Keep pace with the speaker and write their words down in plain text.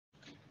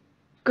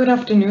Good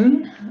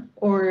afternoon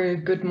or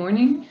good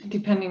morning,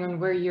 depending on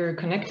where you're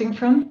connecting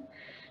from.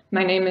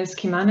 My name is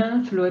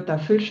Kimana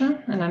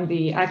Thulueta-Fulsha, and I'm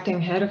the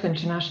acting head of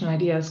International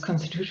Ideas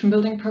Constitution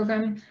Building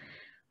Program.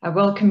 I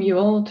welcome you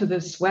all to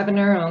this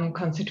webinar on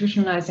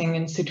constitutionalizing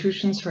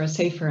institutions for a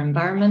safer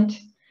environment.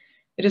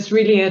 It is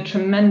really a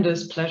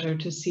tremendous pleasure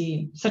to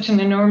see such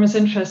an enormous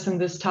interest in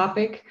this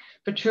topic,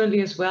 but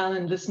surely as well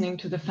in listening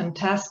to the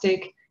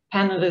fantastic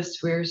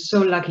panelists we're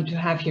so lucky to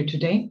have here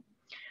today.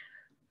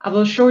 I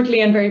will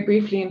shortly and very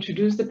briefly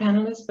introduce the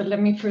panelists, but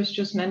let me first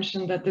just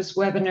mention that this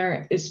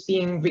webinar is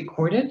being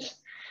recorded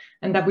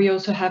and that we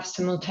also have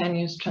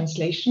simultaneous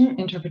translation,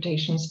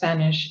 interpretation,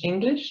 Spanish,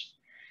 English.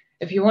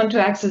 If you want to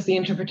access the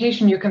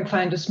interpretation, you can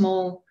find a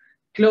small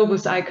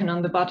globus icon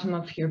on the bottom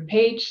of your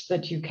page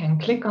that you can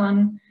click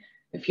on.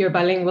 If you're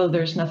bilingual,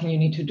 there's nothing you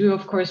need to do,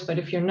 of course, but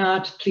if you're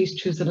not, please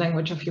choose the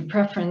language of your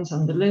preference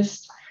on the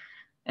list.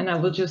 And I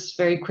will just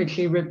very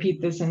quickly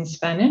repeat this in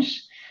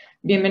Spanish.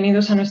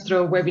 Bienvenidos a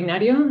nuestro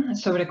webinario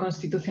sobre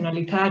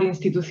constitucionalizar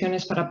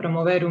instituciones para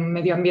promover un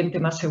medio ambiente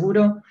más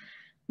seguro.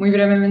 Muy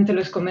brevemente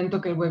les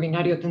comento que el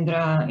webinario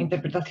tendrá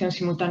interpretación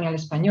simultánea al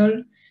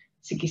español.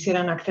 Si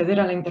quisieran acceder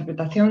a la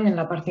interpretación, en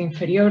la parte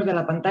inferior de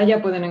la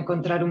pantalla pueden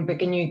encontrar un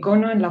pequeño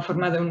icono en la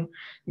forma de un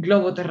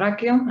globo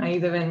terráqueo. Ahí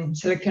deben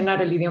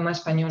seleccionar el idioma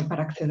español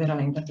para acceder a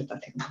la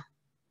interpretación.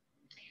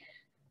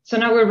 So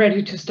now we're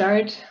ready to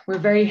start. We're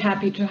very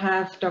happy to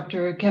have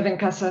Dr. Kevin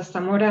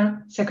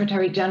Casas-Zamora,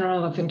 Secretary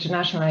General of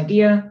International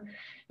IDEA,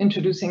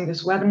 introducing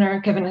this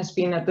webinar. Kevin has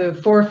been at the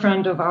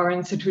forefront of our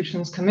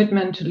institution's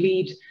commitment to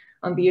lead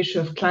on the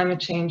issue of climate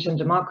change and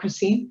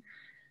democracy.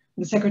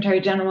 The Secretary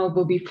General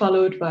will be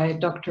followed by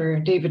Dr.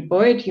 David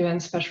Boyd, UN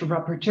Special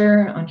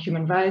Rapporteur on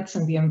Human Rights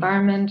and the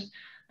Environment,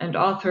 and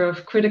author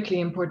of critically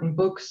important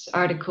books,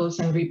 articles,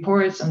 and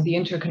reports on the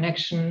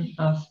interconnection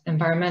of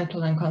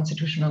environmental and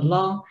constitutional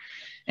law.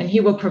 And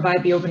he will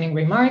provide the opening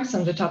remarks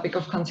on the topic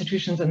of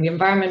constitutions and the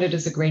environment. It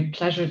is a great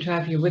pleasure to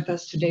have you with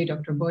us today,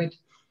 Dr. Boyd.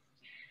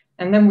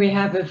 And then we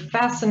have a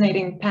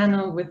fascinating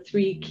panel with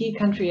three key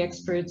country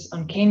experts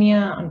on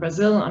Kenya, on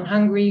Brazil, on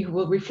Hungary, who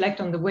will reflect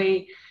on the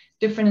way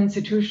different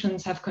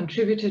institutions have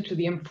contributed to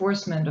the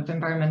enforcement of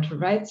environmental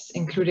rights,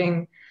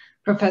 including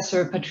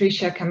Professor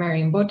Patricia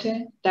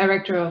Kameri-Mbote,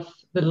 Director of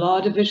the Law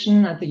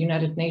Division at the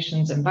United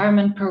Nations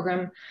Environment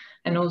Program,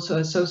 and also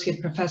Associate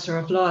Professor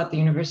of Law at the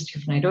University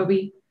of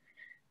Nairobi.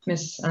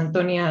 Ms.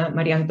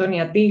 Maria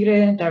Antonia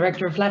Tigre,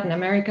 Director of Latin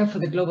America for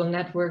the Global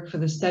Network for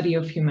the Study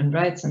of Human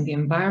Rights and the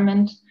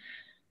Environment.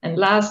 And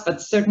last, but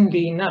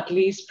certainly not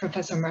least,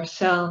 Professor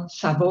Marcel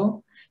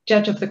Szabó,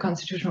 Judge of the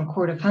Constitutional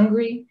Court of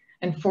Hungary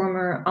and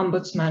former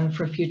Ombudsman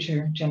for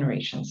future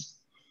generations.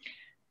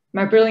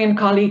 My brilliant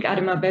colleague,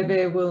 Adema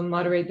Bebe, will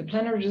moderate the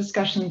plenary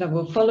discussion that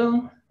will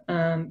follow.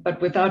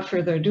 But without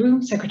further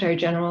ado, Secretary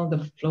General,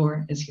 the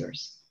floor is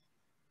yours.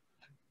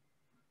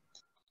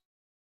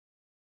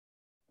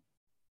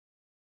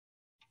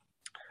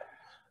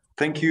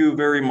 Thank you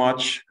very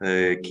much,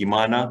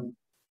 Kimana,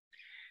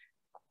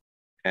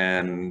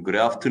 and good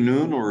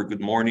afternoon or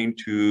good morning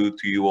to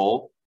you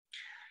all.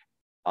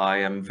 I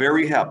am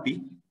very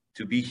happy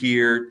to be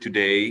here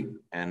today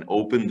and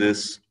open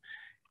this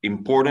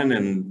important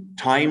and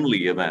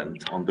timely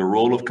event on the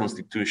role of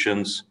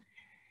constitutions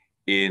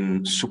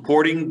in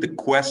supporting the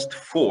quest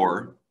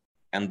for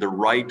and the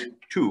right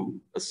to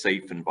a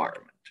safe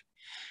environment.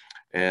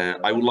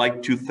 I would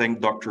like to thank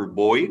Dr.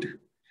 Boyd,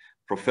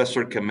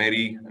 Professor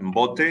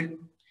Kameri-Mbote,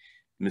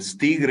 Ms.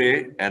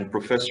 Tigre, and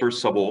Professor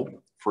Szabó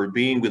for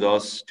being with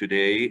us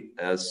today,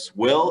 as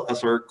well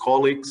as our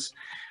colleagues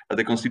at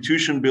the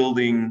Constitution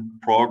Building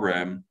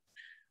Program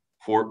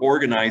for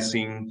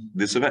organizing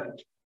this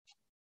event.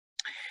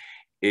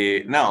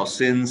 Now,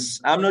 since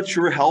I'm not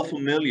sure how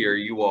familiar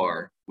you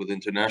are with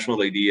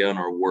International IDEA and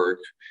our work,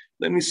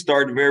 let me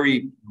start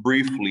very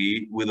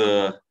briefly with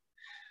an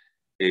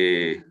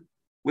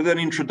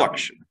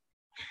introduction.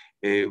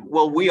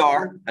 Well, we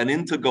are an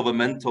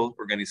intergovernmental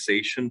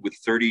organization with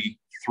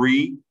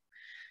 33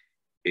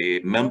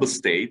 member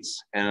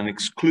states and an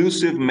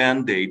exclusive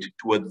mandate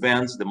to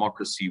advance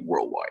democracy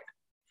worldwide.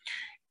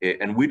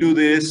 And we do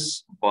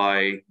this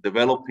by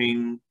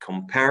developing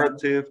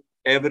comparative,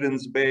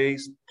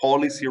 evidence-based,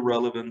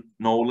 policy-relevant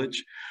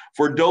knowledge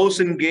for those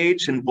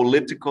engaged in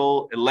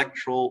political,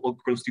 electoral, or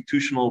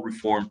constitutional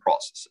reform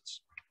processes.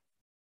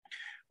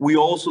 We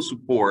also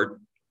support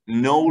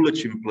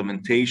knowledge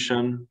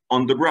implementation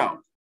on the ground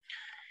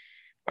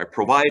by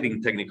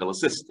providing technical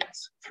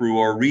assistance through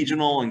our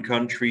regional and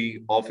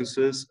country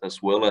offices,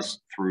 as well as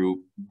through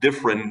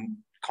different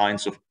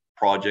kinds of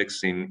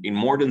projects in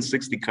more than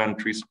 60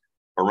 countries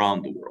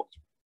around the world.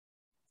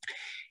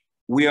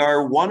 We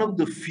are one of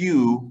the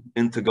few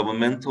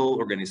intergovernmental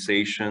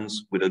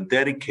organizations with a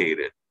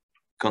dedicated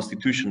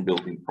constitution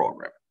building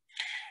program.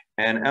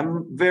 And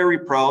I'm very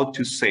proud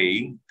to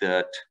say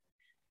that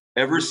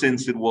ever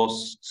since it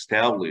was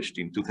established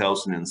in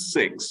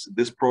 2006,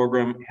 this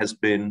program has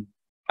been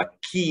a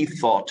key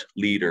thought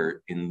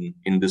leader in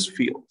this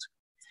field.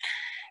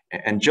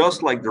 And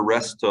just like the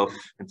rest of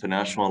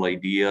International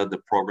IDEA, the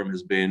program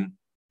has been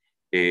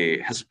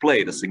has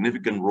played a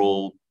significant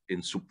role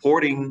in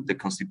supporting the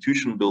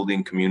constitution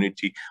building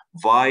community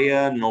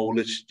via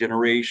knowledge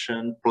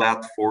generation,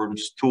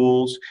 platforms,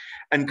 tools,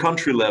 and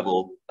country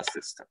level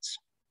assistance.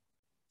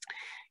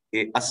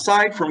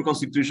 Aside from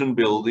constitution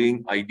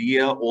building,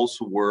 IDEA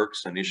also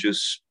works on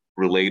issues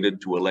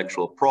related to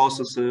electoral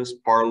processes,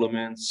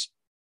 parliaments,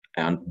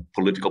 and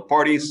political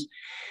parties.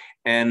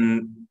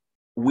 And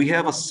we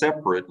have a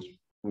separate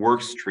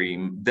work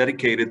stream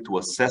dedicated to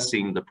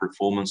assessing the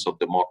performance of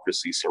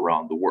democracies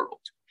around the world.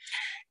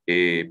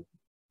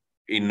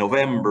 In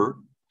November,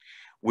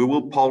 we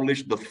will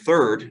publish the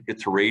third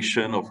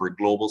iteration of our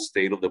Global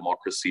State of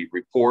Democracy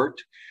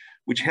report,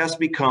 which has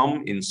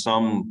become, in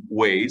some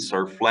ways,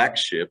 our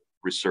flagship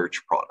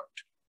research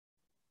product.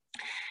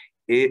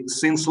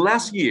 Since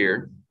last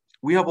year,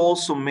 we have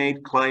also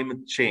made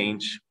climate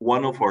change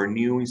one of our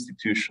new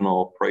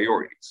institutional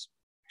priorities.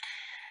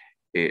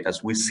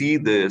 As we see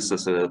this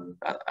as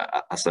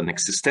an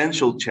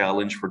existential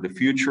challenge for the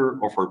future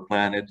of our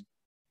planet,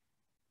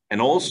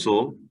 and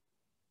also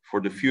for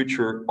the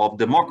future of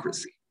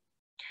democracy.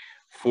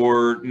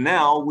 For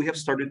now, we have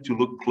started to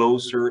look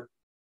closer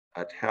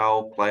at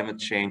how climate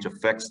change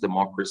affects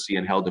democracy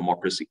and how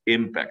democracy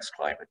impacts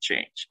climate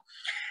change.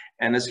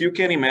 And as you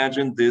can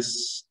imagine,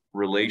 this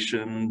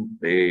relationship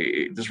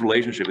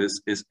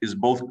is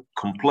both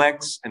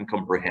complex and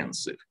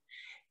comprehensive,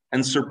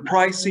 and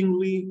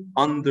surprisingly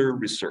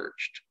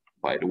under-researched,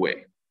 by the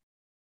way.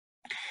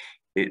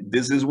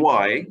 This is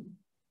why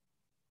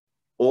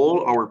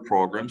all our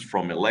programs,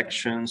 from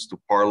elections to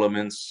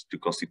parliaments to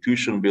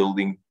constitution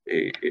building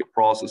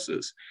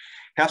processes,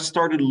 have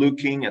started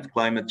looking at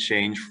climate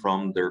change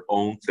from their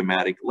own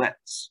thematic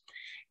lens,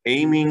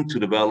 aiming to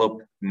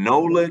develop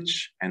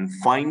knowledge and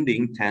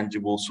finding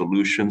tangible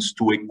solutions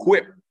to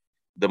equip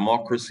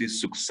democracies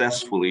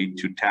successfully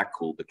to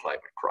tackle the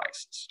climate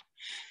crisis.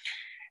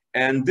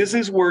 And this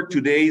is where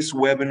today's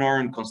webinar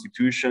on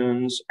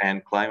constitutions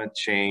and climate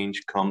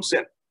change comes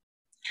in.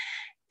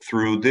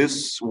 Through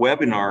this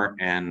webinar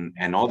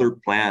and other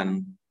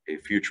planned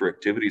future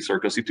activities, our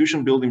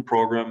constitution building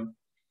program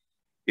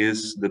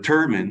is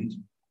determined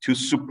to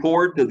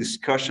support the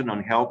discussion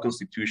on how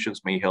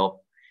constitutions may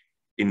help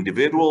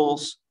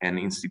individuals and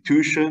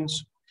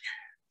institutions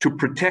to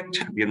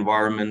protect the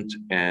environment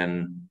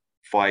and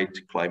fight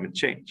climate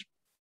change.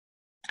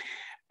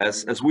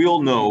 As we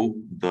all know,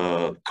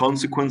 the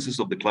consequences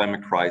of the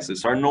climate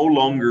crisis are no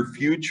longer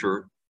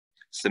future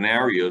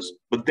scenarios,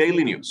 but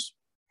daily news.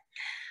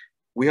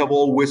 We have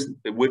all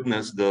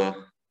witnessed the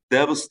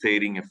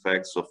devastating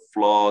effects of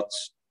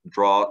floods,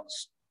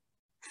 droughts,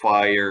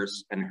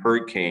 fires, and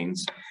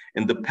hurricanes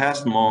in the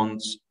past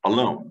months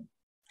alone.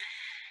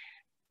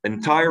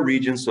 Entire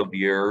regions of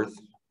the earth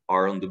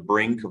are on the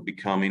brink of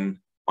becoming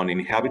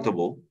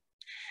uninhabitable.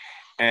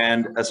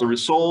 And as a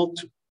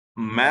result,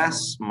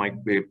 mass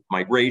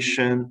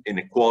migration,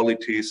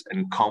 inequalities,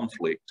 and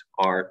conflict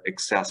are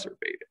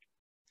exacerbated.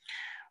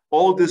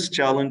 All these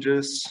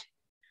challenges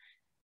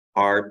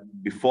are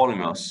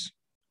befalling us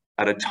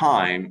at a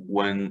time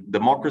when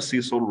democracy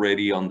is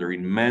already under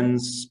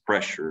immense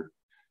pressure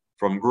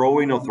from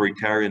growing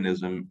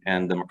authoritarianism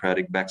and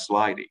democratic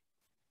backsliding,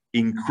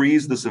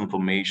 increased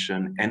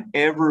disinformation, and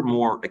ever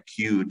more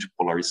acute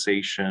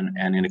polarization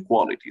and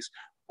inequalities,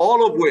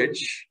 all of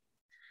which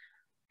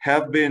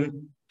have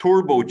been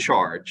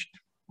turbocharged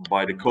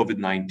by the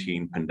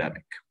COVID-19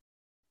 pandemic.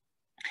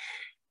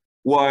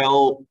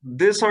 While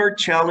these are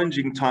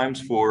challenging times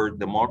for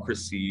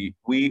democracy,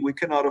 we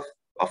cannot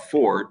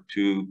afford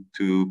to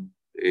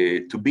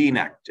be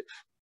inactive.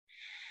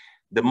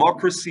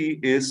 Democracy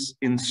is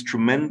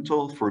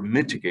instrumental for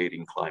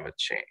mitigating climate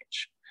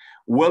change.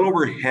 Well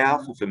over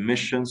half of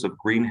emissions of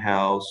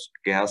greenhouse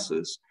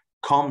gases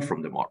come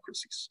from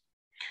democracies.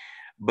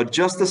 But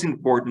just as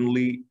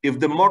importantly, if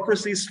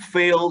democracies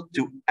fail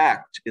to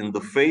act in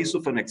the face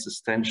of an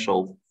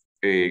existential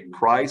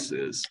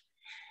crisis,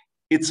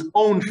 its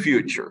own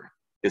future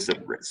is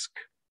at risk.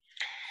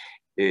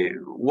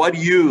 What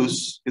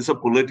use is a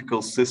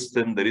political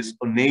system that is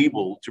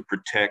unable to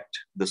protect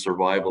the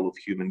survival of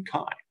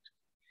humankind?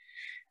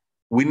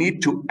 We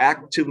need to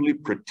actively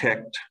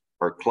protect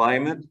our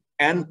climate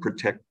and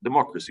protect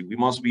democracy. We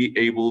must be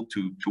able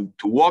to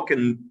walk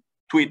and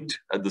tweet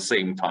at the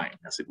same time,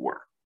 as it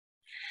were.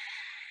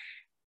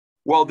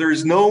 While there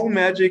is no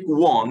magic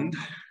wand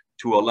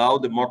to allow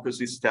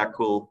democracies to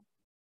tackle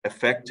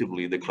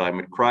effectively the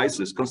climate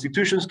crisis,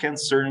 constitutions can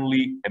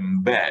certainly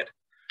embed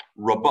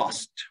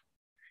robust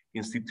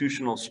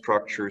institutional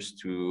structures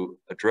to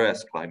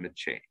address climate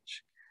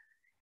change.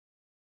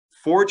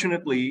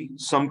 Fortunately,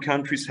 some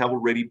countries have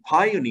already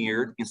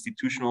pioneered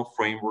institutional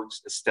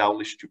frameworks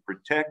established to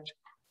protect,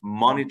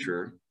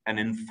 monitor, and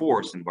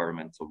enforce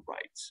environmental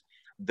rights.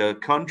 The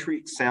country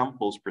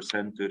examples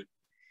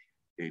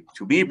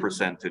to be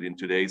presented in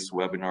today's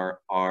webinar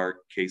are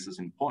cases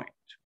in point.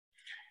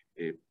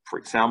 For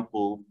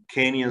example,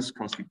 Kenya's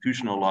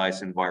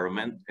Constitutionalized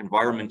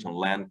Environmental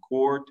Land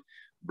Court,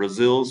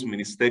 Brazil's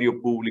Ministerio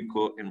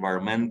Público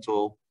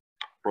Environmental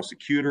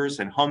Prosecutors,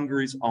 and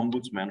Hungary's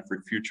Ombudsman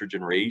for Future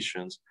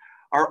Generations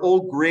are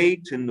all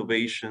great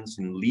innovations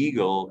in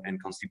legal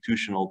and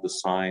constitutional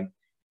design,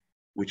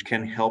 which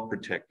can help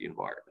protect the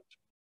environment.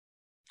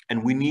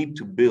 And we need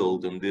to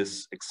build on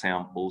these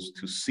examples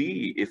to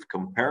see if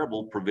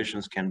comparable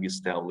provisions can be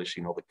established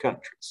in other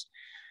countries.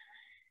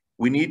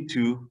 We need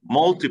to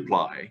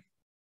multiply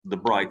the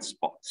bright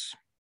spots.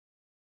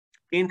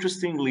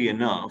 Interestingly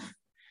enough,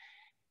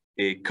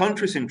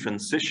 countries in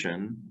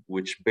transition,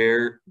 which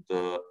bear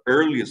the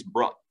earliest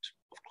brunt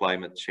of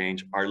climate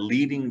change, are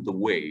leading the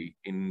way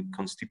in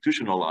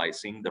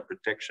constitutionalizing the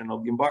protection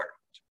of the environment.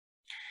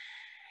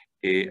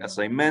 As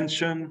I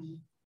mentioned,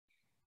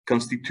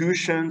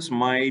 constitutions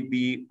might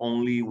be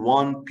only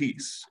one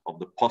piece of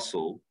the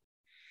puzzle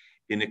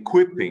in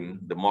equipping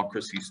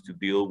democracies to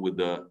deal with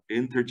the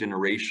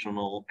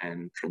intergenerational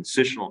and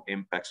transitional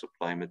impacts of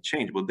climate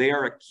change, but they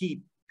are a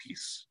key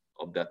piece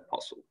of that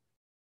puzzle.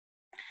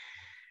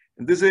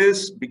 And this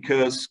is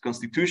because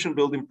constitution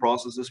building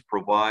processes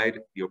provide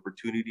the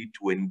opportunity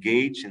to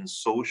engage in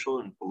social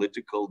and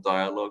political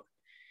dialogue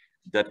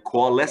that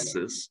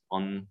coalesces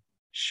on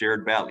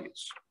shared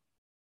values.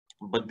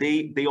 But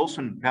they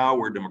also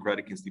empower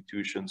democratic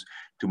institutions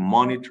to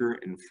monitor,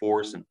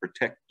 enforce, and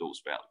protect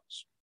those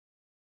values.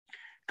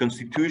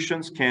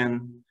 Constitutions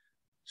can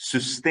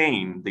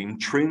sustain the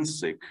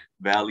intrinsic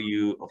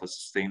value of a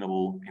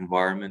sustainable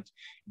environment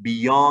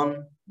beyond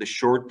the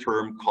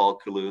short-term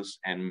calculus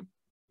and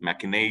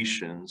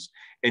machinations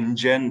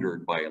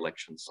engendered by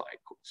election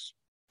cycles.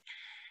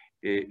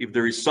 If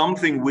there is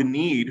something we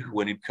need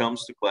when it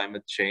comes to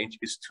climate change,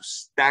 is to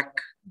stack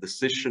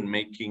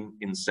decision-making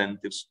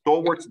incentives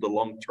towards the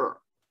long term,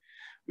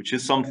 which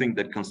is something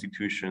that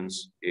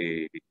constitutions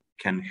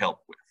can help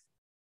with.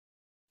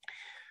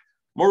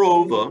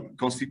 Moreover,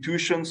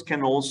 constitutions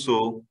can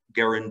also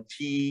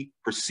guarantee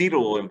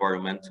procedural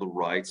environmental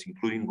rights,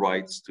 including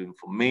rights to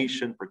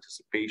information,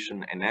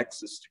 participation, and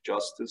access to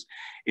justice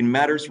in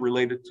matters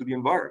related to the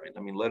environment.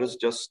 I mean, let us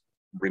just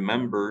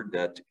remember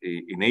that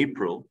in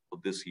April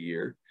of this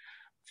year,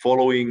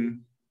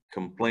 following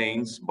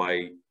complaints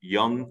by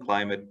young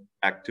climate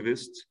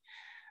activists,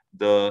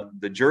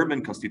 the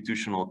German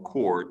Constitutional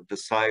Court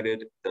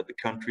decided that the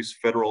country's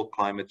Federal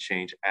Climate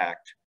Change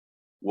Act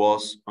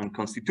was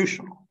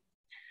unconstitutional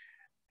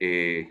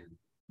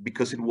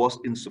because it was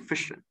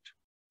insufficient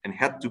and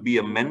had to be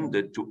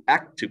amended to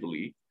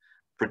actively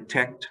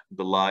protect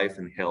the life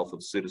and health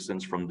of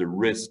citizens from the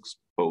risks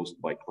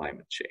posed by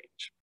climate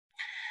change.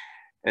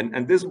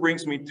 And this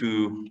brings me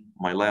to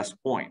my last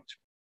point.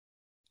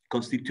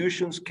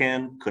 Constitutions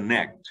can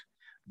connect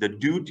the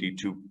duty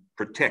to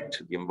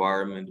protect the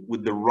environment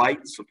with the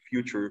rights of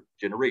future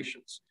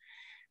generations,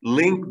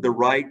 link the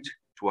right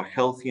to a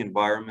healthy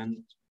environment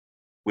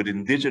with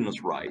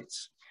indigenous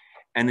rights,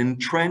 and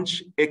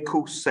entrench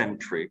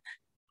ecocentric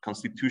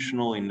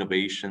constitutional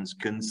innovations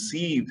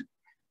conceived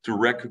to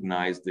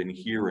recognize the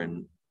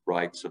inherent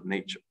rights of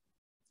nature.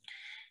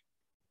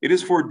 It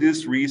is for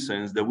these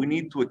reasons that we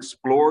need to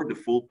explore the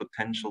full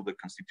potential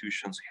that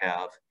constitutions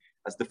have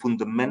as the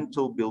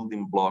fundamental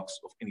building blocks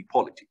of any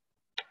polity.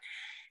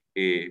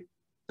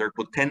 Their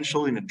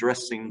potential in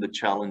addressing the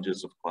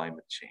challenges of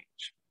climate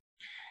change.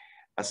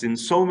 As in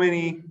so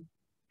many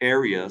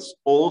areas,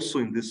 also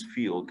in this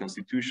field,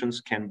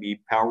 constitutions can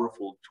be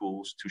powerful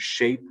tools to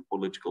shape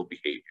political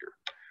behavior,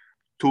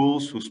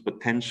 tools whose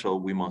potential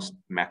we must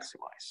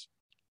maximize.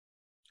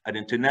 At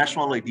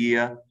International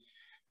IDEA,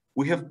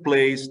 we have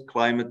placed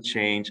climate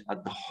change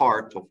at the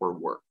heart of our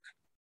work.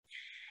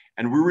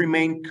 And we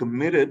remain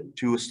committed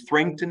to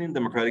strengthening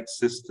democratic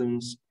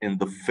systems in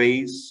the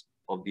face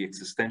of the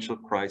existential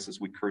crisis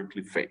we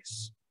currently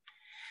face.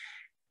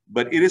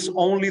 But it is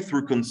only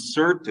through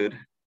concerted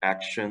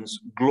actions,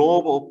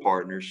 global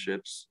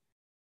partnerships,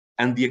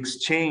 and the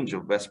exchange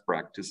of best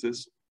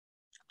practices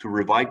to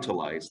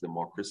revitalize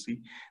democracy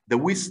that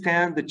we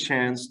stand the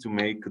chance to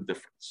make a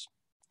difference.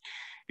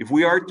 If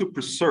we are to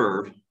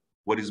preserve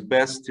what is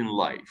best in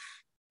life,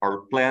 our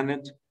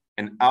planet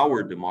and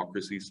our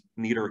democracies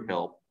need our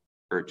help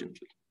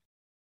urgently.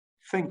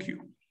 Thank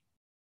you.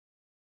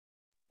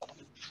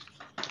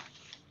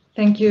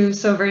 Thank you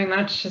so very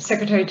much,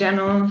 Secretary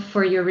General,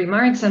 for your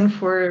remarks and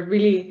for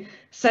really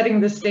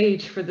setting the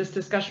stage for this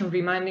discussion,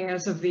 reminding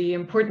us of the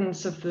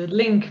importance of the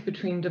link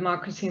between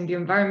democracy and the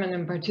environment,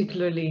 and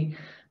particularly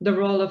the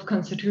role of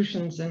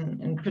constitutions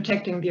in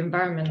protecting the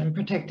environment and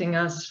protecting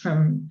us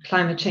from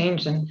climate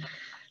change, and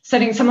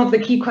setting some of the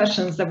key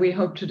questions that we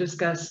hope to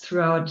discuss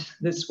throughout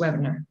this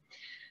webinar.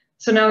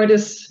 So now it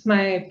is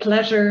my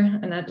pleasure,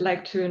 and I'd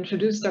like to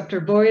introduce Dr.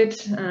 Boyd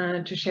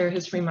to share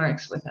his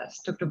remarks with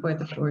us. Dr. Boyd,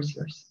 the floor is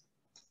yours.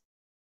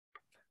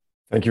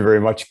 Thank you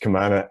very much,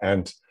 Kamana.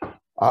 And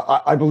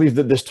I believe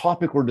that this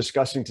topic we're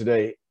discussing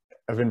today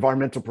of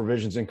environmental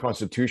provisions in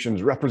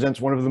constitutions represents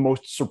one of the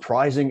most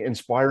surprising,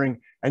 inspiring,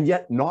 and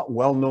yet not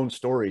well-known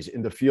stories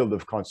in the field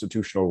of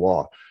constitutional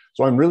law.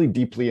 So I'm really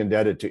deeply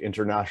indebted to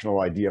International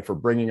IDEA for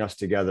bringing us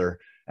together,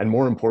 and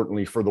more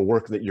importantly, for the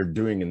work that you're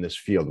doing in this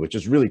field, which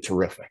is really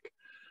terrific.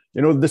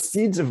 You know, the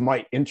seeds of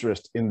my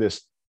interest in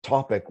this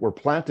topic were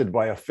planted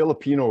by a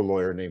Filipino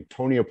lawyer named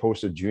Antonia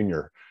Tigre,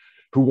 Jr.,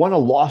 who won a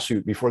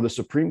lawsuit before the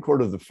Supreme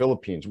Court of the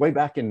Philippines way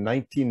back in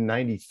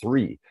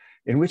 1993,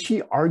 in which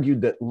he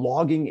argued that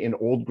logging in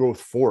old-growth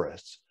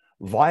forests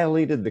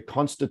violated the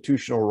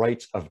constitutional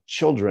rights of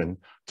children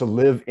to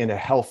live in a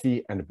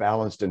healthy and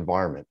balanced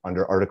environment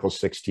under Article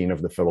 16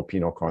 of the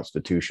Filipino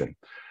Constitution.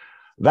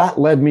 That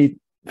led me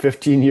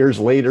 15 years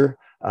later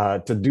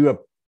to do a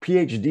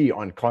PhD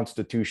on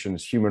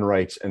constitutions, human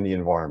rights, and the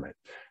environment.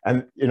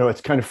 And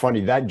it's kind of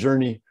funny, that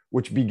journey,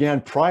 which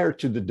began prior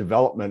to the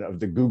development of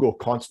the Google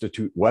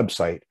Constitute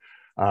website,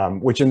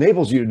 which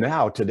enables you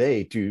now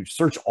today to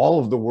search all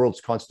of the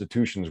world's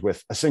constitutions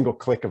with a single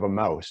click of a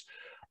mouse.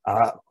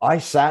 I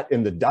sat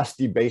in the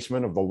dusty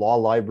basement of the law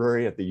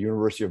library at the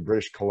University of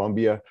British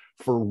Columbia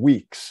for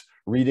weeks,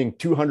 reading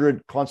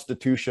 200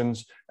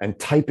 constitutions and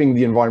typing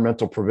the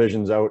environmental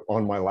provisions out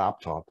on my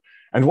laptop.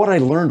 And what I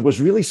learned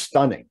was really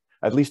stunning,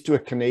 at least to a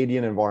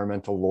Canadian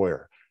environmental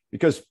lawyer,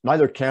 because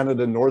neither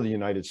Canada nor the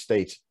United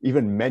States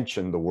even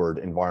mention the word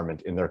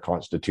environment in their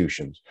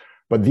constitutions.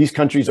 But these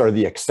countries are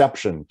the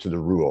exception to the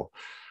rule.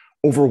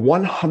 Over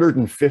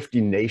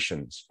 150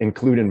 nations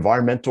include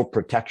environmental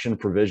protection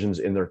provisions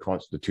in their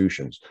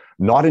constitutions,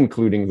 not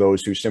including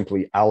those who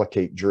simply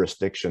allocate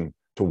jurisdiction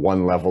to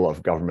one level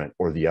of government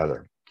or the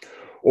other.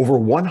 Over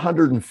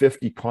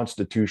 150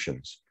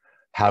 constitutions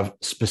have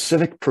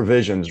specific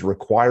provisions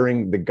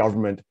requiring the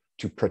government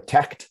to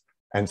protect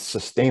and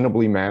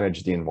sustainably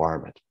manage the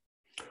environment.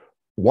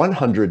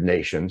 100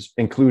 nations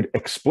include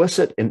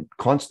explicit and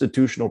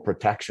constitutional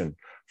protection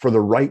for the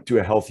right to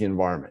a healthy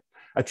environment,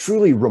 a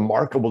truly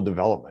remarkable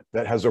development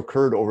that has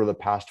occurred over the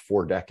past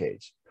 4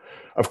 decades.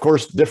 Of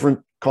course,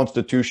 different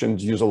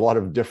constitutions use a lot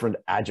of different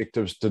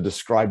adjectives to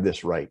describe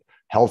this right: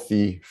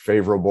 healthy,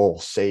 favorable,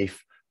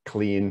 safe,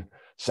 clean,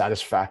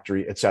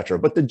 satisfactory, etc.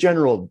 But the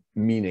general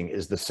meaning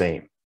is the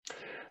same.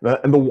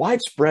 And the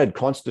widespread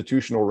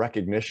constitutional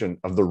recognition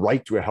of the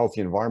right to a healthy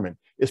environment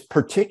is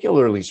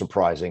particularly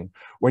surprising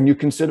when you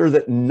consider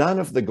that none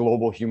of the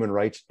global human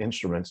rights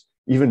instruments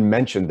even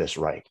mention this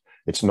right.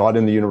 It's not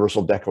in the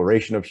Universal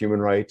Declaration of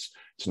Human Rights.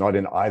 It's not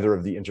in either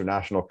of the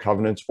international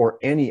covenants or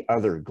any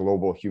other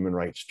global human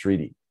rights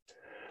treaty.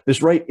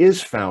 This right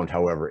is found,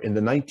 however, in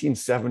the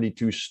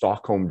 1972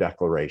 Stockholm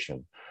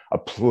Declaration, a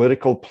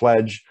political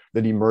pledge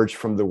that emerged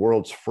from the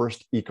world's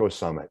first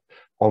eco-summit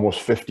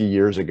almost 50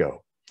 years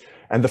ago.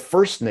 And the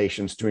first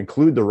nations to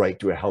include the right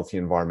to a healthy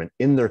environment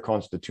in their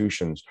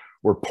constitutions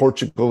were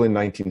Portugal in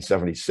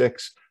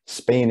 1976,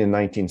 Spain in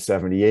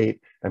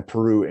 1978, and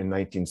Peru in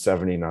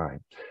 1979.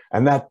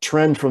 And that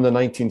trend from the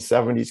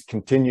 1970s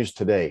continues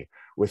today,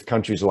 with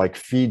countries like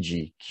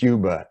Fiji,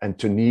 Cuba, and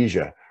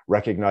Tunisia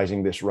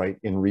recognizing this right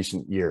in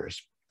recent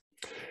years.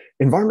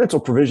 Environmental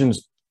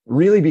provisions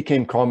really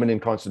became common in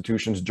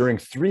constitutions during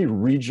 3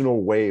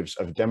 regional waves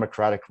of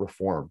democratic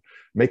reform,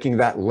 making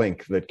that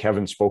link that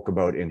Kevin spoke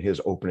about in his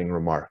opening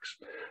remarks.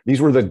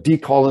 These were the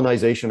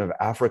decolonization of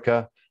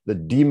Africa, the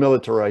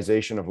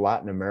demilitarization of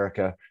Latin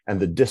America, and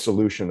the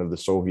dissolution of the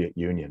Soviet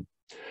Union.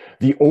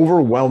 The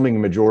overwhelming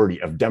majority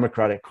of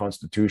democratic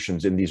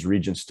constitutions in these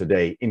regions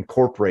today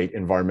incorporate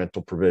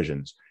environmental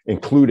provisions,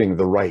 including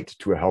the right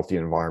to a healthy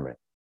environment.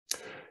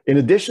 In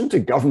addition to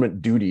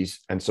government duties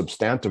and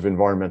substantive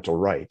environmental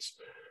rights,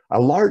 a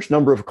large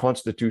number of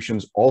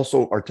constitutions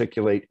also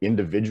articulate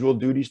individual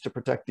duties to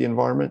protect the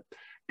environment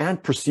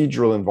and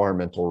procedural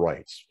environmental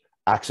rights: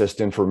 access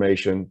to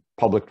information,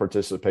 public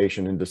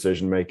participation in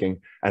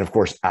decision-making, and of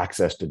course,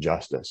 access to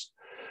justice.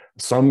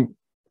 Some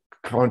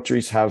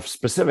countries have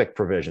specific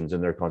provisions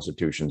in their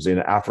constitutions. In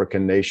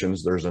African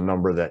nations, there's a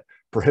number that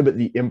prohibit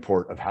the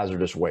import of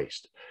hazardous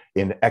waste.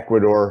 In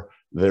Ecuador,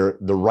 the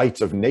rights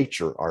of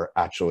nature are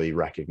actually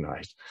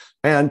recognized.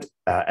 And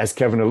as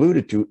Kevin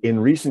alluded to, in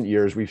recent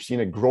years, we've seen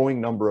a growing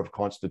number of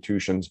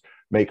constitutions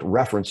make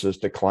references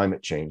to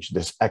climate change,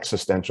 this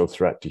existential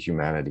threat to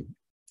humanity.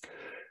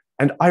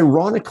 And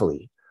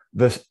ironically,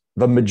 the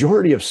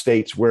majority of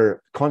states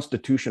where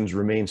constitutions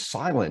remain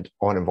silent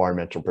on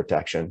environmental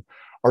protection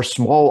are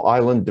small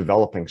island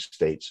developing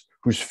states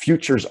whose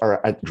futures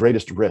are at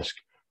greatest risk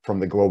from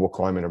the global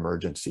climate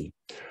emergency.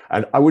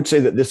 And I would say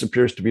that this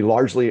appears to be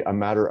largely a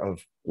matter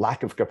of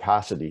lack of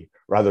capacity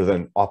rather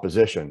than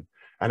opposition.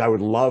 And I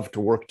would love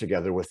to work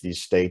together with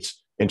these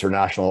states,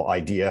 International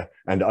IDEA,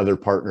 and other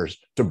partners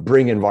to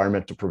bring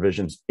environmental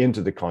provisions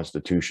into the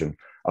constitution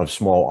of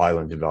small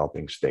island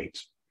developing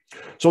states.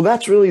 So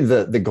that's really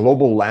the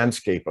global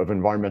landscape of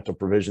environmental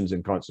provisions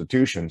in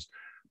constitutions.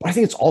 But I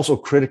think it's also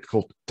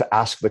critical to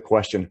ask the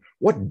question,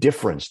 what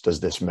difference does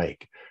this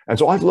make? And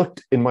so I've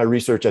looked in my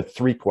research at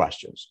 3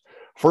 questions.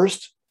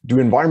 First, do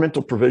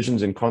environmental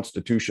provisions in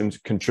constitutions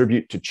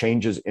contribute to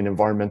changes in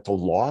environmental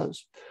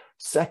laws?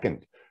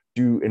 Second,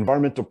 do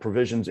environmental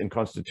provisions in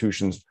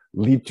constitutions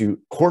lead to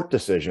court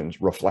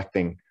decisions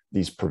reflecting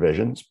these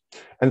provisions?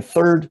 And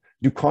third,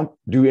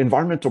 do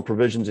environmental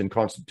provisions in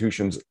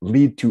constitutions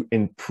lead to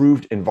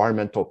improved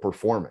environmental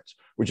performance,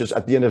 which is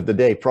at the end of the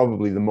day,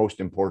 probably the most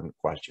important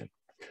question.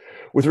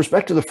 With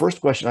respect to the first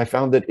question, I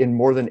found that in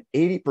more than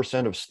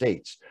 80% of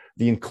states,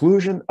 the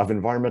inclusion of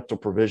environmental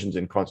provisions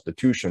in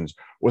constitutions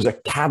was a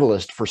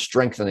catalyst for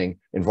strengthening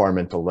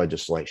environmental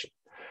legislation.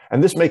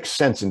 And this makes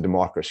sense in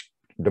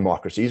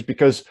democracies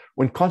because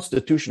when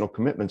constitutional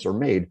commitments are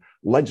made,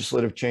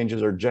 legislative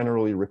changes are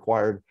generally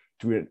required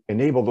to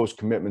enable those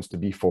commitments to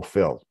be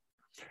fulfilled.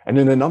 And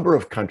in a number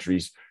of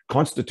countries,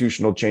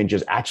 constitutional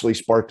changes actually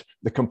sparked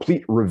the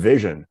complete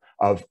revision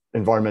of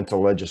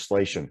environmental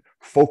legislation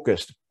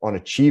focused on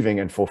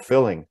achieving and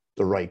fulfilling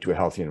the right to a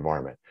healthy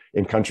environment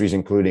in countries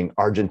including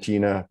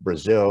Argentina,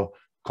 Brazil,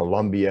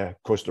 Colombia,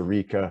 Costa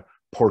Rica,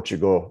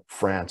 Portugal,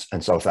 France,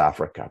 and South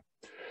Africa.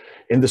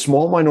 In the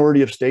small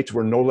minority of states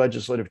where no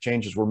legislative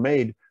changes were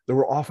made, there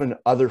were often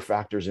other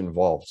factors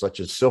involved, such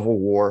as civil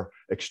war,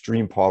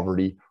 extreme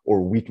poverty,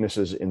 or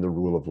weaknesses in the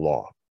rule of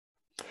law.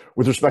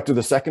 With respect to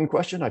the second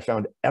question, I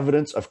found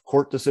evidence of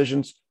court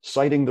decisions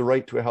citing the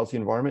right to a healthy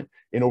environment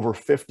in over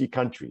 50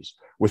 countries,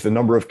 with the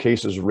number of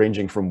cases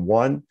ranging from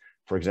one,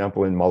 for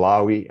example, in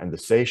Malawi and the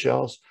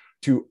Seychelles,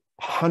 to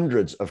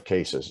hundreds of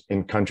cases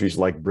in countries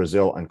like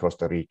Brazil and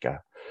Costa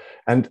Rica.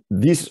 And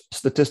these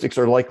statistics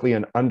are likely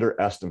an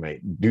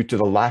underestimate due to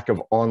the lack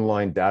of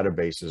online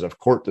databases of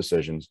court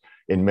decisions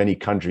in many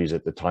countries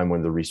at the time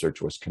when the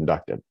research was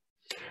conducted.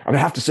 And I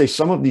have to say,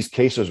 some of these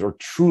cases are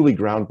truly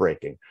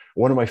groundbreaking.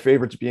 One of my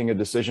favorites being a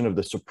decision of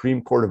the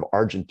Supreme Court of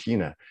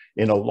Argentina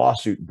in a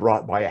lawsuit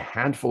brought by a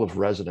handful of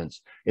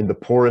residents in the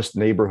poorest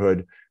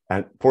neighborhood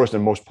and poorest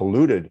and most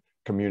polluted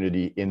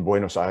community in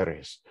Buenos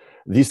Aires.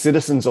 These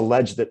citizens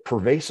alleged that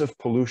pervasive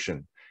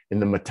pollution in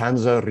the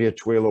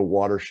Matanza-Riachuelo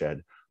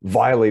watershed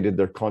violated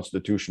their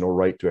constitutional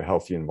right to a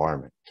healthy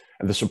environment.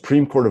 And the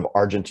Supreme Court of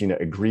Argentina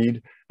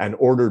agreed and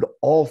ordered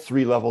all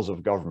three levels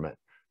of government,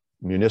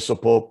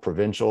 municipal,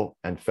 provincial,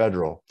 and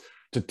federal,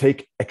 to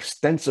take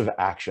extensive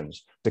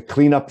actions to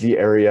clean up the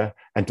area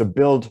and to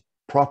build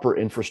proper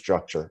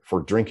infrastructure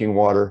for drinking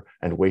water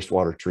and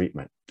wastewater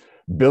treatment.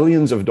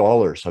 Billions of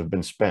dollars have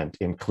been spent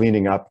in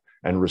cleaning up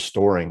and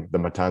restoring the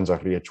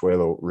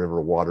Matanza-Riachuelo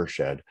River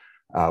watershed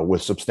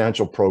with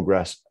substantial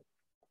progress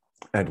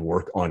and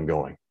work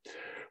ongoing.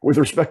 With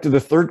respect to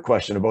the third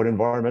question about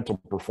environmental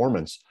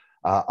performance,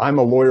 I'm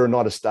a lawyer,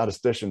 not a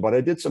statistician, but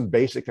I did some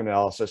basic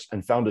analysis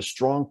and found a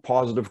strong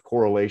positive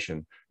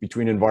correlation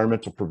between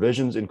environmental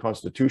provisions in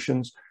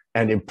constitutions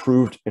and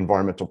improved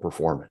environmental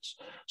performance.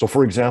 So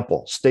for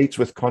example, states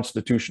with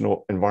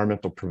constitutional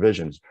environmental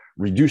provisions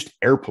reduced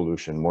air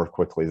pollution more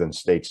quickly than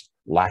states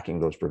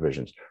lacking those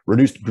provisions,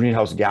 reduced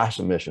greenhouse gas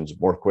emissions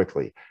more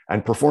quickly,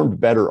 and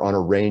performed better on a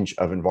range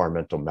of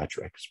environmental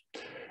metrics.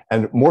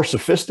 And more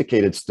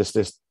sophisticated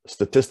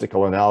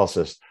statistical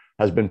analysis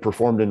has been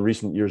performed in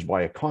recent years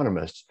by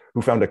economists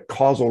who found a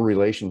causal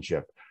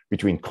relationship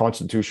between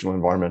constitutional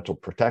environmental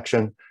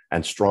protection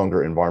and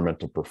stronger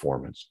environmental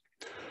performance.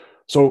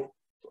 So,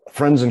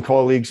 friends and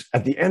colleagues,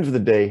 at the end of the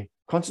day,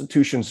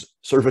 constitutions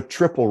serve a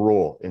triple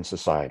role in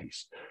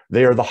societies.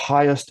 They are the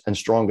highest and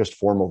strongest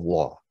form of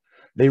law.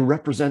 They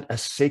represent a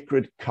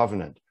sacred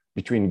covenant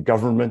between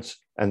governments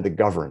and the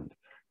governed,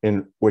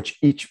 in which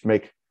each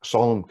make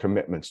solemn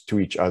commitments to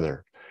each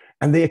other.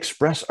 And they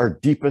express our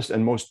deepest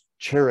and most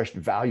cherished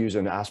values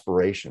and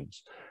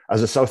aspirations.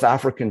 As a South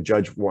African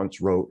judge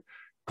once wrote,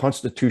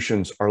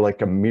 constitutions are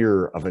like a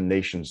mirror of a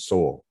nation's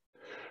soul.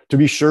 To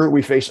be sure,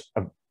 we face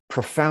a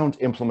profound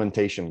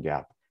implementation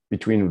gap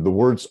between the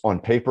words on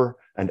paper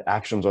and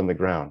actions on the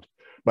ground.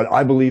 But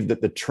I believe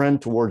that the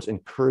trend towards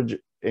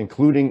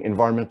including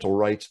environmental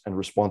rights and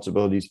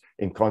responsibilities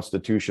in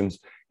constitutions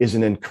is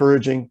an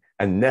encouraging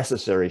and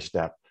necessary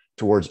step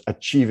towards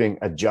achieving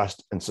a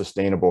just and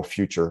sustainable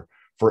future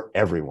for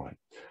everyone.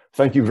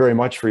 Thank you very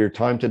much for your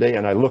time today,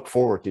 and I look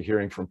forward to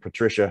hearing from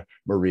Patricia,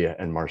 Maria,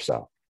 and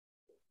Marcel.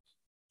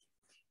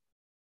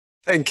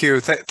 Thank you.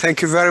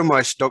 Thank you very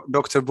much,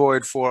 Dr.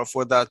 Boyd,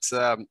 for that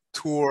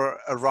tour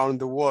around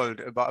the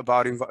world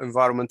about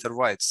environmental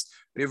rights.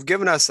 You've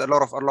given us a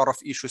lot of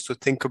issues to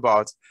think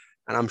about,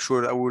 and I'm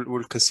sure that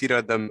we'll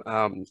consider them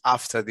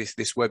after this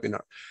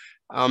webinar.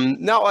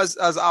 Now, as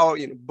our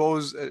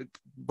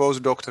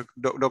both Dr.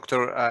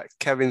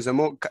 Kevin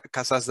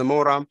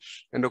Casas-Zamora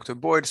and Dr.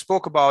 Boyd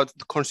spoke about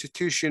the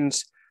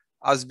constitutions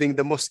as being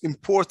the most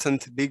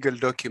important legal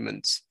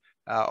documents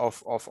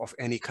of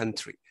any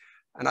country.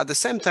 And at the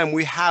same time,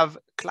 we have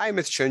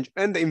climate change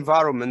and the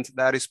environment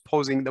that is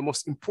posing the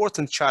most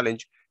important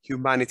challenge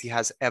humanity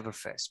has ever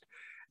faced.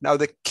 Now,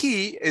 the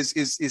key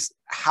is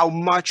how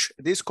much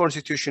these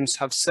constitutions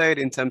have said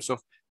in terms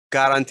of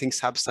guaranteeing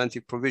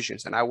substantive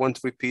provisions. And I won't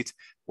repeat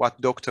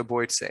what Dr.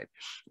 Boyd said.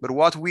 But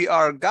what we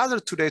are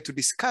gathered today to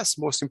discuss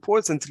most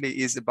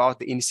importantly is about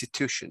the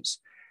institutions.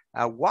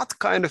 What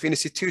kind of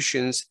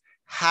institutions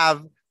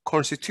have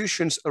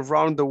constitutions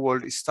around the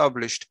world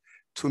established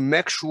to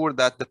make sure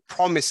that the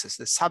promises,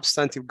 the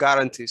substantive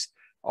guarantees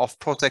of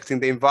protecting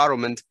the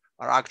environment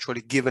are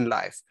actually given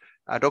life?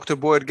 Dr.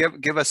 Boyd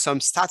gave us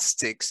some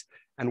statistics,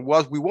 and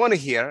what we want to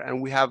hear,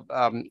 and we have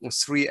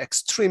three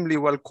extremely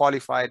well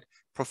qualified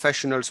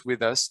professionals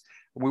with us.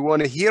 We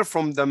want to hear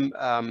from them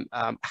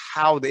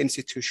how the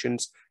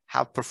institutions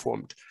have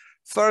performed.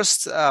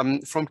 First,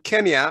 from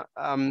Kenya,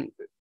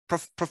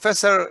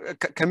 Professor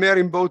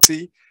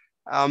Kameri-Mbote,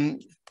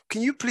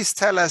 can you please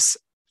tell us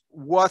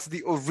what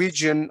the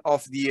origin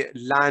of the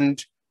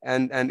land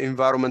and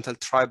environmental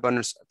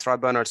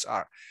tribunals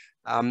are?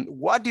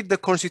 What did the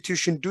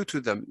Constitution do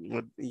to them,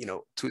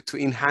 to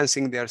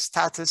enhancing their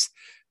status,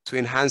 to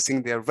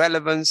enhancing their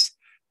relevance?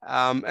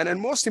 And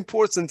then most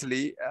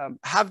importantly,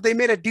 have they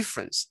made a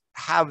difference?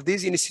 Have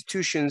these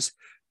institutions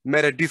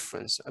made a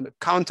difference? And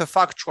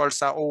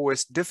counterfactuals are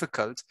always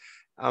difficult,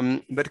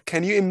 but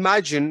can you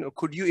imagine, or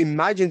could you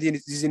imagine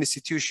these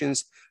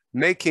institutions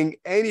making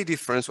any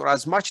difference or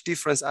as much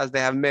difference as they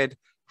have made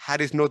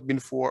had it not been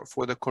for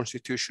the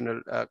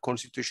constitutional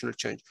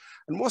change?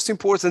 And most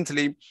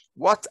importantly,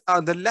 what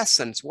are the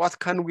lessons? What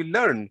can we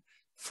learn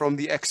from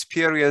the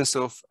experience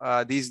of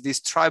these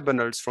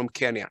tribunals from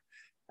Kenya?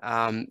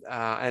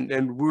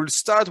 And we'll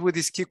start with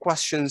these key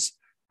questions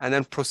and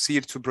then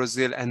proceed to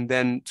Brazil and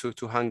then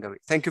to Hungary.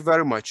 Thank you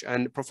very much.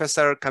 And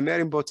Professor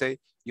Kameri-Mbote,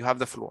 you have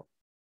the floor.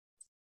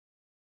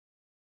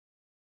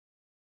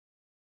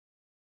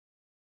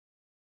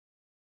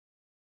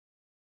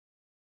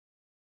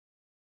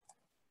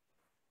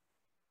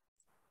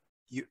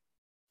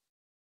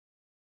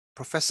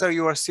 Professor,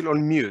 you are still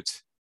on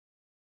mute.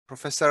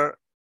 Professor.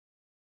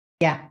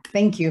 Yeah,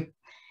 thank you.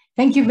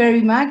 Thank you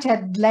very much.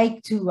 I'd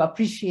like to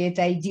appreciate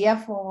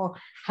IDEA for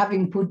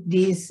having put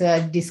this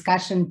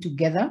discussion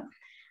together,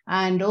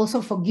 and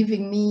also for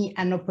giving me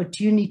an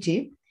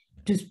opportunity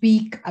to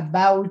speak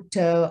about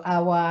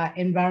our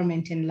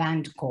Environment and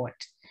Land Court.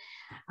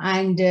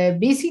 And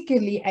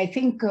basically, I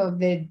think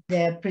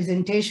the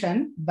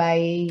presentation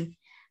by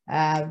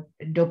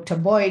Dr.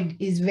 Boyd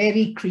is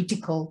very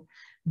critical,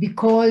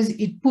 because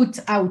it puts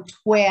out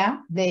where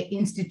the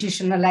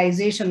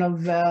institutionalization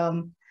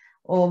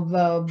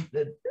of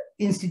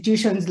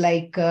institutions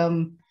like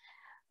the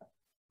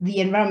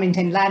Environment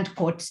and Land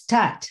Court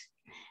start.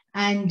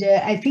 And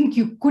I think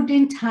you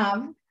couldn't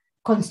have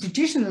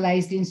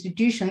constitutionalized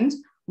institutions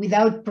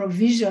without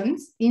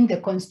provisions in the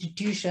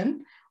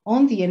Constitution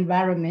on the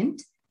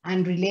environment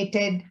and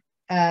related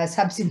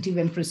substantive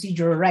and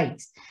procedural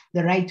rights,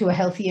 the right to a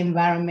healthy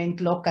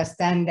environment, locus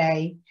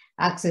standi,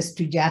 access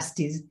to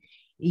justice,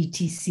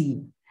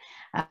 etc.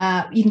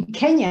 In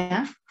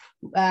Kenya,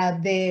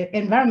 the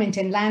Environment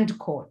and Land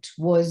Court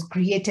was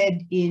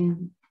created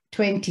in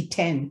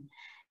 2010.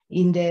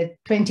 In the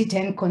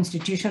 2010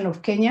 Constitution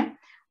of Kenya,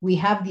 we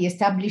have the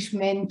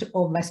establishment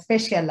of a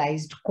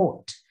specialized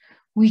court,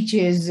 which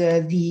is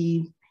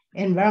the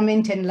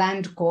Environment and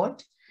Land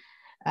Court,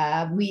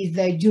 with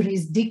a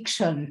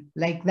jurisdiction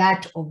like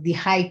that of the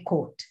High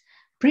Court.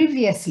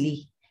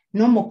 Previously,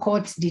 normal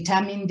courts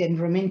determined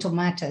environmental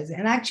matters,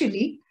 and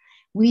actually,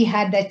 we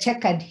had a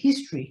checkered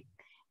history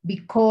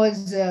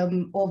because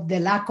of the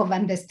lack of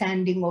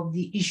understanding of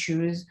the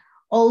issues.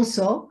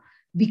 Also,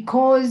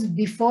 because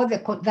before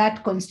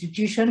that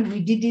constitution, we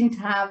didn't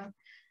have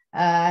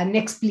an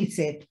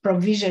explicit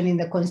provision in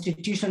the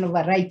Constitution of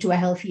a right to a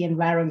healthy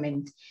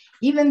environment,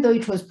 even though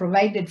it was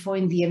provided for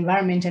in the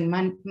Environment and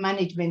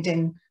Management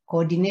and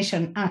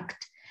Coordination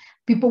Act.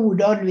 People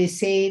would always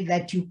say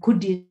that you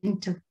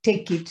couldn't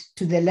take it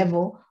to the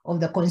level of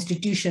the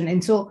Constitution.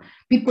 And so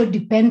people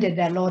depended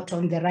a lot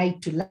on the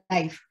right to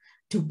life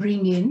to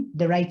bring in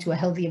the right to a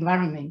healthy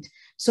environment.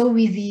 So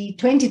with the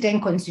 2010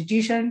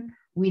 Constitution,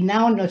 we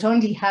now not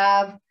only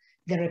have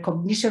the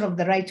recognition of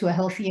the right to a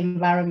healthy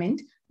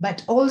environment,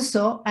 but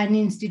also an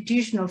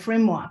institutional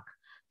framework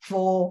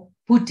for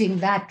putting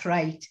that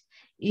right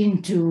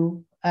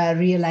into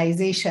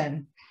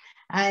realization.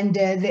 And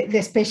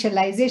the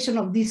specialization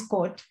of this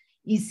court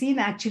is seen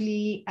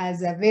actually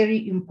as a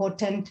very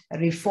important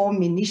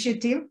reform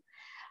initiative,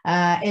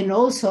 and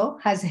also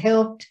has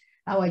helped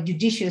our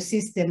judicial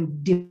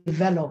system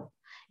develop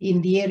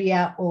in the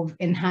area of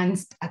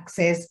enhanced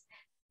access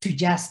to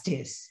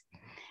justice.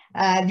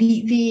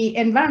 The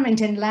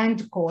Environment and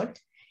Land Court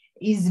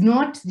is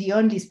not the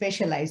only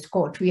specialized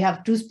court. We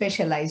have two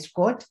specialized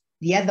courts.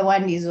 The other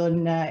one is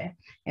on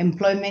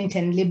Employment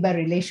and Labor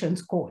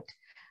Relations Court.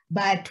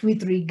 But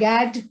with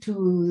regard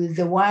to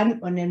the one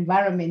on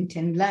environment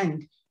and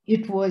land,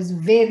 it was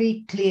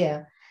very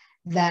clear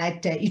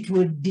that it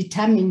would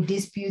determine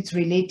disputes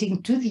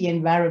relating to the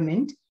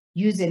environment,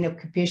 use and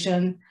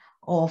occupation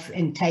of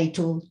and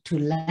title to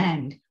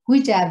land,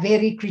 which are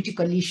very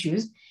critical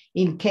issues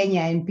in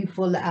Kenya, and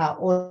people are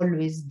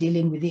always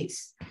dealing with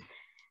this.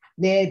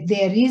 There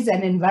is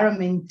an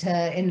Environment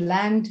and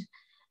Land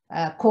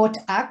Court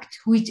Act,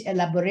 which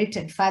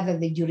elaborated further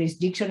the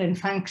jurisdiction and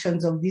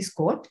functions of this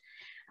court.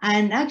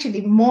 And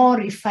actually more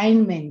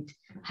refinement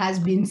has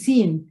been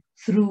seen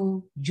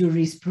through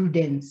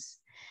jurisprudence.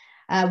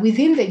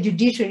 Within the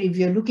judiciary, if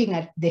you're looking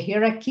at the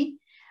hierarchy,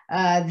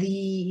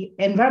 the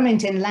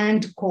Environment and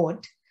Land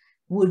Court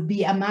would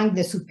be among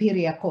the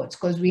superior courts,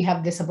 because we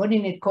have the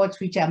subordinate courts,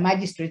 which are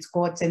magistrates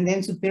courts, and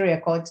then superior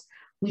courts,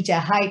 which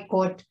are High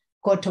Court,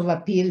 Court of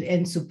Appeal,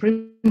 and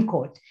Supreme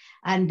Court.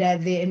 And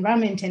the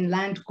Environment and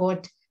Land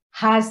Court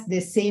has the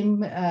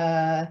same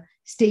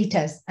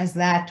status as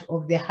that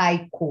of the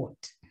High Court.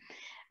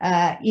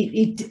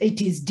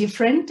 it is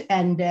different.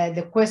 And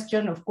the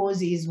question, of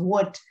course, is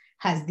what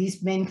has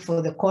this meant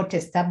for the court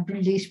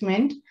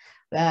establishment?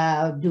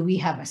 Do we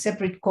have a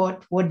separate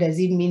court? What does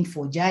it mean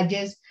for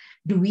judges?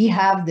 Do we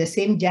have the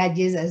same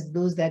judges as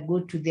those that go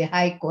to the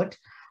High Court?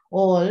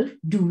 Or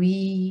do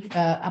we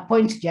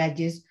appoint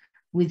judges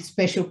with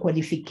special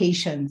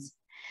qualifications?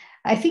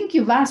 I think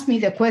you've asked me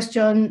the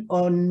question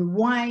on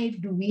why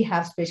do we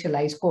have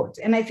specialized courts?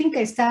 And I think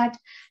I start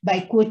by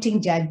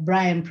quoting Judge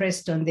Brian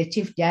Preston, the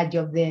Chief Judge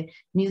of the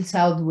New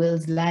South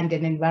Wales Land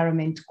and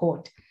Environment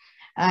Court.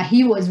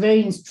 He was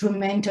very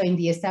instrumental in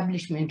the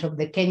establishment of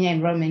the Kenya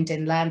Environment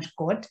and Land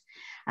Court.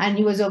 And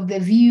he was of the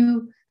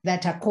view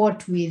that a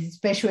court with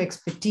special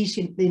expertise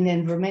in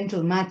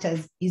environmental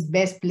matters is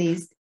best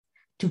placed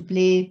to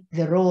play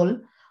the role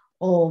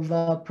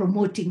of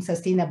promoting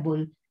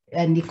sustainable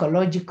and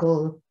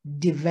ecological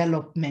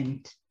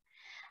development.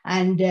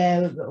 And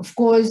of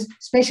course,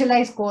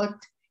 specialized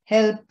courts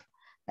help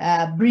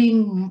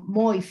bring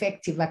more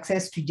effective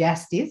access to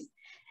justice.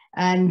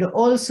 And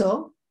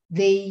also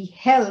they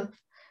help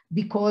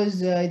because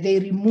they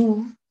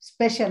remove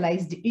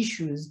specialized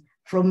issues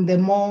from the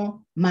more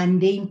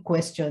mundane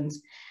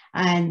questions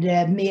and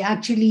may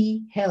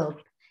actually help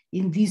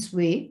in this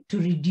way to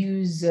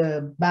reduce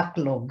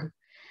backlog.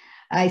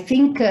 I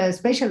think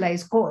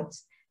specialized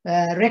courts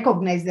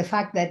recognize the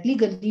fact that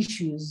legal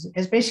issues,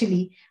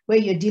 especially where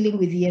you're dealing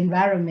with the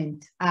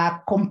environment,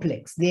 are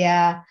complex. They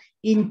are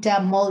inter,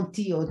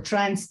 multi, or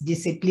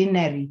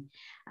transdisciplinary.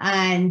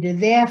 And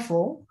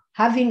therefore,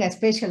 having a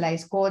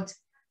specialized court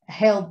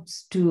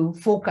helps to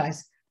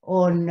focus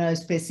on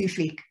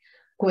specific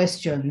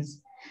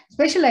questions.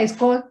 Specialized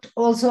courts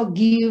also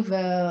give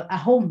a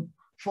home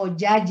for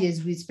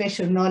judges with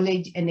special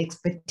knowledge and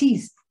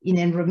expertise in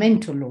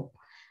environmental law.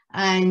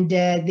 And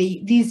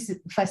this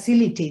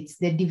facilitates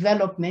the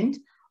development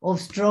of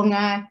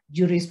stronger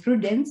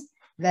jurisprudence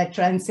that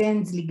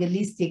transcends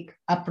legalistic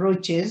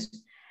approaches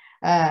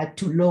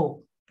to law.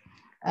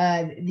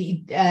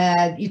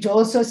 It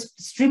also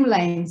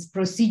streamlines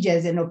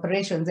procedures and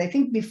operations. I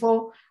think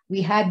before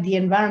we had the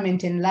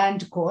Environment and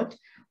Land Court,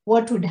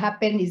 what would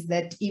happen is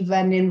that if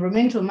an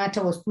environmental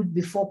matter was put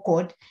before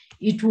court,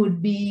 it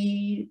would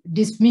be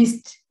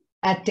dismissed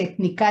at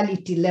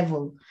technicality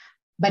level.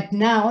 But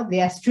now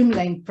there are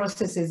streamlined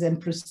processes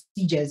and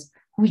procedures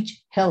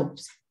which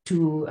helps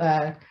to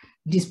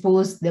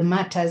dispose the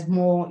matters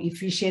more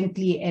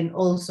efficiently and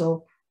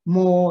also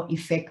more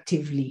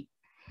effectively.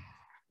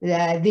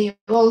 They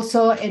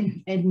also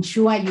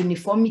ensure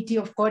uniformity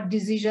of court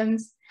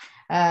decisions,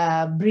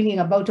 bringing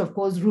about, of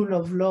course, rule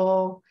of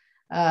law,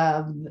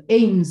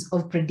 aims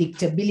of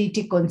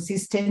predictability,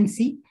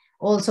 consistency,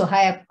 also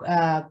higher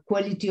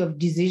quality of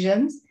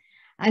decisions.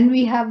 And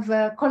we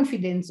have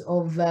confidence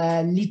of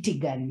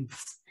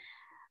litigants.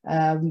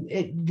 The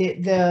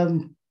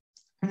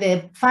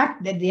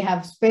fact that they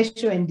have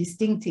special and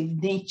distinctive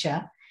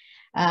nature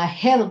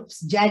helps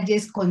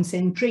judges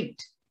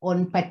concentrate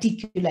on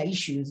particular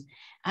issues.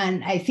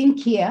 And I think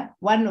here,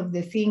 one of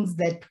the things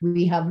that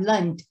we have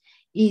learned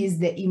is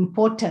the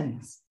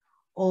importance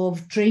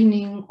of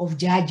training of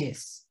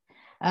judges,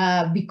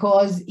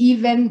 because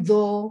even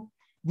though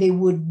they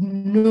would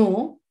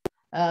know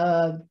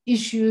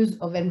issues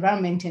of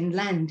environment and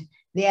land,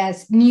 there are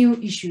new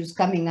issues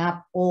coming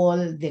up all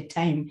the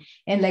time.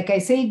 And like I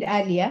said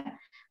earlier,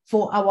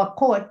 for our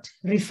court,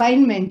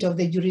 refinement of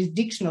the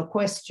jurisdictional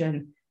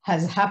question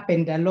has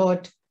happened a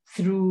lot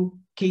through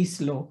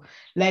case law.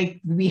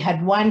 Like we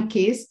had one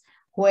case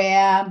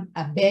where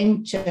a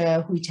bench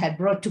which had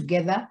brought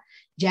together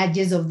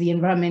judges of the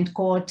Environment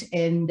Court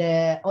and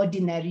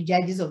ordinary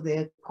judges of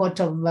the Court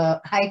of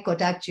High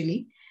Court,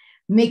 actually,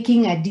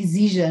 making a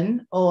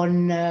decision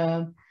on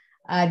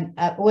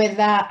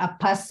whether a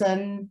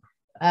person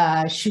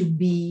should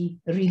be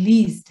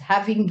released,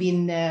 having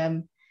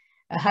been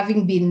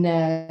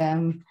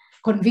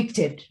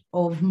convicted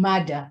of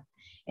murder.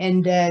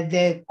 And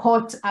the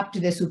court, up to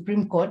the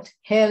Supreme Court,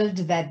 held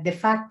that the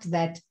fact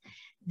that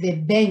the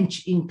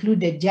bench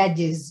included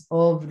judges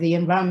of the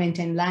Environment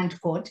and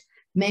Land Court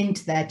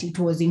meant that it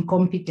was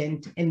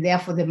incompetent, and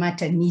therefore the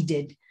matter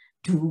needed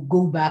to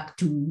go back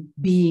to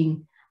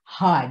being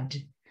heard.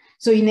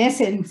 So in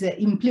essence,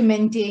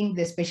 implementing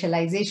the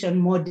specialization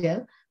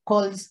model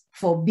calls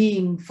for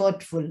being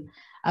thoughtful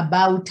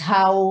about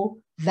how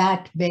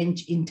that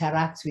bench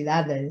interacts with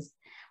others.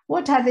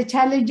 What are the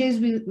challenges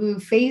we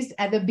faced?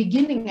 At the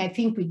beginning, I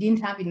think we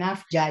didn't have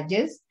enough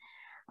judges.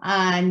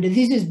 And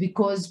this is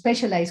because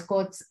specialized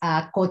courts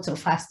are courts of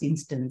first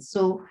instance.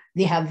 So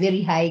they have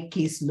very high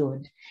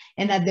caseload.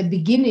 And at the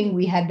beginning,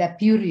 we had a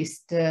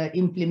purist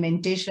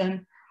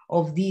implementation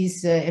of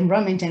this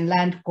Environment and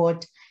Land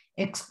Court,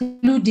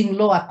 excluding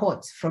lower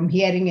courts from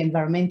hearing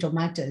environmental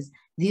matters.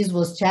 This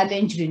was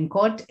challenged in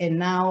court, and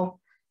now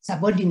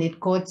subordinate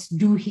courts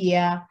do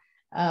hear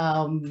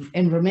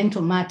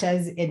environmental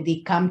matters, and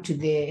they come to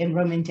the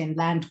Environment and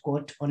Land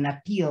Court on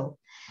appeal.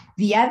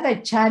 The other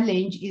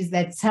challenge is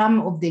that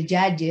some of the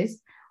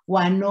judges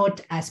were not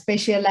as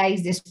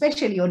specialized,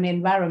 especially on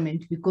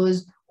environment, because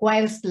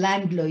whilst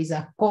land law is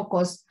a core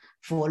course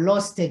for law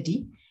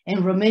study,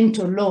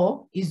 environmental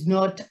law is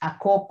not a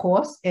core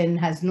course and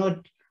has not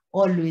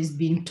always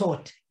been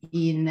taught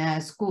in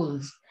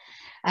schools.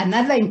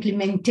 Another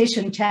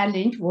implementation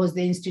challenge was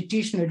the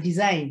institutional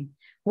design.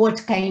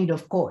 What kind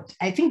of court?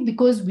 I think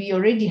because we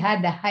already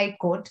had a high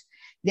court,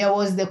 there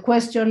was the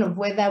question of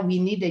whether we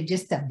needed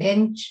just a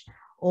bench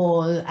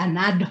or an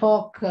ad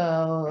hoc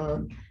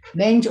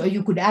bench, or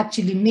you could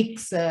actually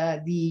mix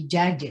the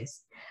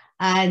judges.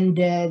 And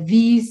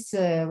this,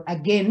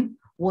 again,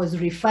 was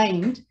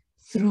refined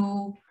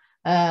through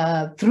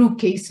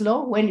case law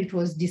when it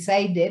was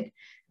decided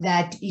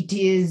that it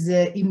is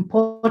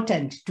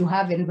important to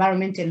have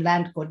environment and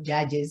land court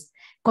judges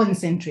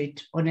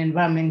concentrate on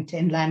environment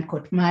and land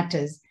court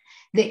matters.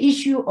 The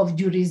issue of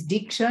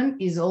jurisdiction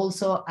is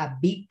also a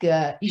big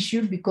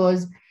issue,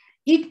 because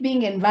it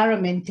being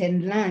environment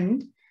and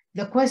land,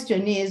 the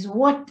question is,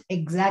 what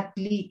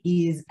exactly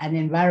is an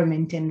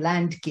environment and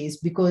land case?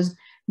 Because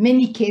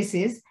many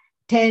cases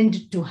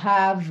tend to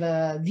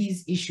have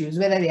these issues,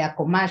 whether they are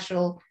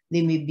commercial,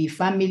 they may be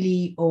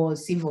family or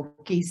civil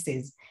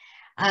cases.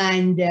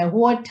 And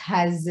what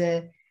has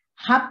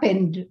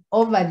happened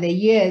over the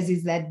years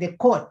is that the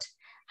court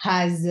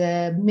has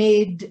the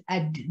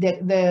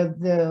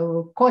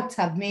courts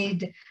have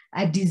made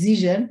a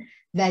decision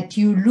that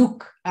you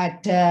look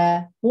at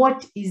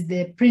what is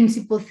the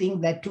principal thing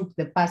that took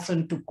the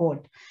person to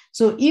court.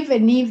 So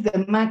even if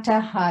the matter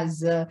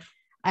has a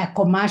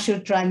commercial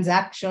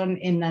transaction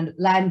in a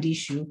land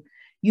issue,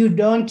 you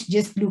don't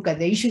just look at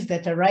the issues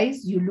that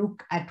arise, you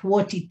look at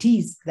what it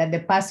is that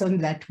the person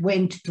that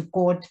went to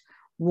court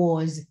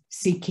was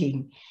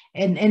seeking.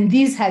 And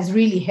this has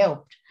really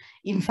helped.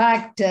 In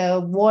fact,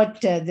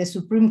 what the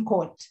Supreme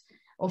Court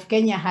of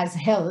Kenya has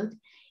held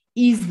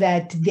is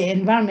that the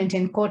Environment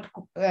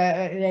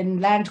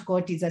and Land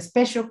Court is a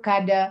special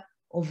cadre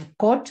of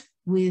court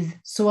with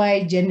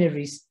sui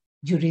generis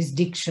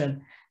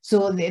jurisdiction.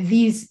 So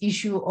this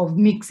issue of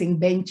mixing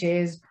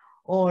benches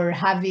or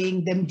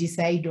having them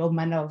decide all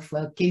manner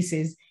of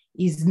cases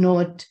is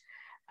not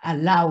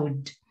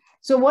allowed.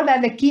 So what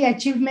are the key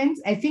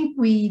achievements? I think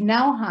we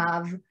now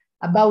have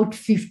about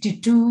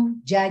 52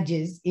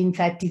 judges in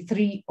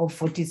 33 of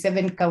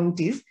 47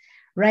 counties,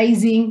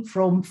 rising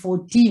from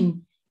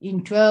 14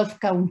 in 12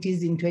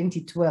 counties in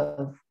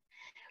 2012.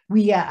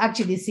 We are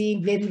actually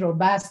seeing very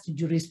robust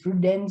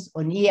jurisprudence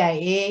on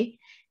EIA,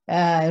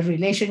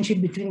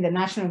 relationship between the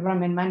National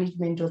Environment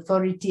Management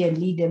Authority and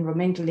lead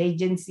environmental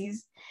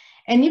agencies.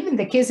 And even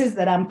the cases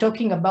that I'm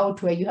talking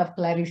about where you have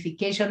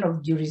clarification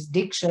of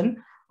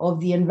jurisdiction of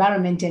the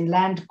Environment and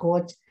Land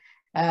Court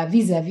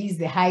vis-a-vis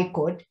the High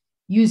Court,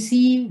 you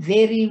see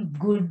very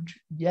good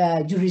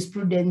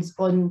jurisprudence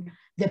on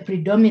the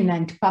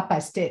predominant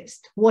purpose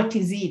test. What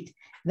is it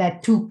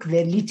that took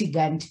the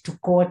litigant to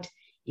court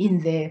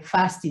in the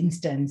first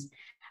instance?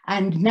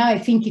 And now I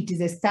think it is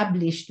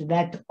established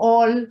that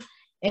all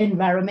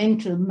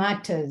environmental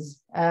matters,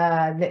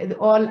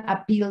 all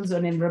appeals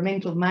on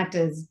environmental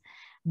matters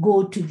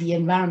go to the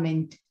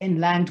Environment and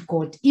Land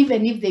Court.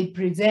 Even if they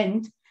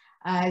present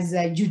as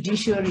a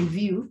judicial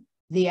review,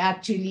 they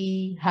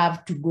actually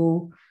have to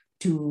go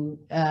to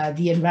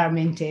the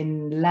Environment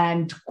and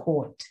Land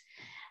Court.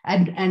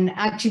 And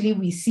actually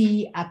we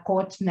see a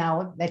court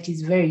now that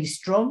is very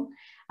strong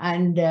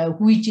and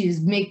which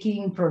is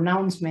making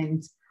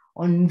pronouncements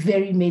on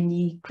very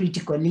many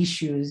critical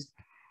issues.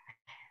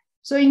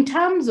 So in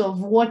terms of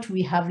what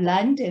we have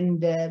learned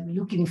and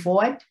looking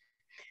forward,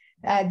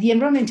 the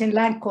Environment and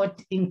Land Court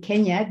in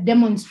Kenya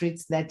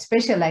demonstrates that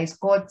specialized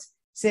courts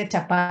set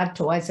apart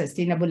towards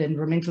sustainable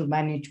environmental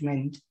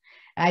management.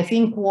 I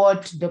think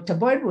what Dr.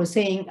 Boyd was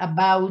saying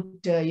about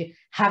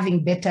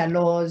having better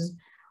laws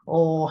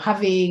or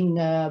having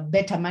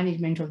better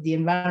management of the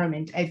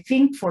environment, I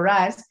think for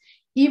us,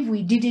 if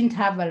we didn't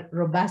have a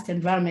robust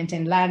Environment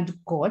and Land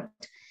Court,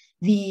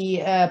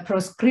 the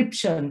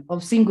proscription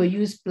of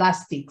single-use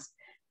plastics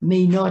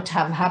may not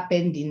have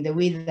happened in the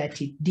way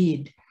that it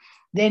did.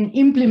 Then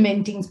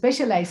implementing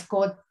specialized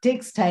court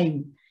takes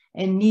time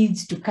and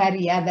needs to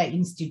carry other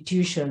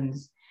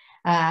institutions.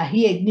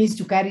 Here it needs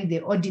to carry the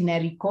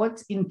ordinary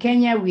courts. In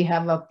Kenya, we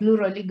have a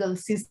plural legal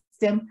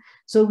system.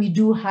 So we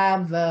do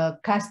have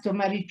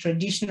customary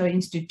traditional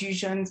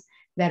institutions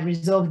that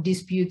resolve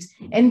disputes.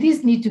 And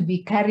these need to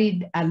be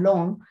carried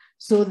along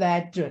so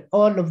that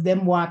all of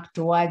them work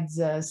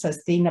towards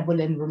sustainable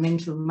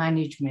environmental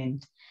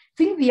management. I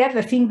think the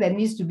other thing that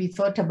needs to be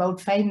thought about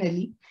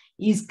finally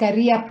is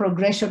career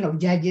progression of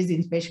judges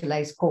in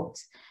specialized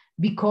courts.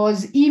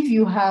 Because if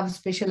you have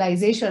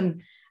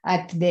specialization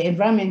at the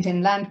Environment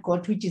and Land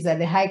Court, which is at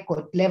the High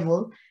Court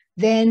level,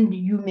 then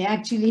you may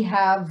actually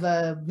have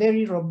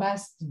very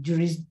robust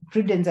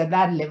jurisprudence at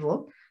that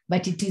level,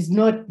 but it is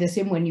not the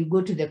same when you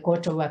go to the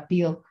Court of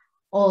Appeal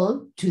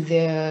or to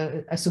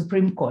the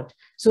Supreme Court.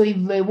 So if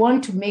we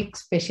want to make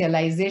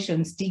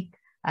specialization stick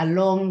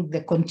along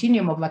the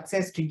continuum of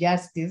access to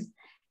justice,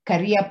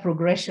 career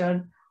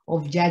progression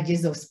of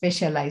judges of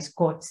specialized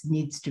courts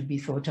needs to be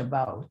thought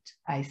about.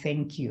 I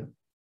thank you.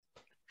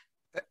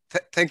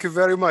 Thank you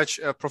very much,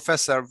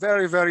 Professor.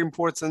 Very, very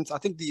important. I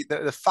think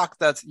the fact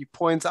that you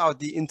point out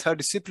the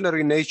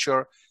interdisciplinary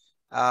nature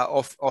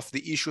of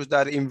the issues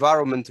that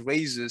environment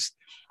raises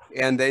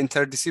and the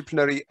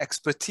interdisciplinary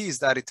expertise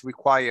that it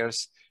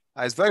requires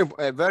is very,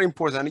 very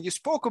important. And you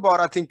spoke about,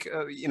 I think,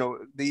 you know,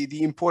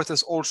 the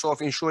importance also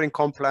of ensuring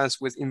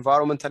compliance with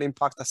environmental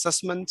impact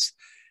assessments.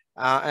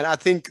 And I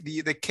think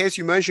the case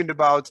you mentioned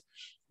about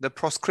the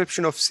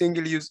proscription of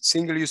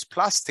single-use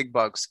plastic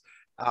bags,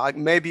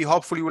 maybe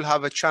hopefully we'll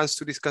have a chance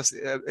to discuss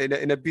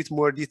in a bit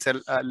more detail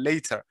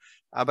later.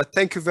 But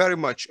thank you very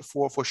much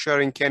for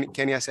sharing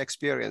Kenya's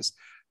experience.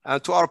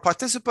 To our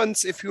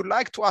participants, if you'd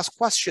like to ask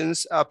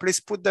questions, please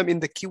put them in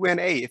the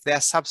Q&A if they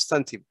are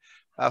substantive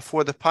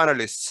for the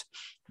panelists.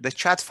 The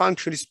chat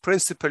function is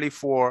principally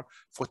for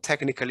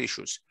technical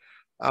issues.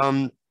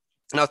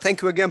 Now,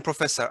 thank you again,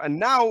 Professor. And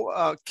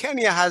now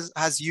Kenya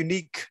has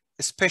unique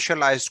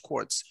specialized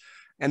courts,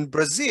 and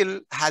Brazil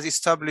has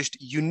established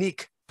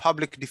unique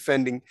public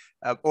defending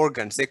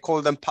organs. They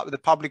call them the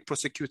public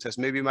prosecutors.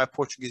 Maybe my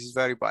Portuguese is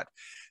very bad.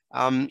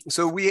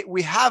 So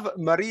we have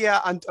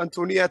Maria and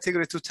Antonia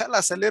Tigre to tell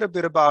us a little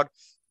bit about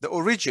the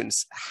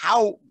origins,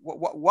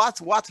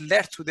 what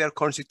led to their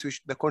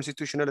the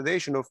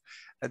constitutionalization of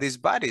these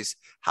bodies.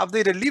 Have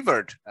they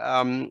delivered?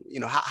 You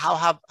know, how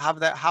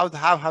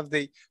have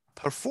they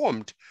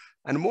performed?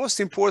 And most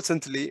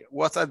importantly,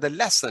 what are the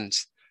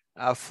lessons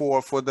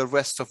for the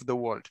rest of the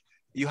world?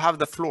 You have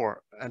the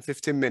floor and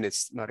 15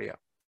 minutes, Maria.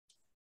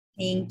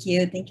 Thank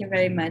you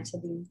very much,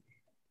 Adim.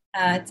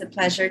 It's a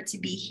pleasure to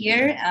be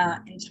here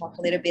and talk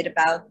a little bit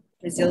about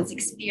Brazil's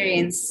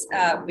experience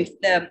with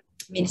the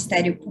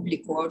Ministerio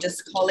Público. I'll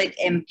just call it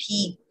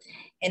MP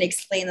and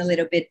explain a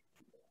little bit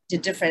the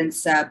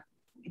difference.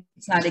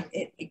 It's not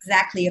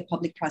exactly a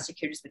public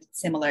prosecutors, but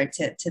it's similar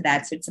to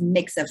that. So it's a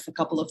mix of a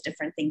couple of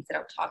different things that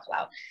I'll talk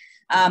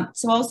about.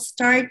 So I'll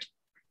start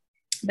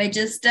by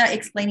just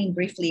explaining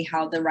briefly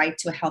how the right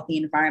to a healthy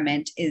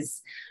environment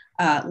is,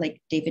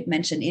 like David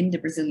mentioned, in the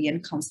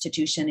Brazilian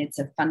Constitution. It's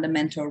a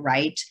fundamental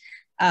right,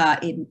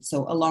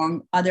 so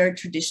along other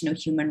traditional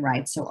human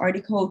rights. So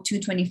Article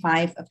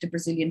 225 of the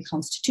Brazilian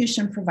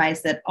Constitution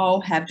provides that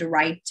all have the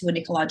right to an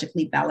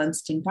ecologically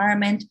balanced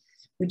environment,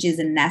 which is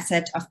an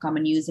asset of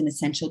common use and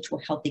essential to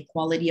a healthy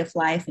quality of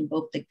life, and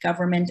both the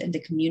government and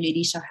the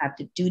community shall have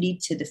the duty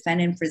to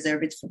defend and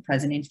preserve it for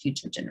present and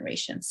future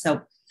generations.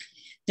 So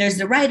there's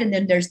the right, and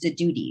then there's the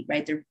duty,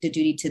 right? The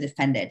duty to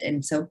defend it.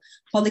 And so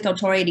public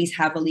authorities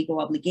have a legal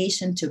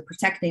obligation to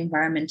protect the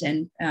environment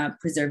and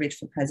preserve it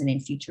for present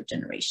and future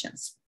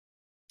generations.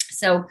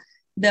 So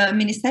the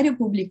Ministerio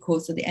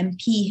Público, so the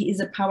MP, is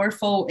a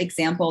powerful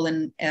example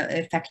and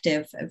a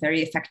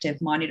very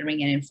effective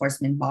monitoring and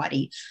enforcement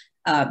body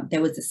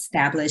that was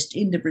established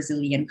in the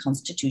Brazilian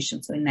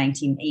Constitution. So in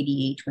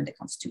 1988, when the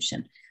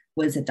Constitution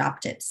was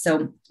adopted.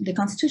 So the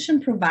Constitution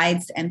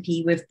provides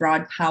MP with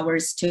broad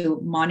powers to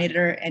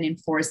monitor and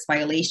enforce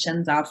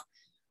violations of,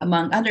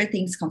 among other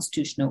things,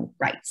 constitutional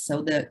rights.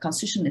 So the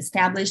Constitution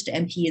established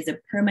MP as a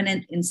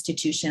permanent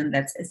institution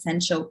that's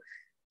essential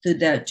to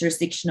the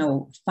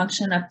jurisdictional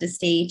function of the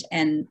state,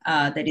 and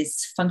that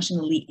is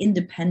functionally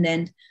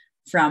independent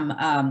from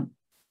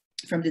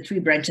the three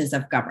branches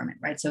of government,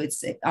 right? So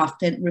it's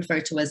often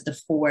referred to as the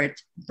fourth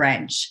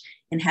branch,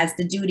 and has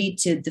the duty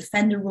to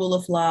defend the rule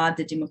of law,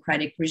 the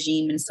democratic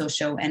regime, and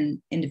social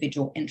and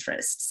individual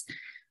interests.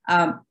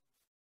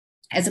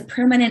 As a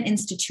permanent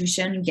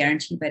institution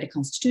guaranteed by the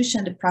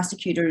Constitution, the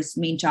prosecutor's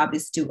main job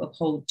is to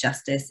uphold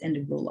justice and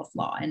the rule of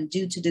law. And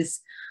due to this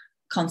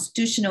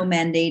constitutional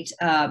mandate,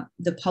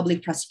 the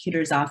Public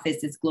Prosecutor's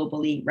Office is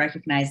globally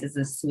recognized as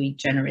a sui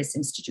generis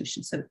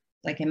institution. So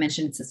like I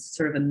mentioned, it's a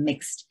sort of a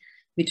mixed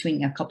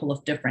between a couple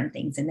of different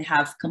things, and they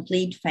have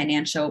complete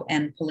financial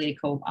and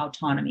political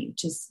autonomy,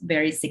 which is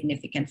very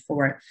significant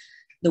for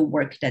the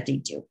work that they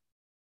do.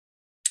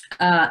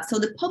 So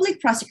the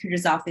Public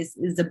Prosecutor's Office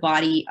is a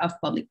body of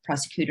public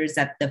prosecutors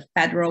at the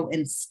federal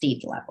and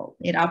state level.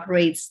 It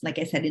operates, like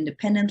I said,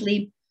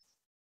 independently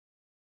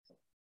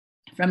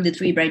from the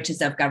three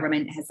branches of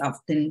government. It has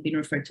often been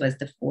referred to as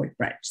the fourth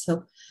branch.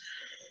 So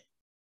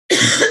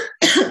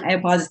I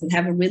apologize, I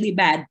have a really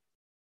bad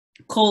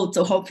cold,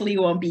 so hopefully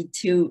it won't be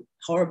too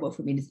horrible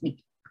for me to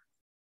speak.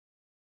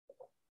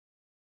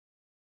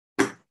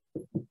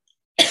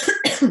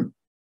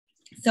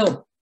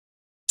 So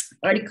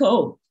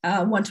Article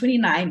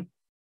 129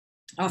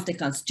 of the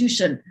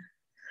Constitution.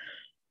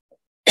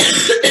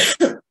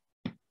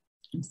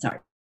 I'm sorry.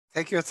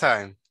 Take your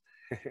time.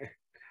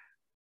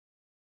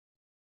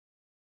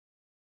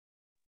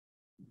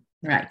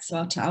 Right,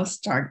 so I'll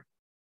start.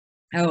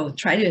 I will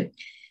try to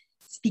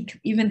speak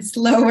even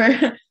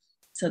slower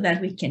so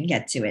that we can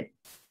get to it.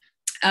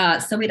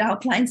 So it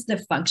outlines the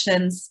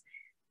functions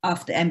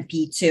of the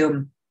MP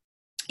to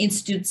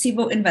institute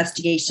civil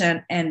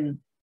investigation and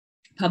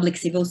public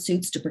civil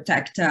suits to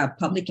protect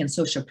public and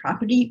social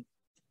property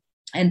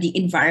and the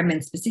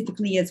environment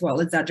specifically, as well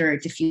as other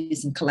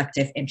diffuse and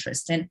collective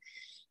interests. And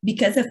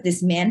because of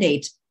this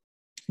mandate,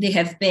 they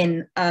have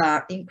been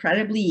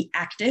incredibly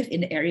active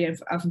in the area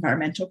of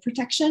environmental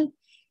protection,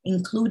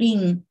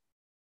 including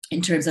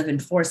in terms of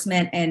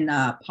enforcement and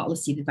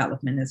policy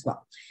development as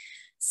well.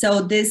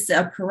 So this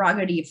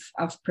prerogative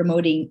of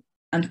promoting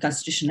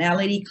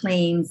unconstitutionality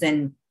claims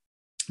and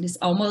this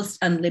almost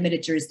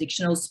unlimited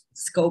jurisdictional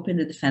scope in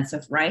the defense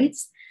of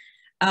rights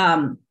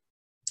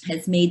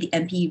has made the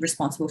MP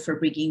responsible for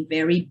bringing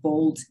very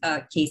bold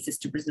cases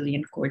to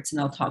Brazilian courts.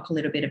 And I'll talk a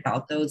little bit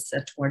about those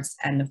towards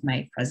the end of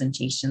my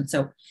presentation.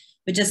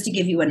 But just to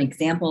give you an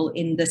example,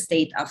 in the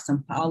state of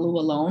São Paulo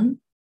alone,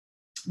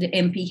 the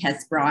MP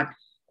has brought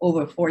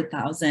over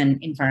 4,000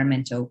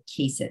 environmental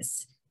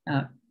cases.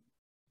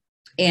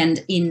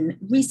 And in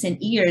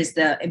recent years,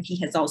 the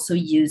MP has also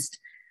used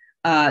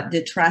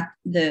the threat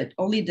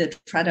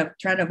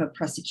of a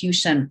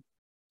prosecution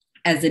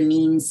as a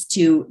means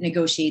to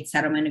negotiate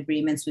settlement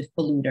agreements with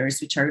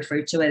polluters, which are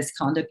referred to as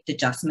conduct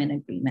adjustment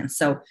agreements.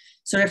 So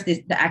sort of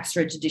the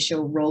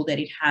extrajudicial role that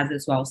it has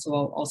as well. So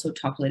I'll also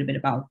talk a little bit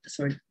about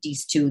sort of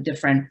these two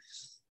different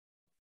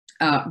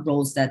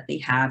roles that they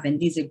have. And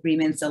these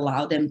agreements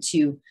allow them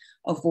to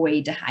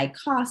avoid the high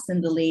costs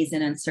and delays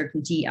and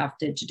uncertainty of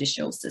the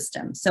judicial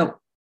system.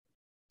 So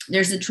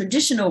there's a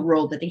traditional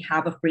role that they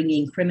have of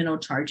bringing criminal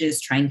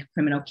charges, trying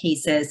criminal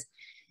cases,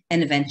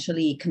 and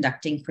eventually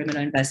conducting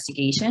criminal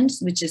investigations,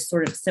 which is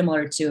sort of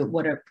similar to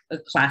what a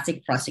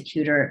classic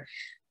prosecutor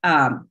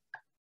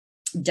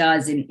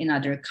does in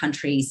other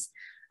countries.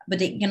 But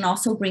they can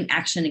also bring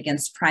action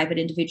against private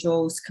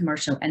individuals,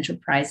 commercial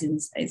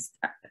enterprises, the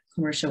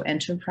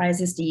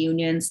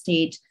union,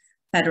 state,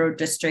 federal,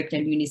 district,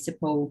 and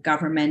municipal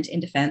government in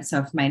defense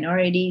of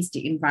minorities,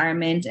 the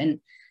environment, and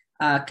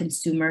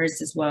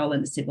consumers as well,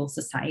 and the civil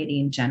society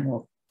in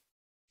general.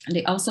 And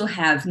they also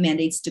have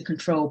mandates to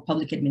control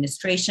public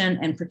administration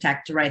and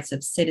protect the rights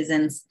of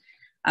citizens,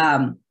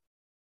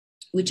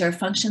 which are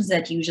functions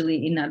that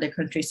usually in other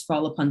countries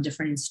fall upon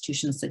different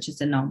institutions, such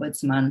as an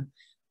ombudsman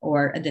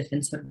or a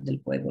defensor del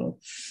pueblo.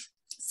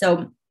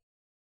 So,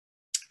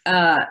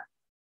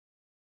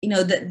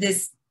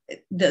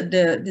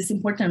 this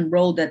important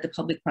role that the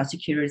public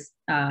prosecutors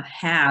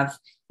have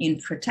in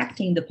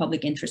protecting the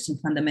public interest in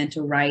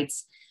fundamental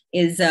rights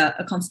is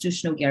a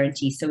constitutional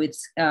guarantee. So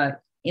it's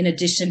in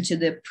addition to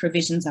the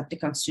provisions of the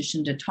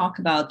Constitution to talk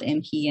about the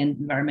MP and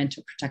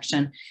environmental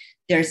protection,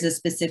 there's a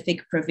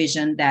specific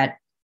provision that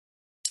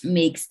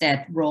makes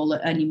that role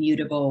an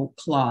immutable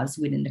clause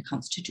within the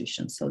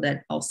Constitution. So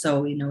that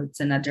also, it's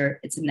an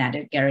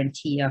added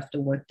guarantee of the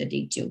work that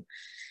they do.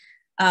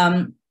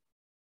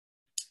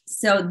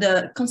 So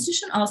the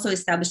Constitution also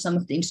established some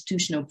of the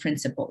institutional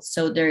principles.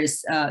 So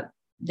there's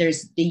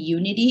the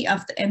unity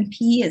of the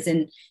MP, as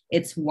in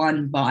it's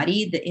one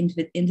body, the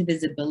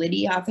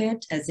indivisibility of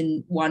it, as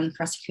in one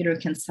prosecutor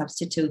can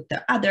substitute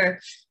the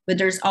other, but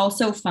there's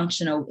also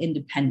functional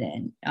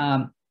independence.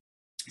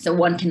 So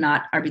one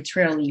cannot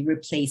arbitrarily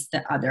replace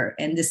the other.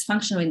 And this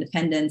functional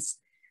independence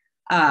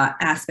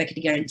aspect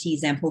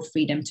guarantees ample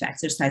freedom to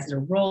exercise their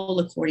role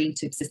according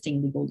to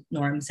existing legal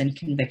norms and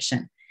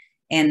conviction.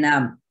 And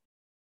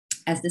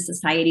as the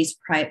society's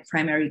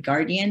primary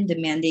guardian, the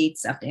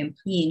mandates of the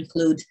MP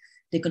include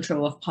the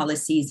control of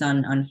policies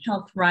on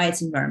health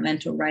rights,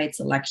 environmental rights,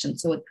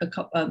 elections. So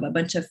a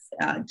bunch of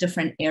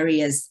different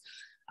areas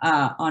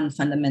on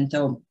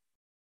fundamental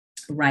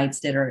rights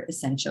that are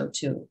essential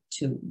to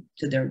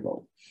their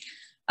role.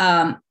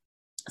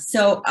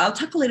 So I'll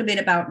talk a little bit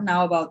about,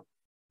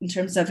 in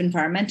terms of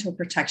environmental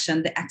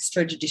protection, the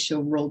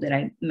extrajudicial role that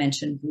I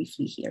mentioned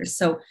briefly here.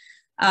 So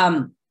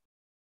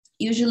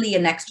usually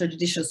an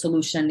extrajudicial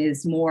solution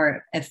is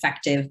more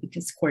effective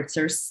because courts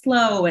are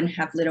slow and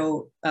have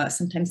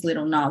sometimes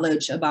little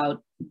knowledge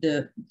about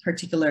the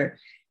particular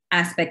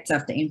aspects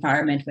of the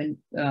environment when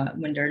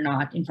they're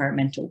not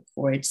environmental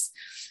courts.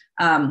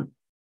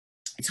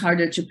 It's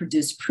harder to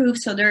produce proof.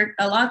 So there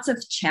are lots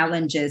of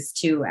challenges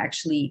to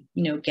actually,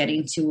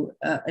 getting to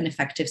an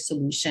effective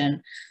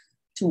solution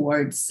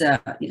towards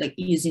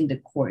using the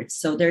courts.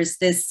 So there's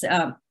this,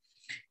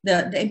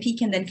 the MP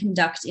can then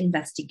conduct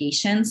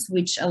investigations,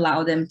 which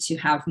allow them to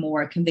have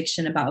more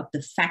conviction about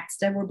the facts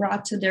that were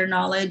brought to their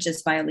knowledge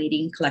as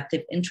violating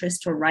collective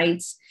interest or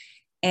rights.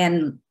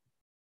 And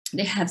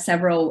they have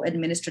several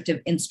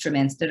administrative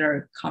instruments that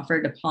are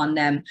conferred upon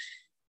them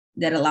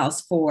that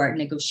allows for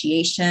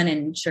negotiation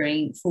and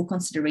ensuring full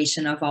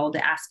consideration of all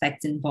the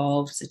aspects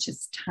involved, such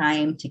as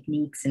time,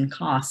 techniques, and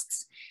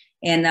costs,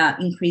 and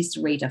increased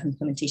rate of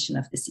implementation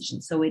of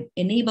decisions. So it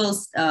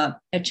enables a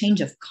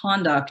change of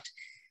conduct,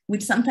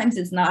 which sometimes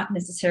is not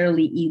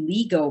necessarily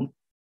illegal,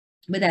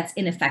 but that's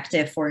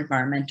ineffective for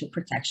environmental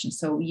protection.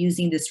 So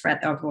using this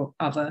threat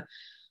of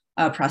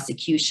a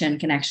prosecution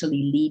can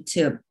actually lead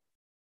to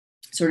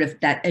sort of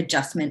that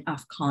adjustment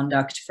of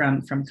conduct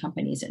from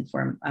companies and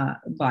from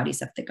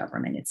bodies of the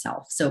government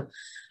itself. So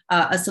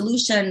a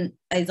solution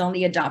is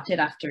only adopted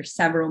after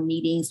several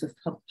meetings with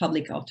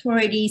public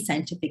authorities,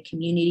 scientific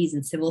communities,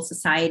 and civil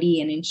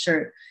society, and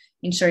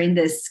ensuring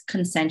this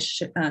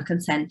consensual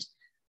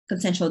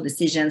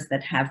decisions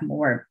that have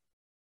more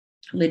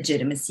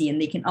legitimacy.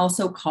 And they can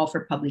also call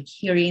for public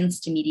hearings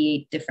to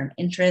mediate different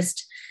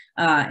interests,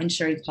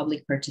 ensuring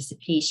public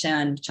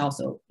participation, which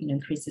also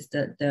increases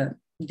the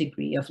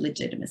degree of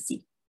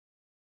legitimacy.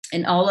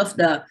 And all of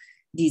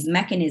these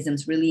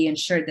mechanisms really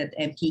ensure that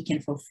the MP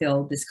can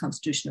fulfill this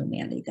constitutional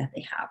mandate that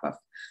they have of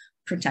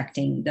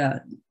protecting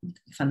the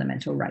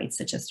fundamental rights,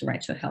 such as the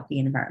right to a healthy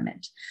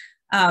environment.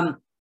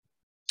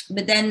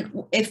 But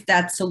then if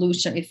that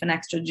solution, if an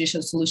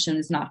extrajudicial solution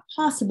is not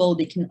possible,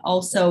 they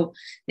also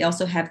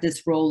have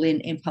this role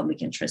in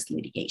public interest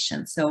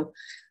litigation. So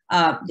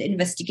the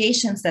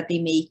investigations that they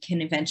make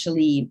can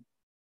eventually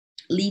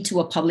lead to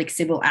a public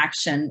civil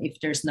action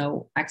if there's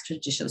no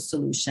extrajudicial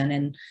solution.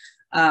 And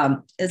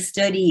a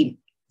study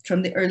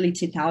from the early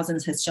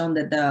 2000s has shown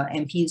that the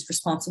MP is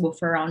responsible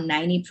for around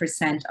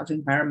 90% of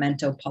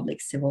environmental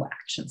public civil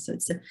action. So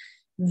it's a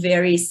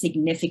very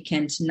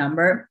significant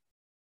number.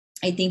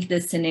 I think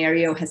the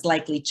scenario has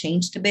likely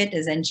changed a bit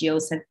as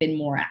NGOs have been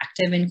more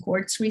active in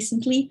courts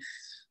recently,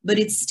 but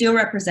it still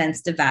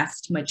represents the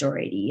vast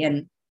majority.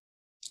 And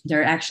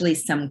there are actually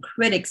some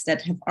critics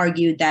that have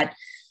argued that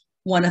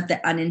one of the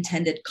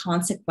unintended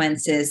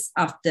consequences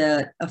of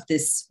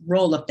this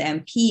role of the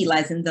MP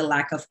lies in the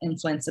lack of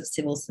influence of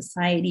civil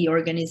society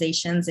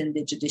organizations in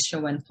the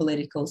judicial and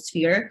political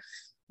sphere.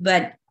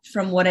 But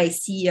from what I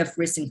see of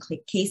recent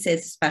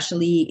cases,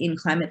 especially in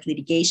climate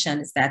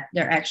litigation, is that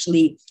there are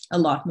actually a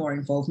lot more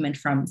involvement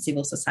from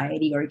civil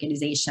society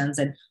organizations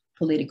and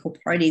political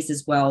parties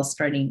as well,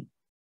 starting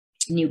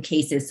new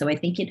cases. So I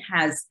think it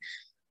has,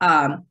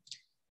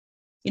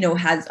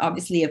 has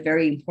obviously a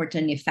very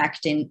important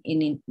effect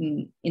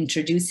in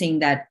introducing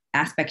that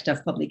aspect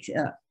of public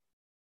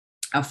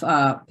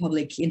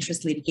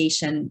interest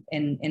litigation,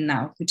 and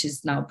now, which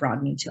is now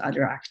broadening to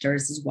other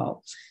actors as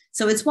well.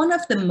 So it's one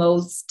of the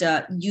most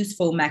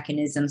useful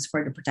mechanisms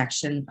for the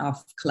protection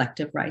of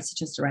collective rights,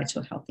 such as the right to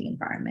a healthy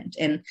environment.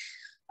 And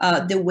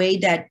the way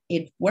that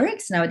it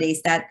works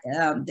nowadays, that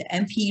the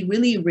MP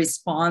really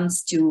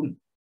responds to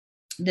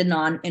the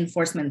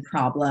non-enforcement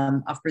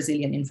problem of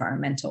Brazilian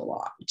environmental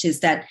law, which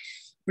is that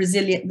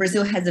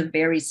Brazil has a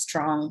very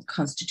strong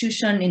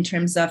constitution in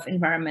terms of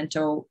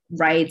environmental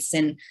rights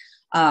and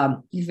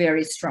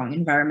very strong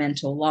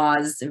environmental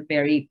laws,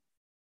 very,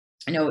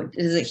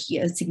 there's a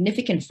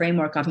significant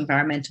framework of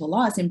environmental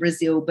laws in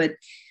Brazil, but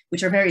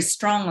which are very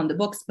strong on the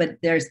books, but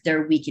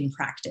they're weak in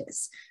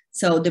practice.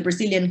 So the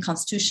Brazilian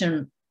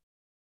constitution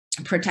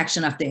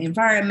protection of the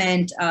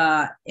environment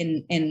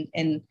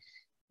and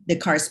the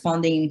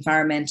corresponding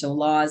environmental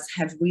laws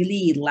have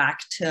really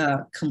lacked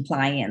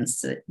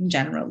compliance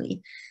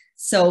generally.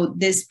 So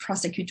this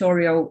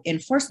prosecutorial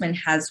enforcement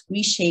has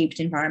reshaped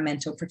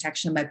environmental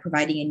protection by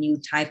providing a new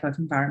type of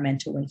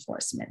environmental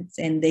enforcement.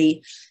 And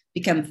they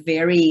become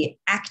very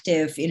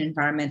active in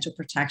environmental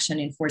protection,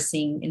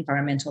 enforcing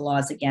environmental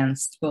laws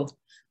against both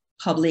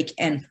public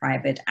and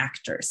private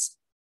actors.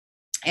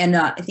 And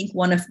I think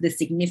one of the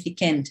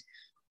significant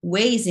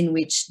ways in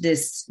which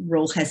this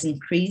role has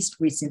increased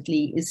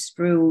recently is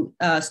through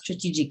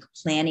strategic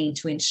planning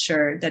to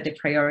ensure that the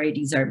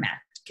priorities are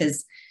met,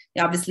 because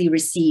they obviously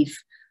receive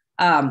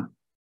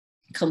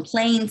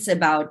complaints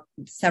about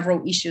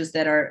several issues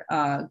that are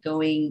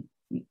going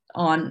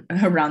on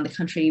around the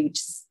country, which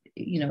is,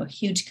 a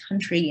huge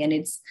country, and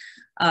it's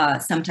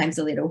sometimes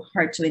a little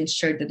hard to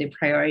ensure that the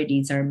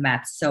priorities are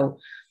met. So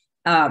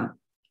I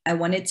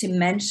wanted to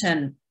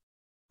mention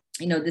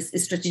this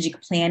strategic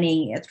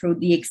planning through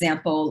the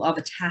example of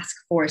a task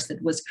force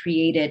that was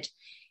created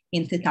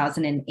in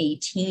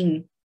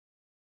 2018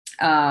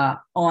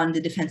 on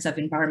the defense of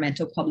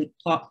environmental public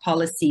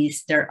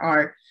policies. There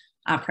are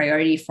a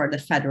priority for the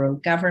federal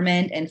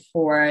government and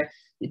for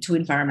the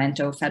two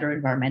federal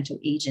environmental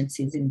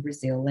agencies in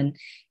Brazil. And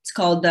it's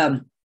called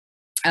the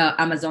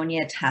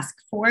Amazonia Task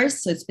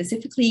Force. So it's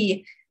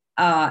specifically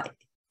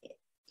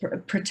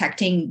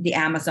protecting the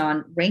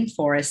Amazon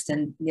rainforest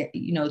and,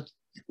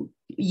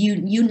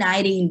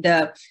 uniting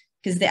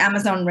because the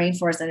Amazon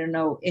rainforest, I don't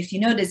know if you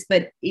know this,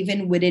 but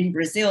even within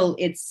Brazil,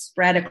 it's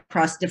spread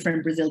across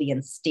different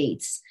Brazilian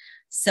states.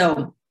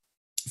 So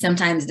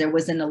sometimes there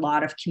wasn't a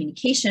lot of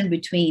communication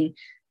between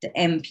the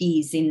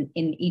MPs in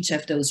each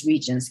of those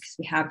regions, because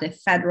we have the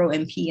federal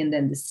MP and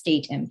then the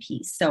state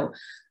MP. So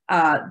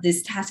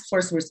this task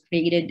force was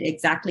created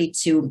exactly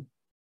so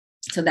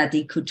that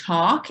they could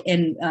talk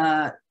and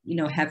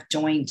have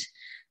joint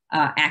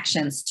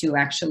actions to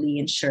actually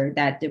ensure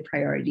that the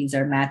priorities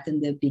are met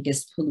and the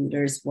biggest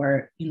polluters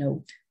were,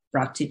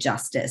 brought to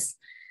justice.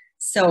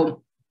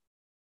 So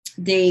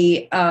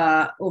they,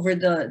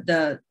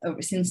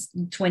 since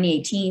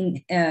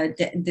 2018,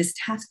 this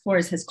task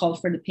force has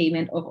called for the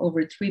payment of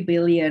over 3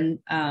 billion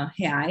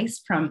reais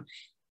from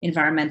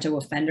environmental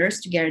offenders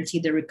to guarantee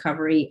the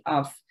recovery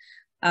of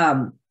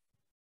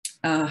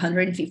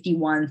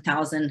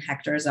 151,000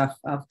 hectares of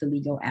the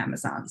legal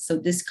Amazon. So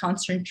this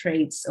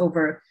concentrates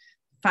over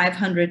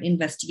 500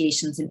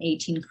 investigations in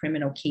 18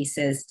 criminal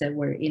cases that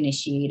were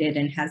initiated,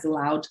 and has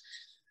allowed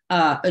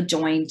a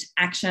joint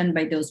action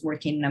by those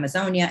working in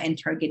Amazonia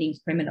and targeting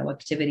criminal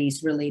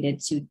activities related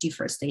to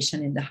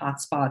deforestation in the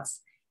hotspots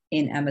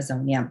in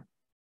Amazonia,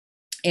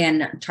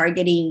 and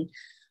targeting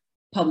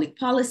public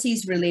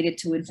policies related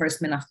to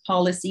enforcement of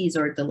policies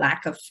or the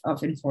lack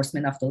of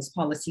enforcement of those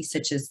policies,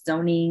 such as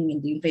zoning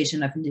and the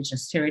invasion of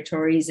indigenous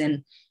territories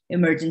and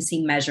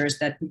emergency measures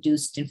that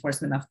reduced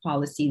enforcement of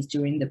policies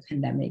during the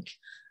pandemic.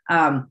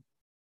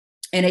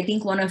 And I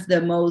think one of the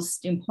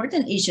most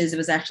important issues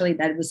was actually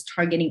that it was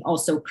targeting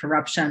also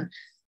corruption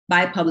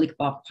by public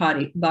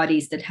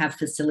bodies that have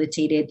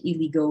facilitated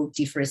illegal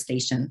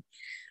deforestation.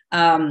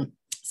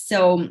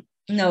 So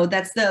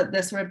that's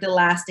the sort of the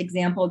last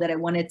example that I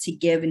wanted to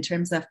give in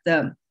terms of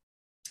the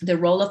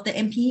role of the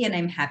MP, and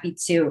I'm happy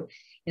to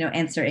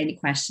answer any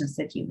questions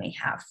that you may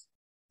have.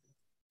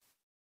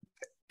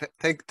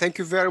 Thank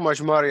you very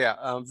much, Maria.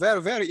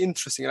 Very, very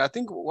interesting. And I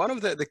think one of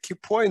the key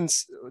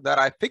points that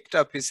I picked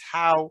up is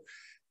how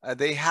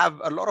they have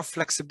a lot of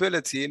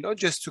flexibility, not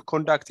just to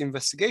conduct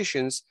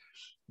investigations,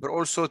 but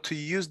also to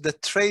use the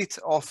trait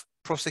of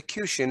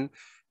prosecution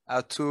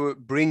to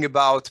bring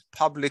about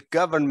public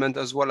government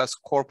as well as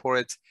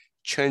corporate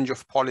change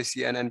of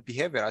policy and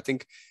behavior. I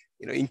think,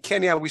 in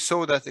Kenya we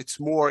saw that it's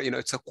more,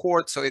 it's a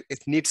court, so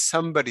it needs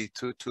somebody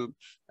to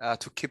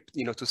keep,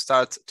 to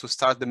start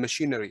the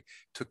machinery,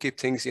 to keep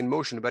things in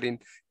motion. But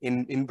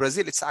in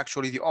Brazil, it's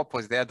actually the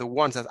opposite. They are the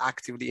ones that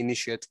actively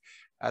initiate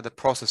the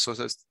process.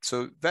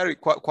 So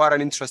quite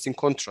an interesting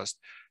contrast.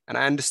 And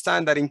I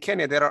understand that in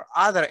Kenya, there are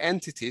other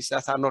entities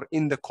that are not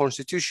in the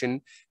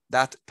constitution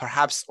that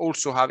perhaps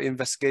also have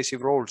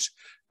investigative roles.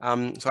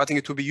 So I think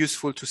it would be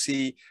useful to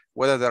see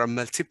whether there are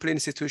multiple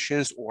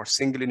institutions or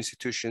single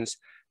institutions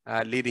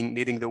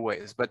leading the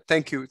ways. But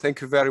thank you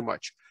very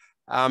much.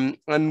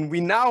 And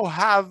we now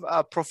have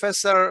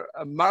Professor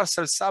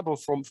Marcel Szabó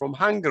from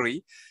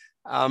Hungary.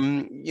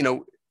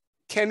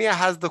 Kenya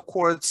has the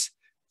courts.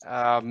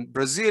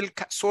 Brazil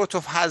sort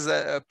of has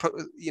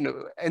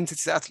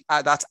entities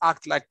that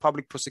act like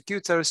public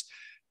prosecutors,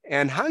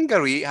 and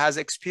Hungary has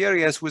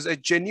experience with a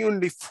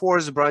genuinely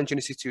forced branch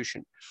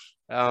institution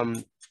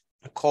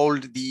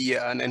called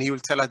and he will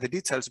tell us the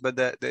details, but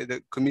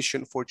the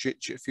Commission for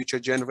Future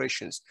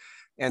Generations.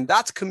 And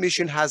that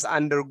commission has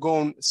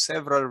undergone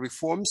several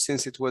reforms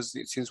since it was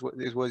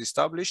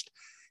established.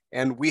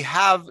 And we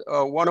have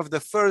one of the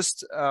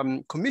first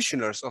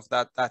commissioners of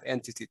that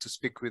entity to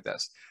speak with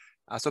us.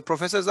 So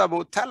Professor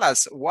Szabó, tell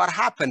us what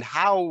happened.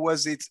 How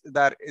was it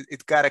that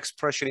it got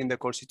expression in the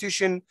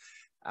Constitution?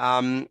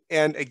 And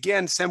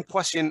again, same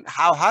question,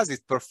 how has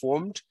it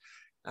performed?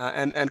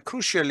 And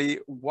crucially,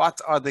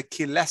 what are the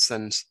key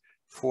lessons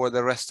for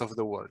the rest of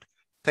the world?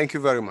 Thank you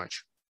very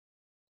much.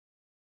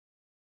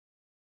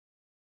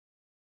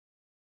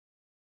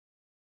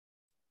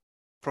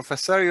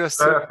 Professor, you're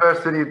still...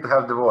 First, we need to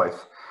have the voice.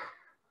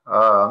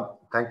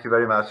 Thank you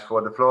very much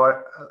for the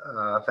floor.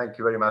 Thank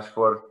you very much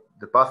for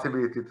the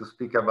possibility to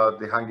speak about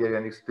the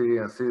Hungarian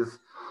experiences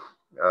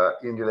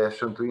in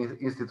relation to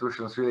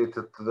institutions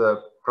related to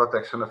the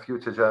protection of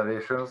future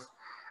generations.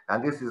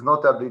 And this is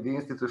notably the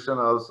institution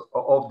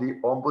of the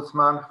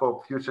Ombudsman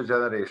for future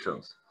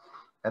generations.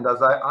 And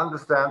as I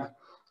understand,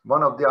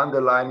 one of the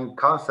underlying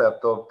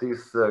concepts of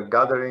this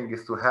gathering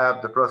is to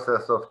have the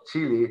process of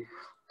Chile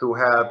to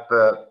have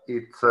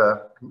its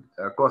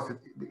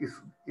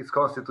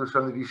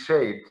constitution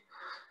reshaped.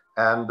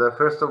 And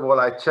first of all,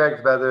 I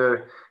checked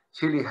whether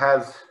Chile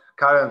has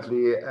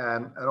currently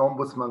an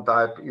ombudsman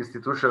type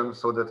institution,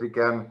 so that we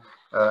can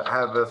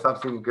have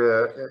something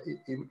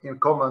in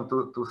common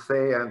to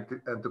say and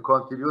to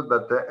contribute.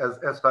 But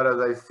as far as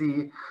I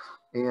see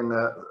in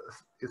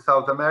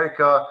South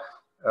America,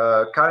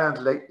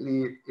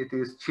 currently it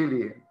is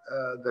Chile,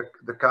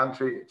 the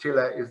country.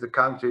 Chile is the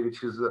country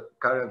which is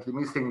currently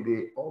missing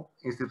the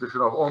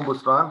institution of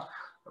ombudsman,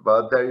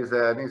 but there is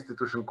an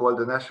institution called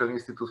the National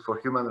Institute for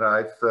Human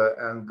Rights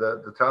and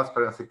the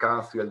Transparency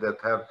Council that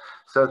have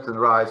certain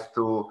rights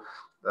to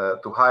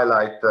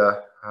highlight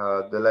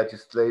the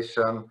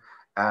legislation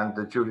and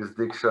the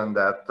jurisdiction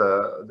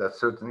that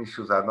certain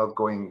issues are not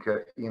going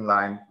in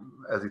line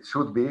as it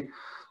should be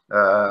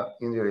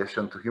in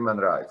relation to human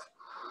rights.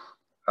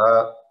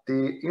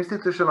 The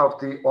institution of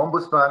the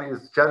Ombudsman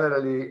is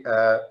generally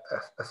a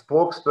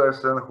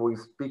spokesperson who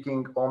is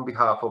speaking on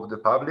behalf of the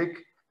public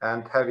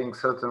and having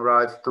certain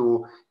rights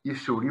to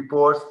issue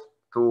reports,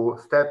 to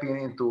step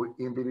into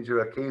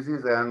individual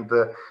cases, and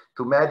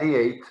to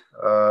mediate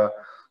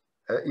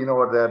in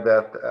order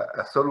that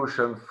a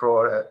solution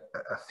for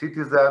a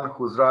citizen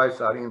whose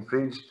rights are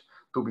infringed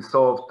to be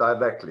solved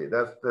directly.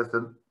 That's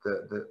the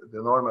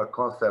normal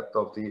concept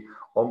of the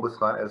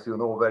Ombudsman, as you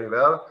know very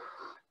well.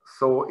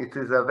 So it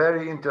is a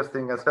very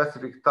interesting and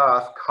specific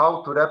task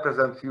how to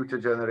represent future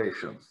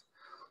generations.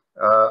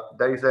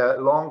 There is a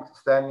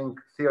long-standing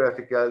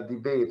theoretical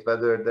debate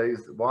whether there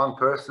is one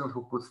person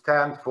who could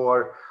stand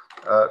for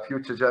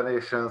future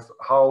generations.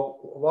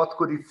 What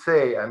could it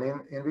say, and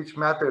in which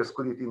matters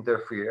could it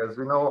interfere? As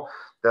we know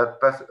that,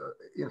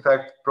 in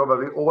fact,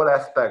 probably all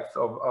aspects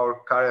of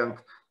our current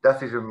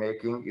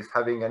decision-making is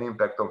having an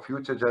impact on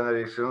future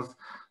generations.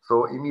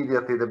 So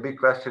immediately the big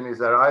question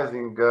is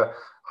arising,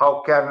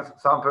 how can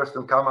some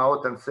person come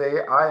out and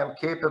say, I am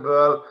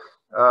capable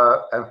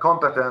and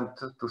competent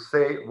to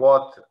say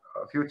what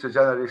future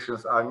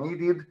generations are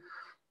needed,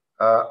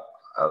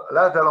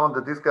 let alone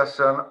the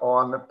discussion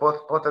on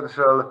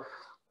potential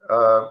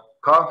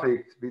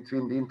conflict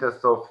between the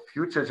interests of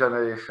future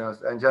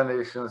generations and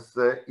generations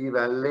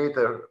even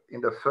later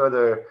in the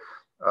further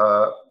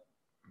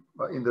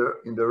in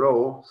the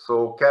row.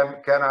 So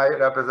can I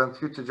represent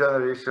future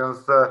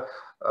generations?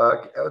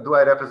 Do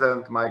I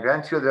represent my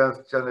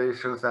grandchildren's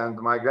generations, and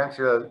my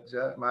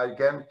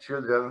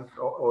grandchildren's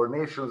or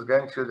nation's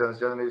grandchildren's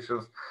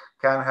generations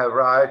can have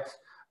rights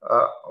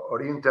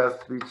or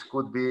interests which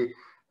could be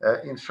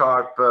in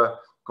sharp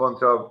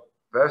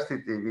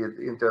controversy with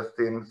interest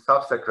in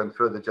subsequent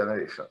further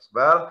generations?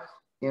 Well,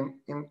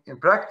 in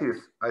practice,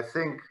 I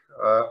think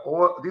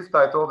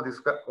despite all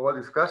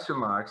these question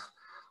marks,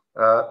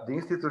 the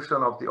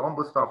institution of the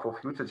Ombudsman for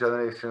Future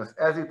Generations,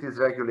 as it is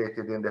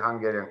regulated in the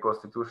Hungarian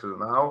Constitution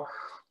now,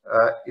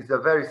 is a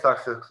very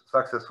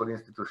successful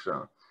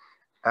institution.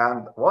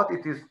 And what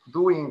it is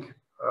doing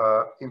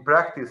in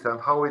practice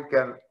and how it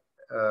can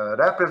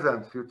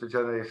represent future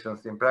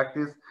generations in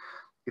practice,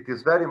 it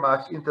is very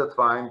much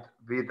intertwined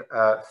with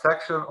a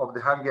section of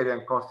the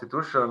Hungarian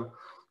Constitution,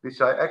 which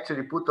I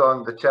actually put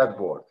on the chat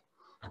board.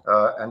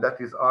 And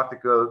that is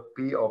Article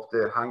P of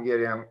the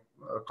Hungarian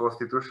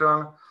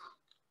Constitution.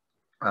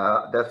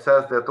 That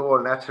says that all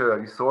natural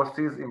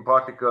resources, in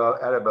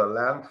particular arable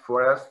land,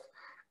 forest,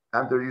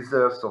 and the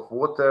reserves of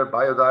water,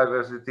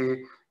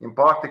 biodiversity, in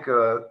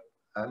particular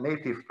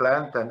native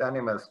plant and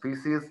animal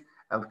species,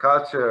 and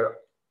culture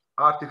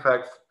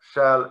artifacts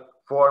shall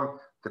form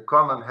the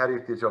common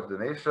heritage of the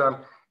nation.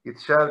 It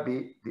shall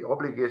be the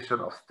obligation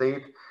of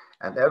state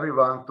and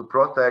everyone to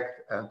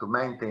protect and to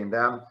maintain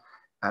them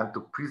and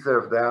to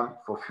preserve them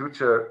for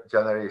future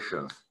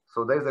generations.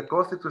 So there is a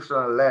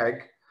constitutional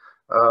leg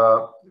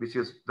which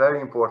is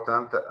very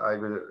important. I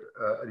will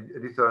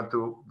return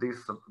to this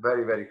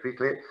very, very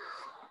quickly.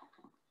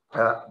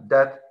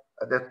 That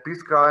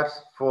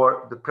prescribes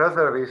for the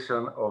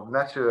preservation of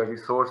natural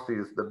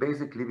resources, the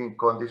basic living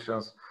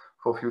conditions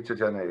for future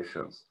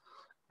generations.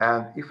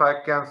 And if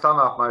I can sum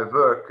up my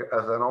work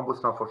as an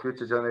Ombudsman for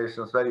Future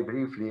Generations very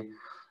briefly,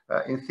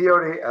 in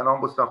theory, an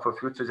Ombudsman for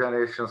Future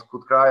Generations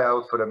could cry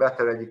out for a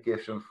better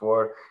education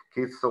for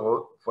kids,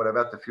 so for a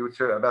better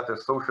future, a better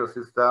social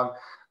system,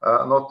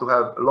 not to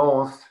have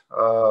loans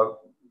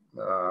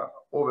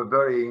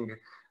overbearing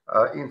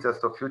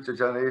interests of future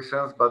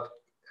generations, but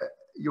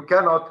you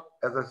cannot,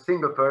 as a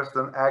single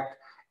person, act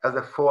as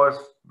a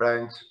fourth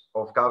branch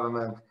of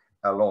government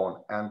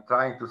alone and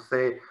trying to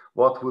say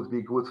what would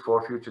be good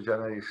for future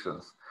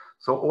generations.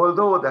 So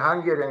although the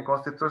Hungarian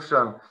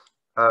Constitution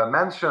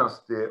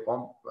mentions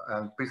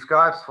and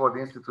prescribes for the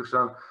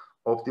institution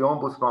of the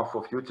Ombudsman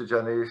for Future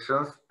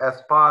Generations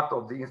as part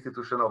of the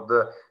institution of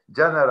the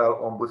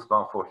General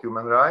Ombudsman for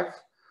Human Rights,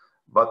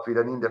 but with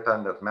an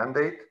independent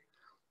mandate,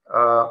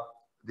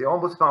 the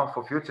Ombudsman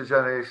for Future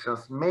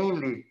Generations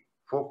mainly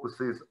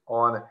focuses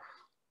on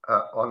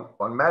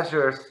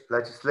measures,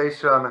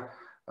 legislation,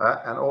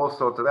 and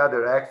also to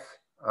other acts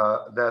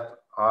that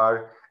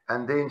are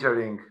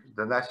endangering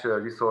the natural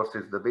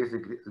resources, the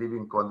basic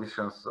living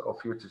conditions of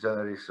future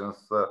generations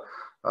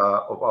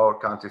of our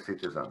country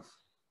citizens.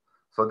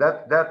 So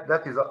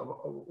that is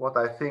what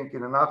I think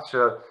in a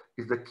nutshell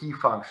is the key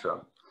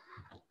function.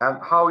 And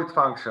how it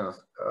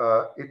functions.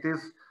 It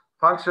is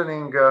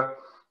functioning as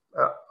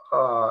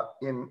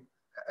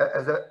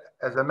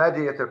a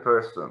mediator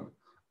person.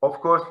 Of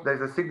course,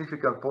 there's a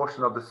significant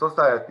portion of the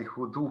society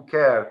who do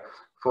care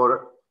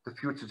for the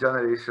future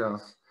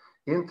generations'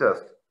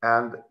 interest.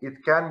 And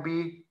it can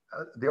be,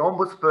 the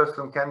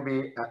ombudsperson can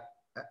be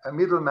a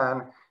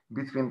middleman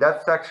between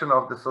that section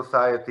of the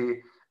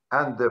society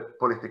and the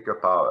political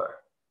power.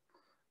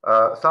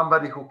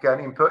 Somebody who can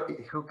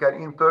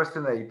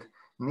impersonate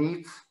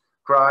needs,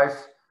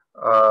 cries,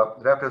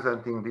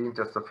 representing the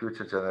interests of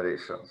future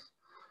generations.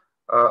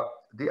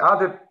 The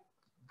other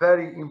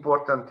very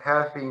important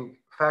helping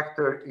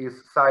factor is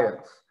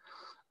science.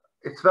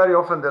 It's very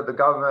often that the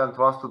government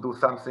wants to do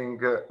something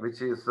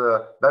which is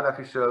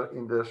beneficial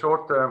in the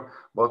short term,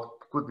 but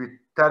could be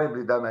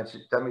terribly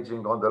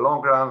damaging on the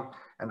long run.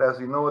 And as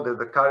we know that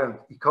the current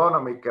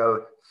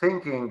economical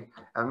thinking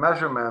and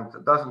measurement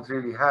doesn't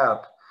really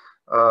help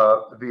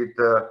with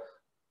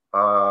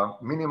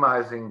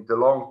minimizing the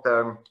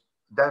long-term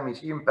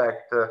damage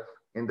impact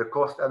in the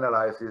cost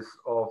analysis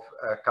of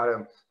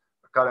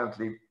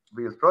currently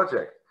built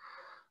project.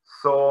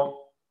 So,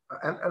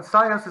 and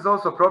science is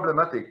also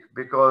problematic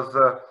because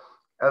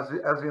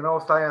as we know,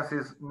 science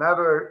is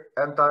never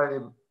entirely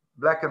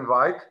black and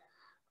white.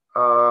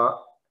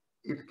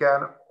 It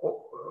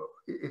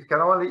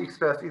can only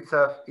express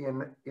itself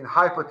in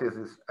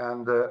hypotheses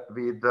and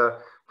with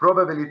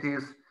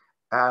probabilities,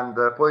 and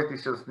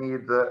politicians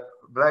need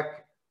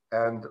black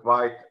and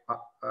white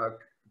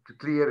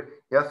clear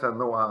yes and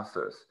no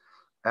answers.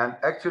 And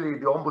actually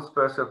the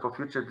ombudsperson for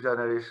future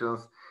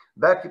generations,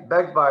 backed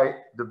by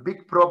the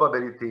big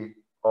probability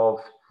of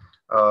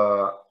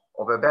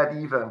a bad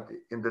event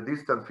in the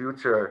distant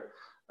future,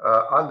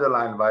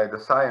 underlined by the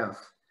science,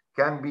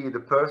 can be the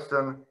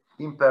person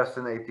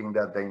impersonating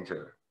that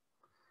danger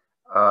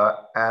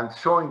and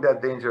showing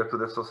that danger to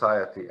the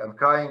society and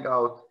crying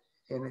out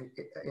in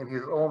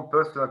his own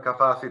personal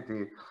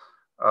capacity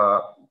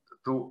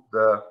to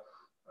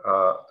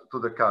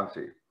the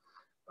country.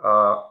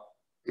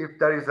 If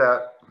there is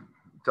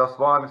just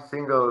one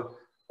single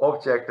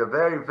object, a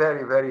very,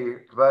 very,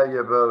 very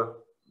valuable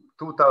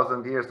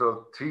 2,000 years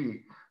old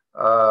tree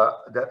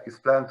that is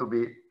planned to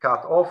be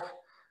cut off,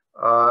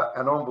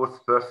 an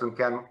ombudsperson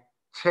can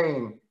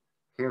chain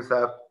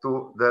himself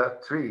to the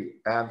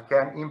tree and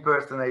can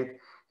impersonate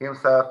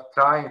himself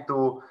trying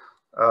to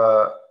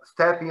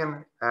step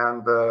in,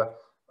 and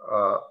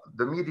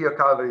the media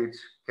coverage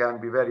can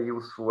be very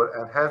useful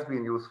and has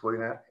been useful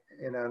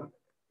in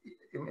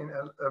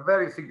a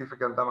very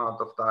significant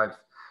amount of times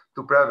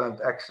to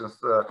prevent actions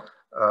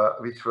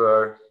which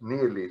were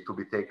nearly to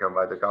be taken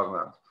by the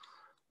government.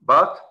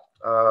 But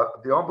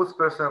the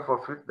Ombudsman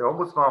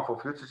for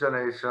Future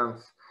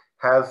Generations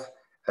has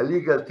a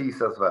legal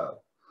teeth as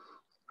well.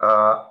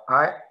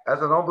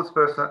 As an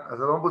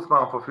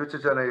Ombudsman for Future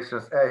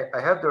Generations, I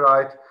had the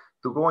right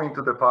to go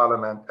into the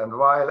parliament, and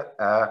while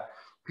a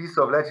piece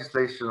of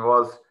legislation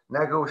was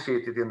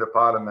negotiated in the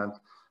parliament,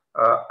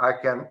 I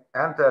can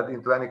enter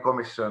into any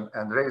commission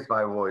and raise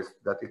my voice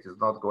that it is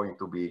not going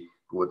to be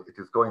good. It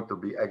is going to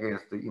be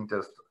against the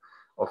interest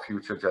of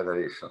future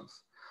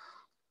generations.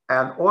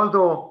 And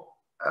although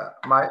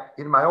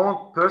in my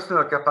own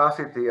personal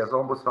capacity as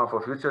Ombudsman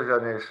for Future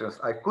Generations,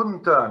 I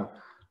couldn't turn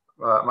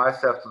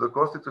myself to the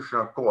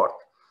Constitutional Court,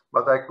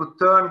 but I could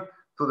turn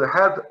to the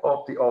head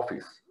of the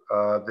office,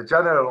 the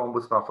General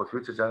Ombudsman for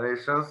Future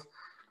Generations,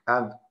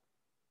 and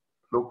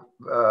look,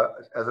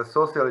 as a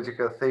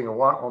sociological thing,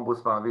 one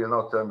ombudsman will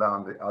not turn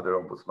down the other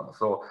ombudsman.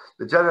 So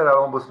the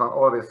General Ombudsman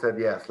always said,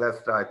 yes,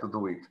 let's try to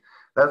do it.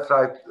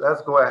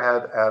 Let's go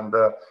ahead and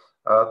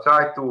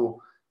try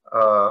to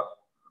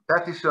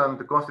petition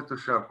the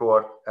Constitutional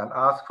Court and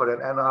ask for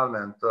an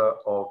annulment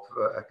of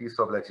a piece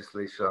of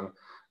legislation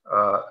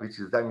which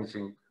is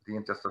damaging the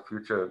interests of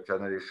future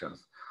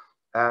generations.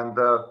 And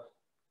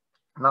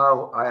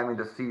now I am in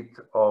the seat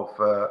of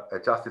a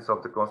Justice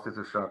of the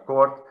Constitutional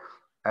Court,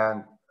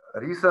 and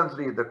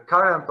recently the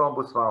current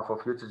Ombudsman for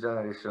Future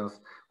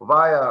Generations,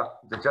 via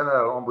the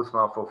General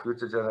Ombudsman for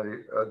Future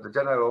Generations, the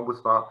General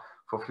Ombudsman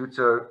for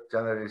Future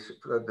Generations,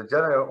 the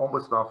General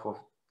Ombudsman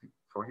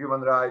for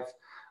Human Rights,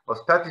 was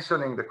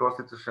petitioning the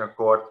Constitutional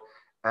Court,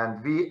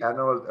 and we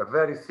annulled a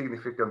very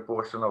significant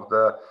portion of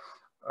the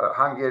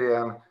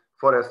Hungarian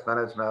forest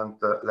management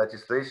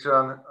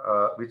legislation,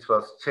 which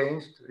was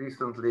changed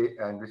recently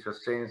and which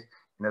was changed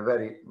in a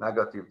very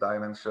negative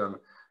dimension,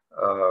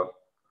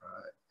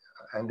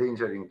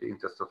 endangering the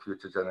interests of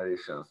future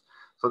generations.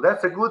 So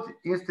that's a good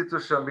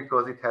institution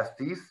because it has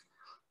teeth,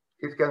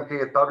 it can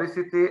create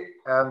publicity,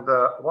 and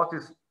what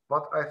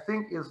I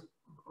think is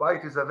why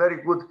it is a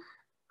very good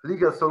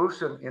legal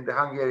solution in the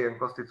Hungarian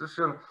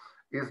constitution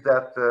is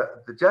that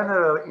the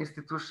general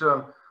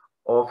institution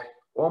of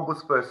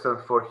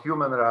Ombudsperson for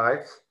Human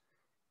Rights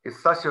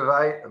is such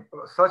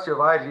a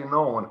widely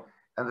known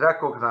and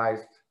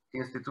recognized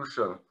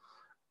institution,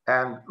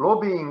 and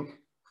lobbying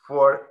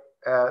for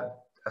a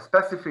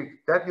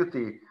specific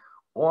deputy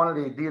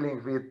only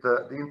dealing with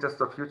the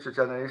interests of future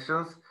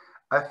generations,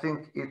 I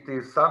think it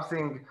is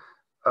something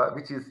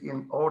which is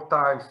in all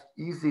times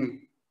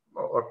easy,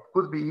 or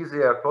could be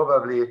easier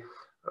probably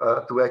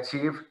to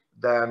achieve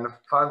than to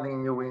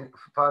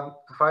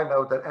find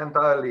out an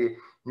entirely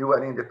new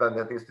and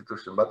independent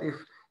institution. But if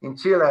in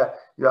Chile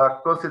you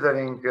are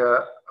considering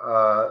the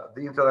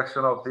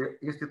introduction of the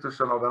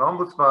institution of an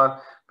ombudsman,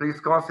 please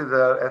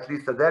consider at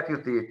least a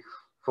deputy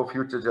for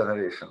future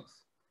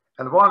generations.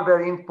 And one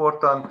very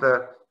important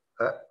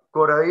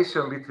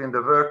correlation between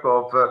the work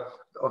of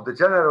the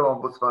General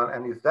Ombudsman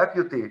and his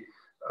deputy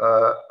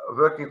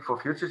working for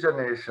future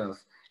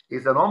generations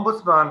is an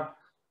ombudsman.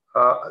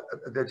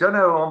 The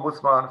General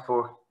Ombudsman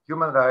for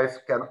Human Rights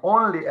can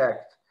only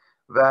act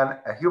when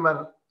a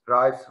human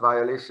rights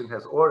violation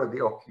has already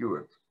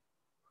occurred,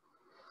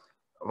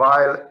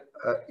 while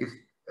its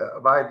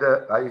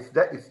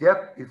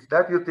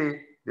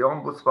deputy, the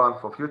Ombudsman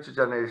for Future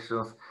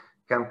Generations,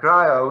 can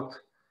cry out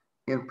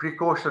in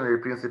precautionary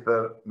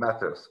principle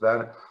matters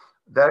when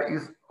there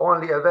is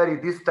only a very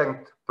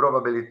distinct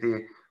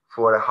probability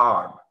for a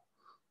harm,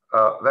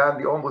 when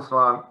the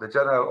Ombudsman, the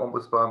General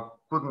Ombudsman,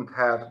 couldn't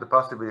have the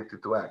possibility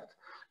to act.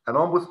 An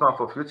Ombudsman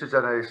for Future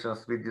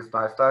Generations with this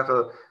nice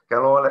title can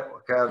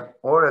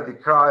already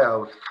cry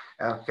out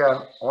and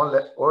can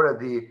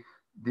already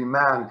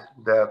demand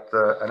that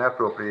an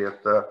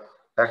appropriate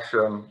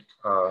action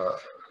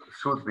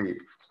should be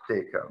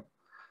taken.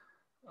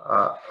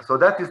 So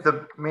that is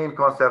the main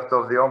concept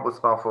of the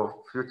Ombudsman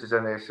for Future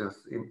Generations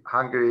in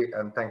Hungary,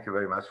 and thank you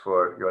very much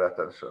for your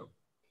attention.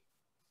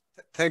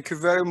 Thank you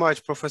very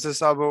much, Professor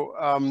Szabó.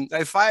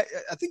 I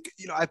think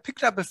I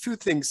picked up a few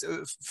things.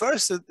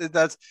 First,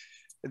 that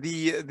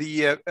the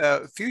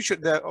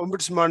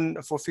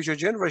Ombudsman for Future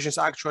Generations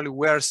actually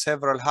wears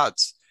several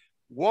hats.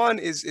 One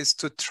is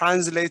to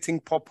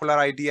translating popular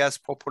ideas,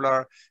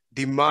 popular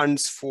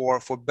demands for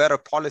better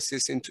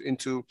policies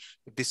into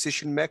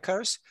decision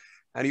makers.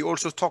 And you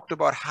also talked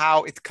about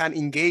how it can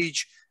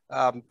engage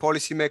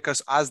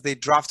policymakers as they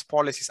draft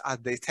policies, as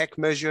they take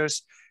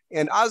measures,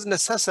 and as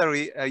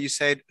necessary, you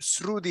said,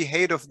 through the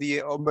head of the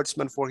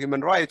Ombudsman for Human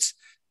Rights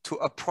to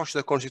approach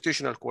the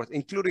Constitutional Court,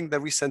 including the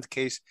recent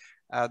case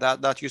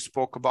that you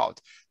spoke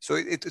about. So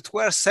it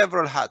wears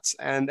several hats,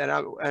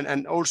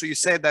 and also you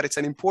said that it's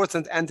an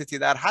important entity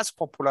that has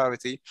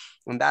popularity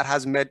and that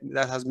has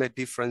made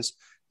difference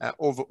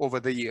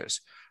over the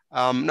years.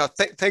 Now,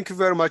 thank you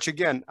very much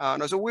again.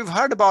 So we've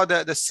heard about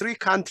the 3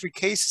 country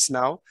cases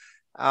now.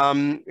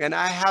 And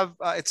I have,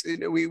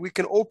 we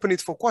can open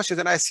it for questions,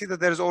 and I see that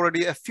there's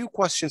already a few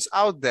questions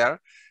out there.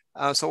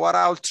 So what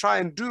I'll try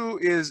and do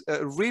is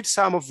read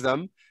some of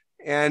them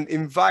and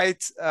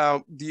invite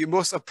the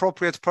most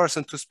appropriate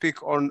person to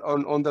speak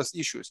on those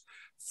issues.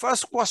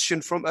 First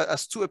question from a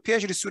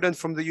PhD student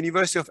from the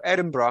University of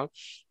Edinburgh.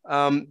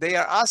 They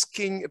are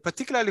asking,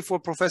 particularly for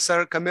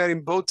Professor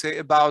Kameri-Mbote,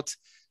 about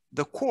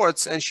the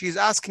courts, and she's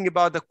asking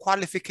about the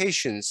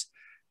qualifications.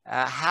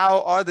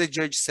 How are the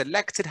judges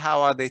selected?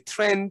 How are they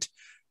trained?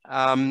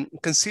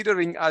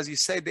 Considering, as you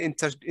say, the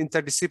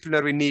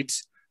interdisciplinary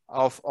needs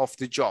of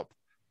the job.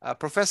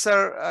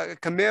 Professor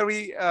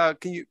Kameri,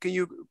 can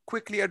you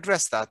quickly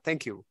address that?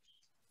 Thank you.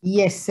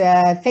 Yes,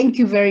 thank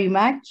you very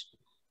much.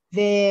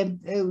 The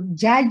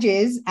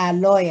judges are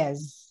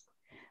lawyers,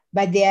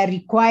 but they are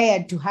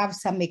required to have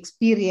some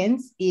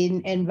experience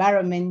in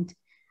environment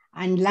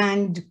and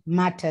land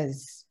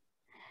matters.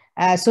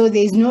 So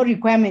there is no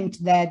requirement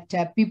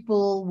that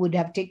people would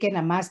have taken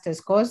a master's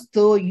course,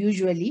 though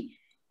usually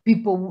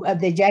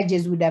the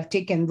judges would have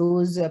taken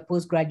those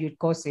postgraduate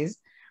courses,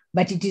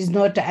 but it is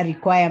not a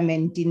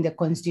requirement in the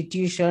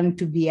Constitution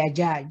to be a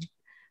judge.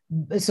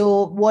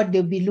 So what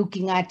they'll be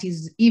looking at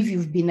is, if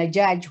you've been a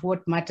judge,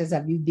 what matters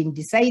have you been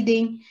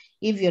deciding?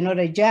 If you're not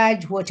a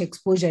judge, what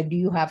exposure do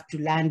you have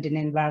to land and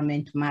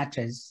environment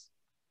matters?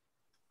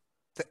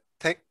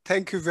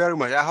 Thank you very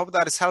much. I hope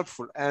that is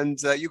helpful. And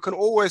you can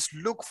always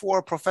look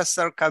for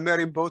Professor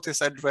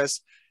Kameri-Mbote's address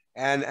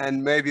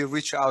and maybe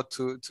reach out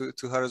to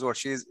her as well.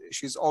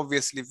 She's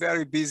obviously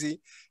very busy,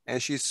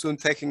 and she's soon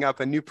taking up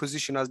a new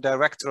position as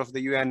director of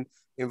the UN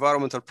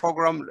Environmental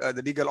Program,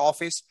 the legal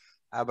office,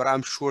 but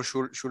I'm sure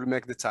she'll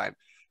make the time.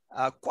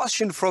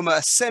 Question from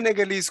a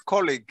Senegalese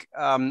colleague,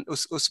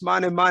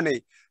 Ousmane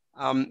Mane.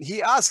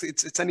 He asked,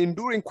 it's an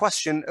enduring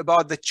question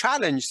about the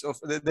challenge of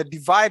the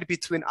divide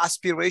between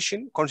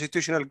aspiration,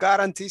 constitutional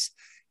guarantees,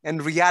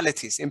 and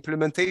realities,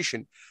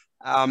 implementation.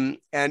 And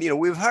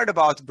we've heard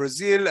about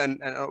Brazil, and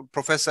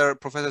Professor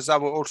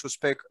Szabó also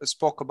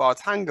spoke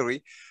about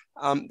Hungary.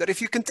 That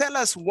if you can tell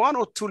us 1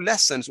 or 2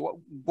 lessons,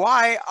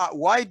 why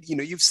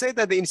you've said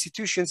that the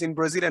institutions in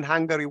Brazil and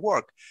Hungary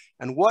work,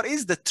 and what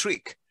is the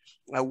trick?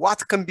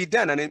 What can be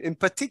done? And in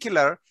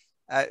particular,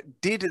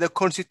 did the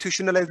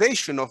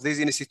constitutionalization of these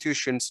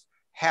institutions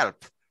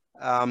help?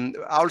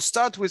 I'll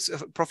start with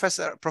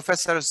Professor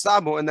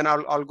Szabó, and then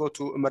I'll go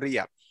to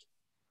Maria.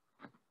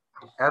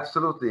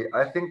 Absolutely.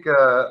 I think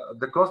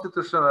the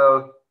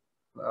constitutional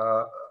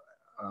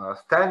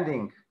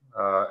standing,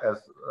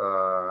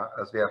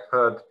 as we have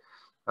heard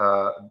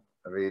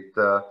with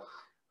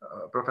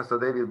Professor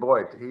David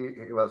Boyd,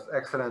 he was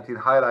excellent in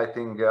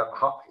highlighting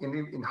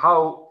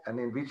how and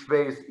in which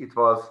ways it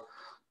was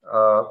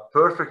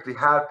perfectly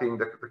helping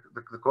the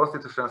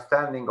constitutional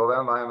standing of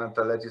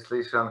environmental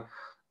legislation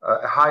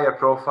a higher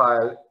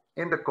profile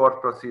in the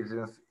court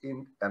proceedings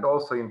and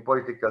also in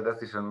political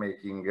decision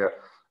making.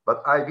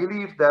 But I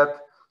believe that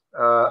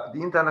the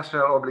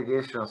international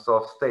obligations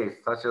of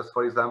states, such as,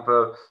 for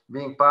example,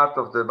 being part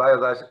of the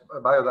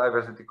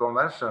Biodiversity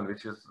Convention,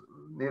 which is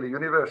nearly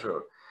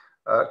universal,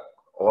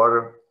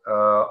 or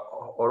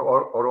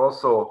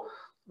also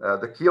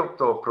the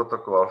Kyoto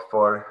Protocol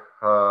for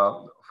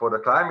the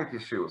climate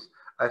issues,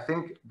 I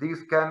think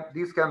these can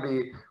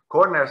be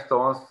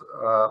cornerstones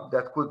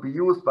that could be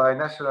used by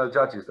national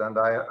judges. And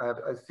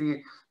I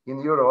see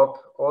in Europe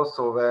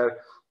also, where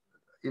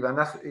even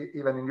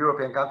in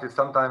European countries,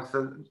 sometimes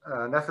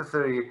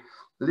necessary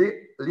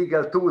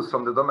legal tools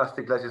from the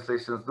domestic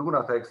legislations do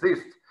not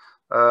exist.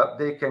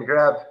 They can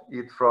grab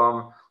it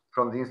from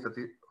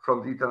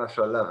the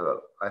international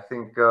level. I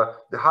think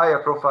the higher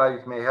profile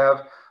it may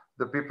have,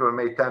 the people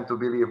may tend to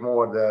believe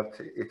more that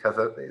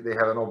they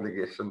have an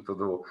obligation to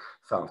do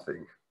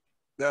something.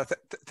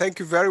 Thank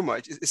you very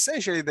much.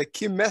 Essentially, the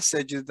key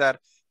message is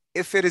that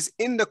if it is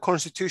in the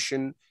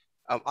Constitution,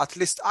 at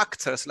least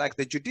actors like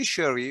the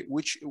judiciary,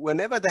 which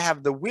whenever they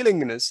have the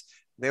willingness,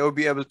 they will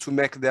be able to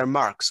make their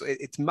mark. So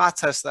it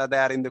matters that they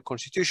are in the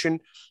Constitution.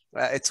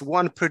 It's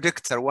one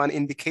predictor, one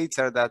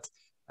indicator that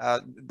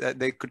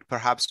they could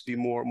perhaps be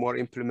more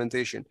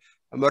implementation.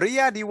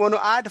 Maria, do you want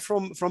to add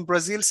from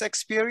Brazil's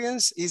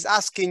experience? He's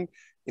asking,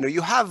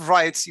 you have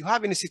rights, you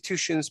have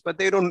institutions, but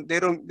they don't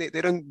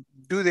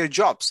do their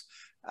jobs.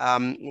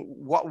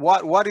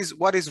 What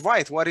is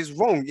right? What is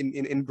wrong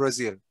in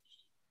Brazil?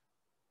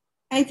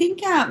 I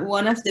think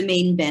one of the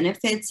main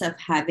benefits of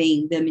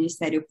having the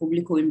Ministerio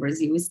Público in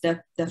Brazil is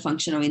the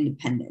functional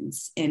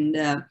independence.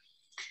 And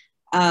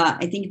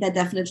I think that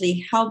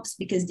definitely helps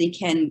because they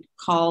can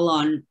call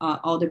on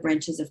all the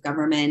branches of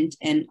government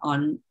and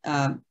on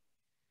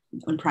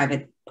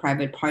private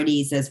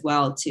parties as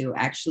well to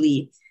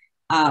actually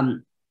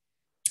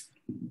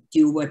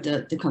do what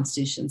the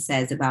Constitution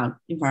says about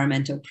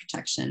environmental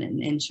protection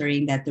and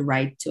ensuring that the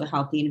right to a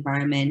healthy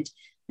environment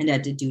and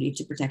that the duty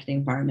to protect the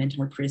environment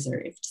are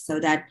preserved.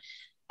 So that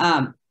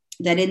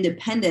that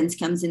independence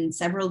comes in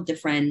several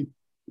different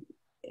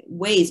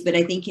ways, but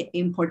I think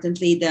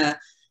importantly the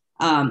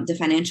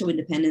financial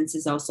independence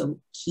is also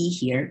key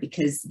here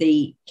because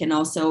they can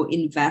also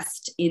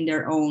invest in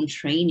their own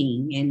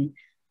training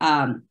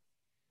and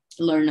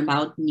learn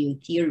about new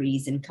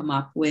theories and come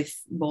up with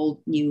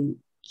bold new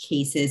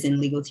cases and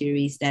legal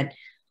theories that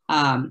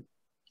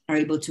are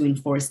able to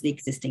enforce the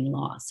existing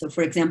law. So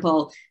for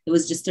example, there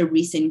was just a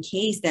recent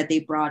case that they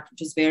brought,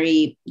 which was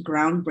very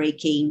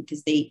groundbreaking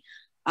because they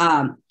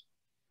brought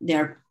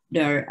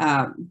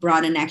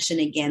an action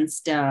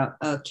against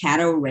a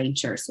cattle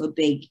rancher, so a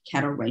big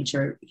cattle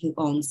rancher who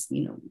owns,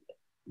 a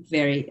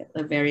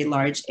very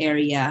large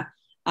area,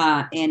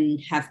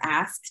 and have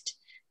asked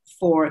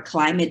for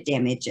climate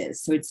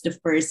damages. So it's the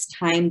first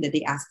time that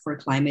they ask for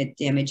climate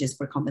damages,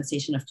 for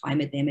compensation of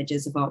climate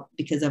damages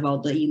because of all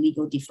the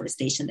illegal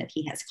deforestation that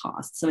he has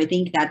caused. So I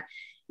think that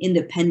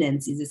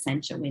independence is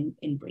essential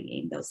in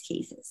bringing those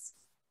cases.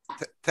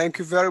 Thank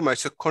you very much.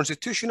 So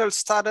constitutional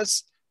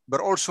status, but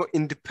also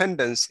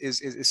independence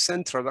is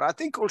central. But I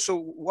think also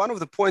one of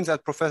the points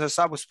that Professor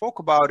Szabó spoke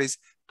about is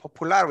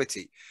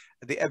popularity,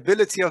 the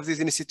ability of these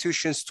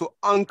institutions to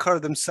anchor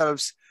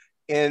themselves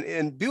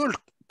and build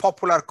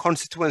popular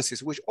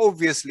constituencies, which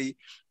obviously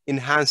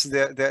enhance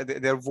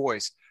their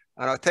voice.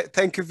 And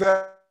thank you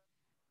very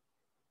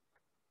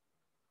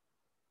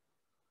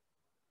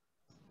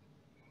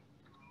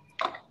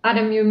much.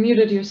 Adam, you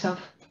muted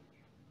yourself.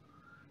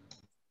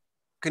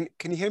 Can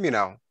you hear me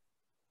now?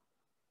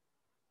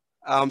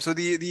 So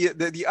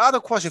the other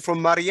question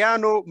from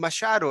Mariano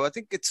Machado, I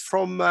think it's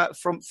from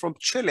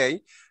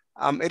Chile.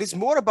 It is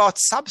more about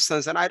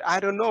substance, and I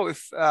don't know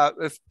if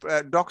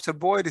Dr.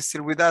 Boyd is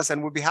still with us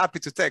and would be happy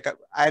to take.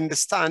 I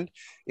understand,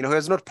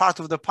 he's not part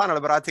of the panel,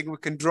 but I think we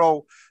can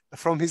draw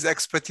from his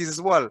expertise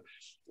as well.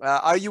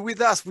 Are you with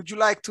us? Would you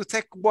like to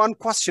take one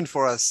question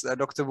for us,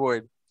 Dr.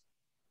 Boyd?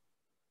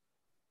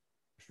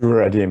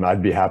 Sure, Adim,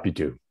 I'd be happy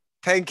to.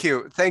 Thank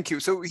you.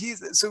 So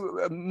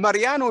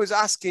Mariano is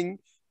asking.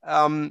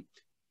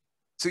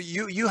 So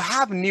you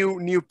have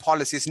new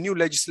policies,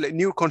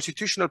 new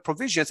constitutional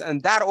provisions,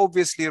 and that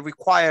obviously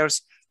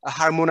requires a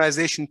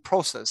harmonization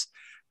process,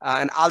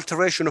 an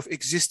alteration of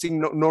existing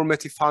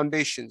normative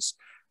foundations.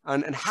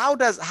 And how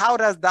does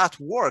that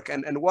work?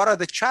 And what are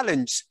the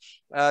challenges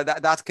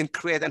that can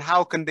create, and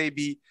how can they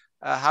be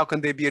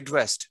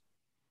addressed?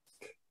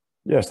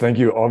 Yes, thank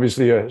you.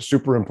 Obviously, a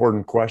super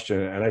important question,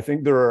 and I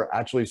think there are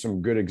actually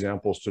some good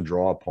examples to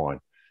draw upon.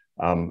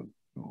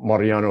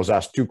 Mariano's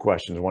asked two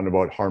questions, one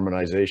about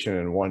harmonization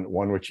and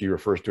one which he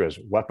refers to as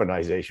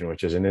weaponization,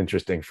 which is an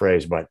interesting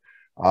phrase, but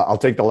I'll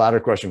take the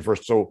latter question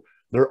first. So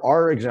there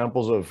are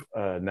examples of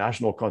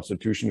national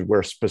constitutions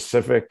where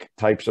specific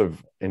types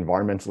of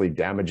environmentally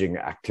damaging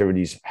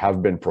activities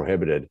have been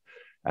prohibited.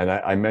 And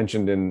I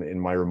mentioned in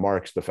my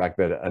remarks the fact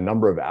that a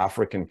number of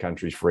African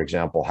countries, for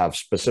example, have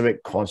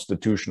specific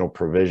constitutional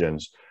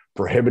provisions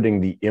prohibiting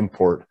the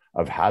import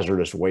of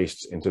hazardous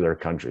wastes into their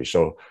country.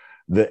 So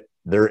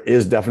there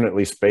is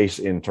definitely space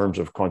in terms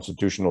of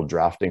constitutional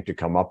drafting to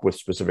come up with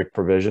specific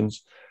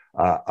provisions.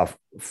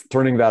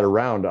 Turning that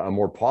around, a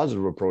more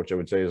positive approach, I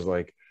would say, is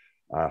like,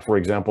 for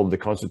example, the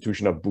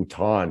Constitution of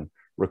Bhutan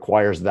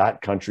requires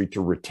that country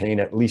to retain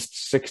at least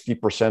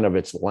 60% of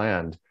its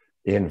land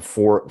in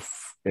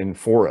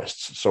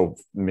forests. So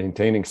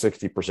maintaining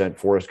 60%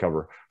 forest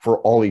cover for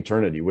all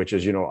eternity, which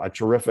is, a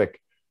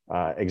terrific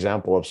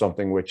example of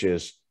something which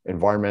is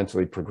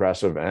environmentally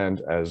progressive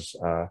and, as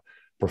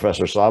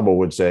Professor Szabó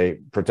would say,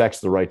 protects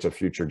the rights of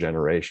future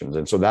generations.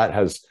 And so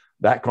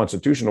that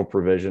constitutional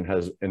provision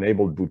has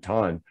enabled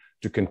Bhutan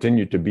to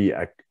continue to be,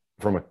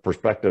 from a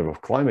perspective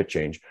of climate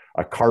change,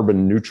 a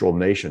carbon neutral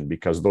nation,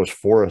 because those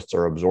forests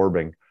are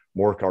absorbing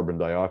more carbon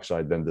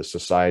dioxide than the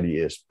society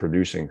is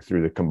producing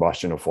through the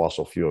combustion of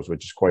fossil fuels,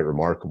 which is quite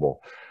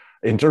remarkable.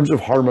 In terms of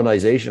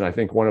harmonization, I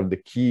think one of the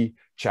key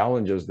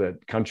challenges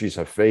that countries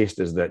have faced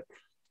is that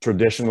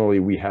traditionally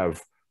we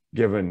have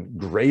given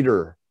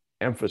greater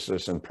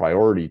emphasis and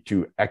priority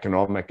to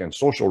economic and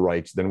social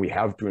rights than we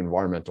have to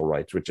environmental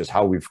rights, which is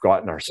how we've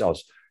gotten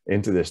ourselves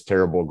into this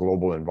terrible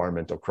global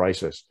environmental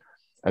crisis.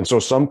 And so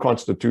some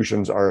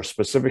constitutions are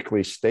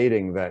specifically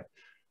stating that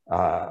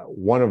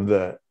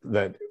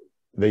that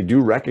they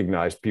do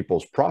recognize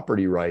people's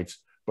property rights,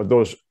 but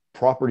those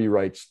property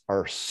rights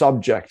are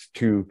subject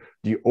to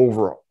the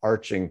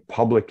overarching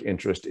public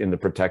interest in the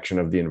protection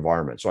of the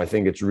environment. So I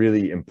think it's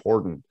really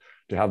important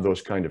to have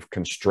those kind of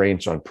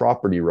constraints on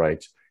property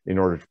rights in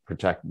order to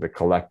protect the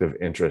collective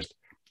interest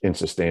in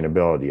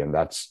sustainability. And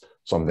that's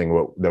something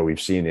that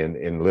we've seen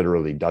in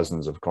literally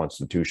dozens of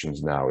constitutions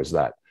now, is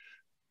that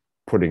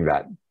putting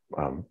that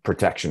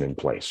protection in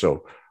place. So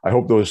I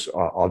hope those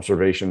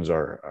observations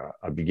are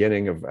a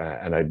beginning of,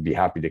 and I'd be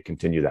happy to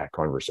continue that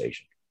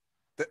conversation.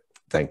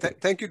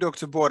 Thank you,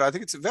 Dr. Bode. I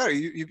think it's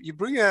you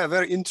bring a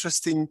very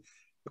interesting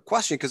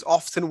question, because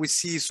often we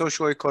see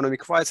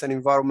socio-economic rights and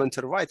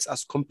environmental rights as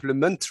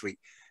complementary.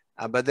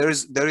 But there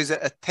is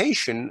a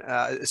tension,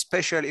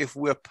 especially if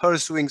we are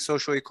pursuing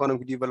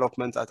socio-economic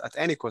development at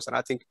any cost. And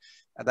I think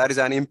that is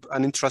an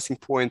interesting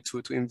point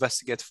to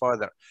investigate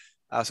further.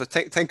 So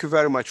thank you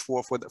very much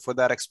for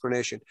that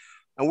explanation.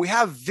 And we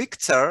have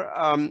Victor,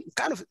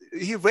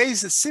 he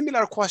raised a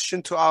similar question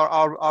to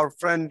our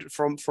friend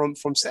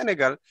from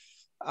Senegal.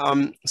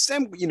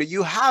 Sam,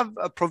 you have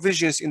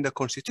provisions in the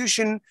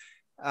constitution,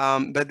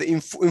 but the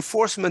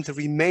enforcement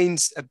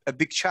remains a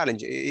big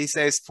challenge. He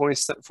says, for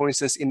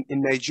instance,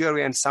 in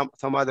Nigeria and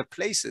some other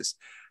places.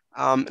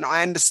 And I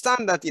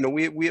understand that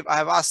I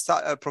have asked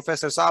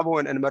Professor Szabó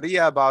and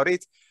Maria about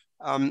it,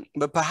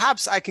 but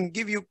perhaps I can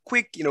give you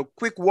quick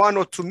 1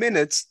 or 2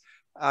 minutes.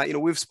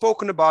 We've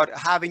spoken about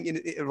having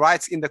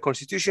rights in the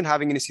constitution,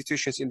 having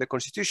institutions in the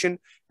constitution,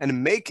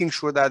 and making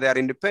sure that they are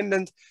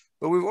independent.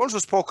 But we've also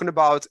spoken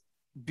about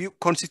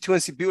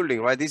constituency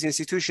building, right? These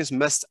institutions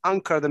must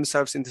anchor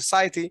themselves in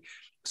society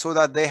so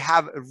that they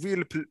have a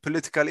real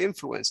political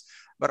influence.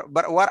 But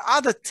what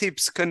other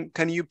tips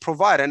can you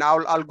provide? And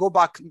I'll go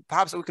back.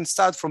 Perhaps we can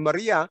start from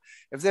Maria.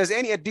 If there's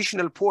any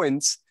additional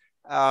points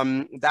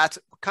that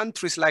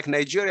countries like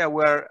Nigeria,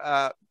 where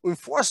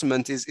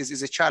enforcement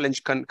is a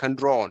challenge, can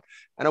draw on.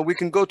 And we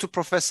can go to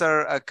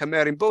Professor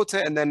Kameri-Mbote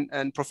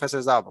and Professor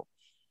Szabó.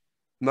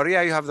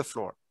 Maria, you have the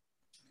floor.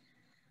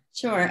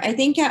 Sure. I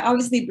think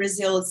obviously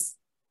Brazil's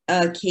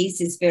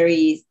case is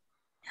very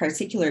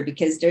particular,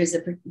 because there's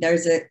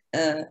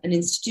an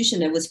institution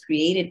that was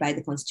created by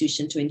the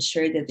Constitution to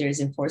ensure that there's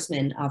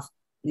enforcement of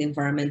the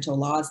environmental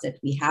laws that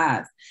we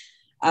have.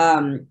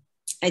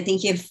 I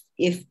think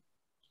if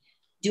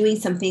doing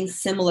something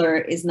similar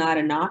is not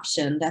an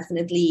option,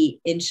 definitely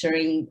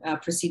ensuring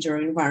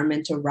procedural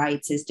environmental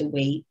rights is the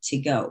way to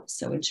go.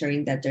 So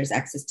ensuring that there's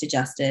access to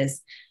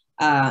justice,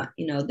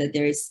 that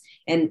there's,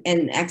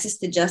 and access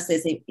to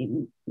justice, it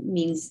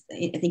means,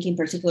 I think in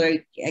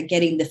particular,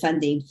 getting the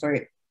funding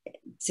for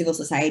civil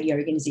society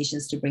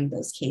organizations to bring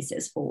those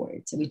cases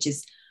forward. So, which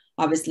is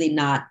obviously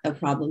not a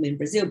problem in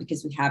Brazil,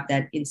 because we have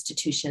that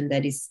institution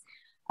that is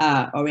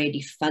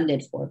already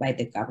funded for by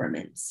the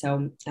government.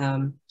 So,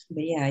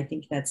 but yeah, I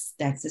think that's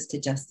the access to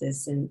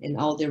justice and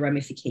all the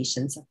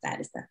ramifications of that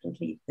is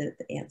definitely the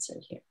answer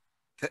here.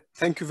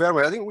 Thank you very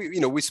much. I think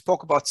we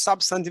spoke about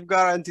substantive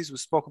guarantees, we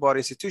spoke about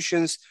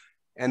institutions,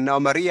 and now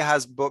Maria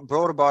has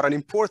brought about an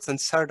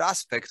important third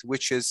aspect,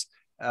 which is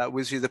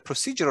the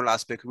procedural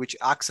aspect, which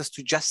access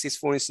to justice,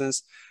 for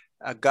instance,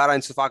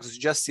 guarantees of access to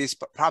justice,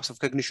 perhaps of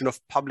recognition of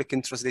public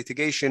interest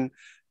litigation,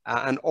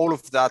 and all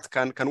of that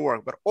can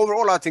work. But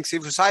overall, I think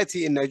civil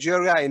society in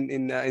Nigeria,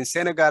 in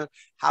Senegal,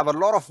 have a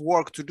lot of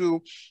work to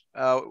do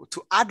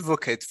to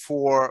advocate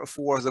for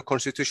the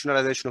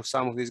constitutionalization of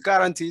some of these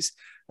guarantees,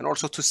 and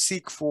also to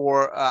seek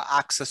for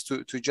access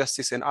to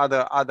justice and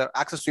other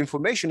access to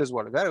information as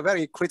well. Very,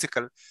 very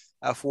critical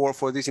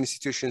for these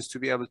institutions to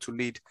be able to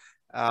lead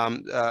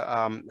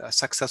a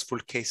successful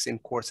case in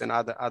courts and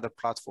other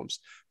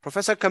platforms.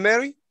 Professor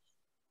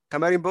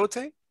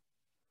Kameri-Mbote?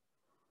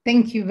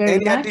 Thank you very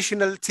much. Any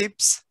additional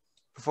tips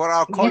for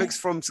our colleagues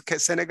from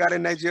Senegal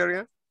and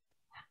Nigeria?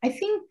 I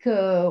think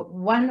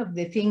one of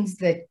the things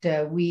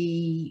that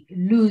we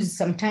lose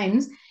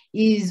sometimes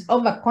is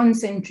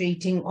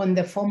over-concentrating on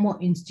the formal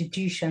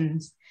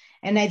institutions.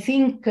 And I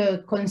think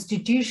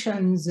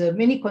constitutions,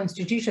 many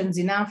constitutions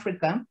in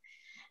Africa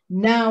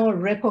now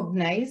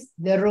recognize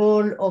the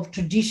role of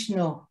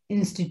traditional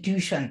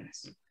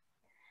institutions.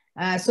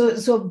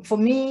 So for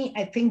me,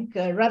 I think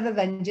rather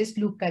than just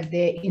look at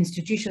the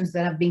institutions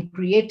that have been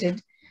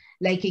created,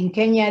 like in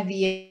Kenya,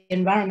 the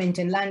Environment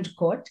and Land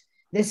Court,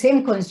 the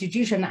same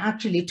constitution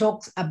actually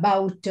talks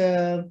about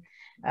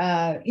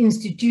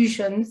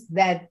institutions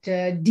that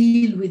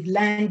deal with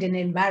land and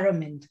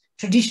environment,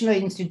 traditional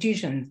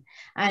institutions.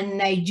 And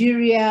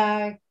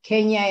Nigeria,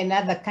 Kenya, and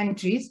other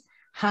countries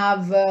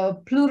have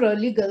plural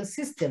legal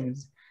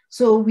systems.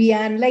 So we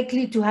are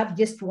unlikely to have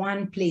just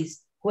one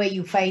place where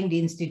you find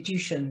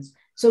institutions.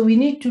 So we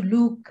need to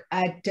look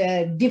at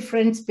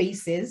different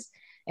spaces,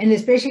 and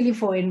especially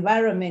for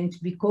environment,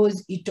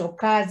 because it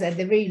occurs at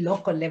the very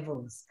local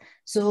levels.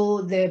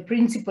 So the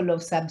principle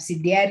of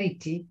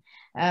subsidiarity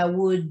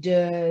would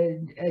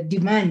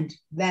demand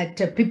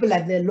that people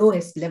at the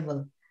lowest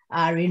level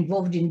are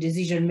involved in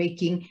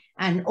decision-making,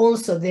 and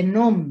also the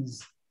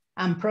norms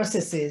and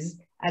processes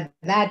at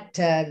that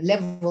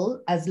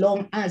level, as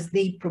long as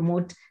they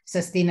promote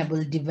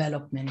sustainable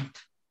development.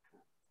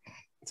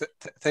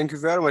 Thank you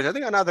very much. I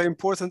think another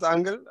important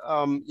angle,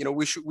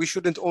 we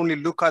shouldn't only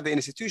look at the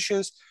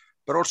institutions,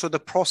 but also the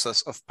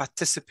process of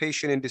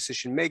participation in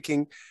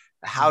decision-making.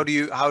 How do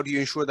you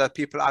ensure that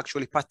people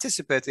actually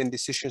participate in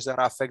decisions that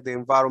affect the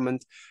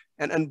environment?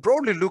 And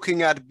broadly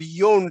looking at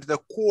beyond the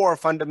core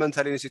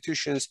fundamental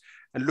institutions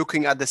and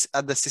looking at this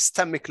at the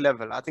systemic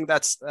level. I think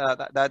that's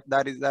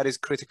that is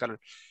critical.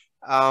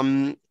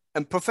 And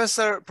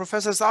Professor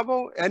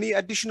Szabó, any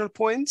additional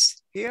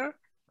points here?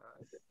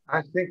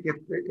 I think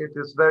it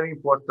is very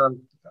important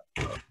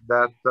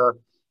that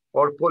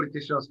our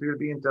politicians will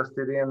be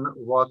interested in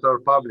what our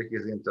public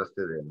is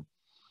interested in.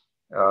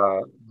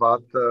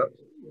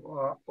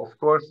 Of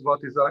course, what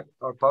is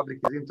our public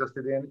is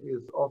interested in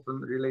is often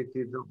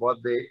related to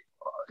what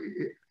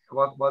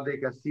they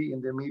can see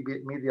in the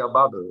media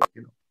bubble,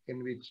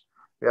 in which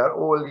they are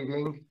all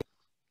living.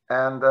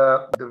 And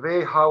the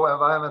way how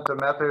environmental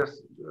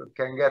matters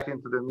can get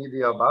into the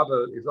media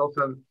bubble is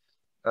often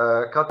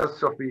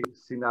catastrophic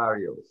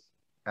scenarios.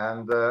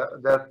 And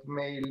that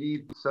may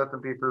lead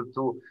certain people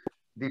to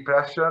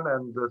depression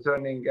and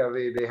turning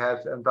away their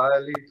heads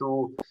entirely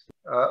to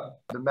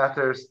the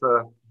matters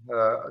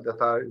that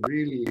are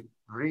really,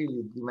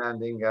 really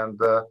demanding and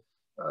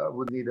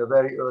would need a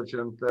very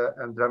urgent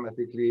and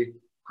dramatically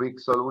quick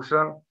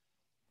solution.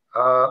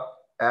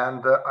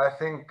 I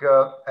think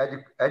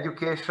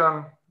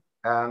education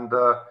and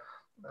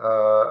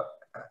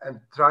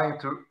trying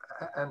to,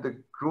 and the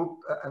group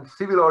and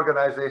civil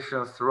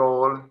organizations'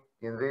 role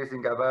in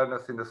raising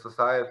awareness in the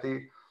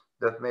society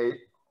that may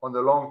on the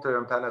long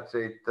term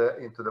penetrate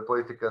into the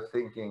political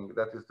thinking,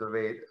 that is the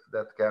way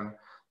that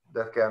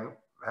can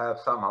have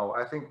somehow.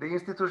 I think the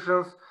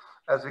institutions,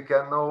 as we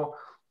can know,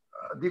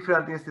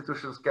 different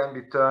institutions can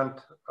be turned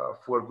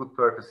for good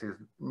purposes.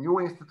 New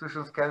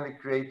institutions can be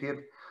created.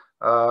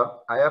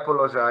 I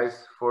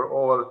apologize for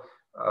all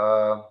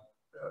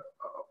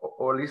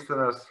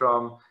listeners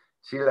from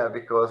Chile,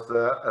 because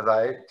as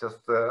I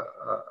just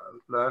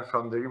learned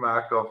from the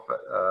remark of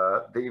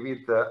David,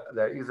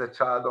 there is a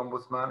child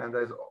ombudsman, and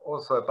there is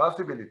also a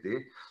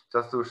possibility,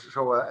 just to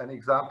show an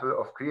example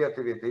of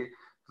creativity,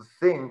 to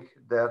think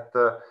that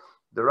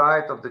the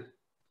right of the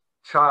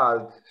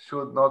child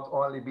should not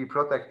only be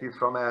protected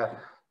from a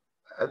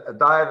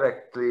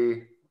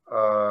directly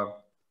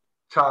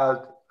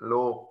child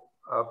law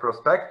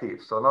perspective,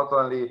 so not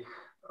only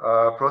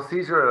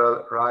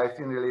procedural rights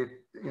in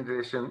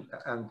relation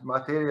and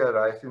material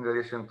rights in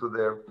relation to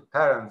their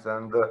parents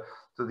and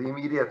to the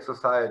immediate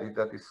society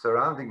that is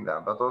surrounding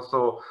them, but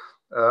also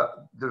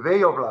the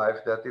way of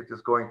life that it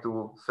is going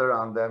to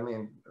surround them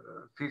in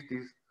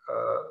 50,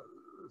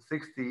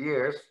 60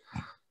 years,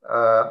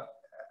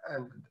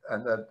 and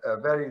a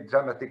very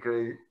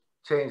dramatically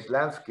changed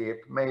landscape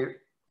may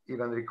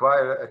even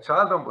require a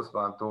child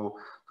ombudsman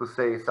to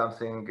say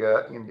something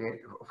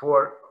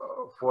for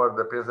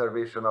the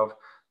preservation of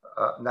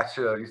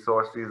natural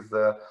resources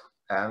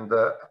and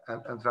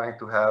trying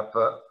to help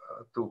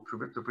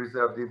to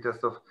preserve the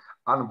interest of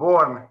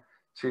unborn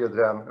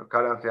children,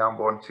 currently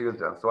unborn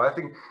children. So I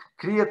think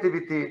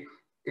creativity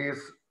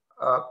is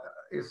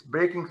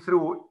breaking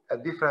through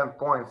at different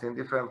points in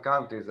different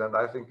countries, and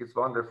I think it's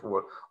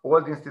wonderful.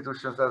 All the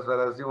institutions as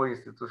well as your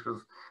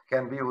institutions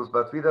can be used,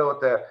 but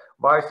without a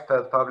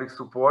widespread public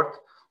support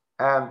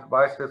and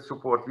widespread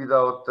support,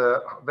 without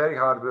very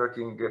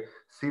hardworking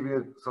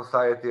civil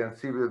society and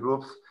civil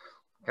groups,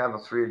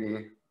 cannot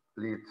really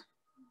lead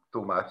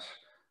too much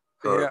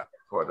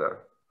further.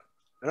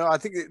 No, I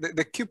think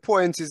the key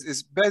point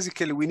is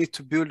basically we need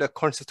to build a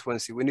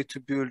constituency. We need to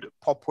build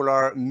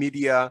popular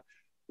media,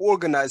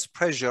 organized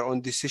pressure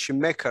on decision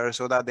makers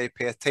so that they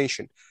pay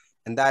attention,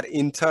 and that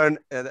in turn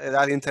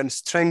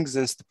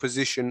strengthens the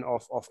position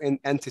of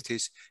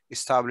entities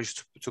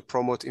established to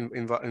promote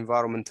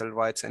environmental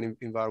rights and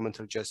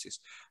environmental justice.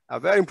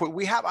 Very important.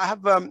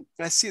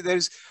 I see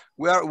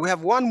we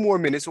have 1 more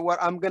minute, so what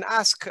I'm going to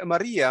ask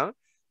Maria.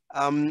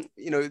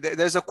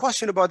 There's a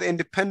question about the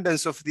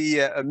independence of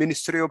the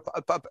Ministerio.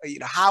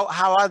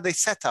 How are they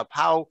set up?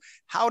 How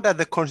does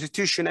the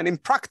Constitution, and in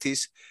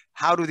practice,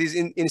 how do these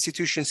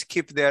institutions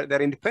keep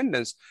their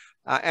independence?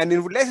 And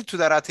in related to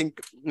that, I think,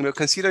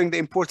 considering the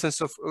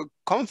importance of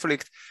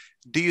conflict,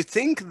 do you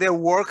think their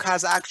work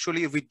has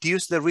actually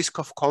reduced the risk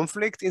of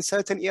conflict in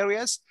certain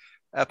areas,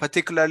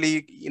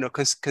 particularly,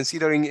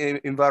 considering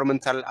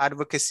environmental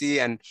advocacy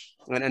and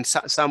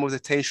some of the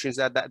tensions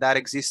that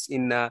exist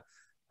in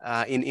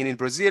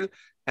Brazil?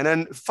 And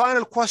then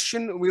final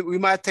question, we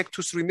might take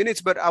 2-3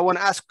 minutes, but I want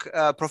to ask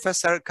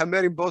Professor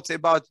Kameri-Mbote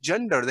about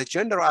the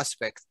gender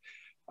aspect.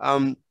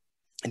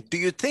 Do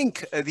you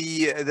think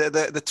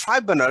the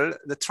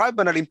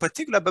tribunal in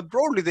particular, but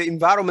broadly the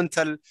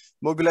environmental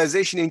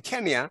mobilization in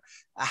Kenya,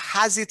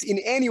 has it in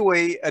any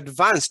way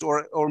advanced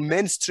or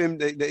mainstreamed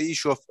the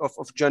issue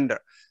of gender?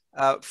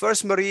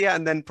 First Maria,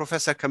 and then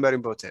Professor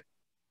Kameri-Mbote.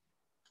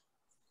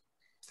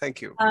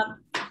 Thank you.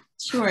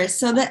 Sure.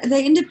 So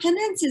the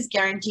independence is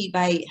guaranteed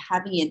by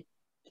having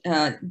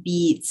it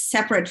be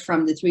separate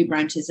from the 3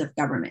 branches of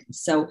government.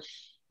 So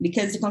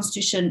because the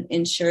Constitution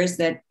ensures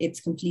that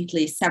it's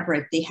completely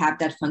separate, they have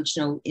that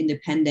functional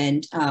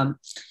independent,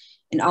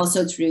 and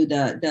also through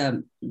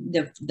the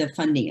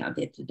funding of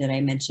it that I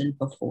mentioned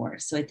before.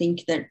 So I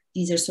think that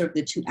these are sort of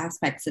the 2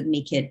 aspects that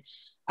make it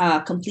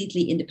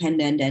completely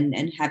independent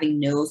and having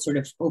no sort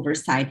of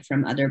oversight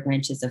from other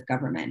branches of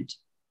government,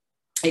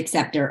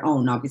 except their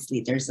own.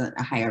 Obviously, there's a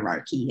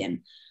hierarchy.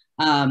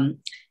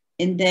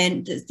 And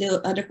then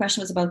the other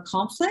question was about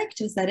conflict.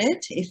 Was that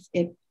it?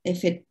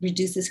 If it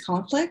reduces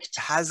conflict?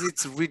 Has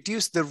it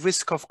reduced the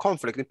risk of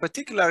conflict, in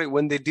particular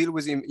when they deal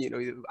with,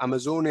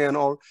 Amazonia and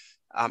all?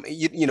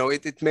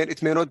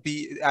 It may not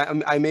be.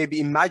 I may be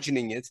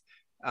imagining it,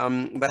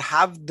 but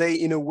have they,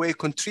 in a way,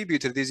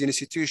 contributed, these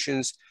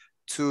institutions,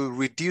 to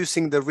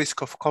reducing the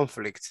risk of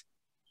conflict?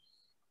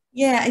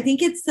 Yeah, I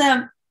think it's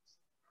a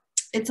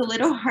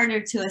little harder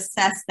to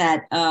assess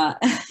that.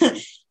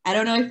 I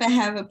don't know if I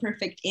have a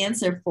perfect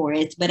answer for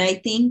it, but I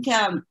think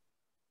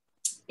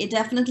it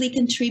definitely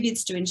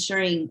contributes to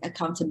ensuring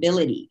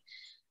accountability.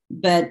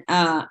 But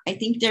I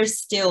think there's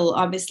still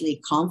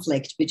obviously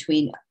conflict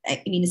between,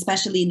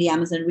 especially in the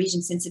Amazon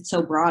region, since it's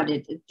so broad,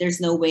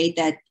 there's no way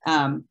that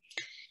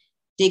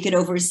they could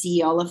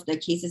oversee all of the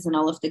cases and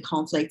all of the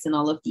conflicts and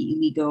all of the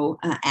illegal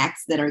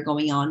acts that are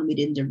going on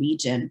within the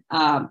region.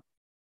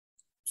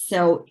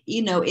 So,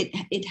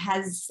 it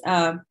has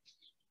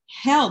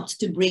helped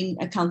to bring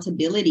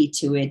accountability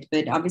to it,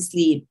 but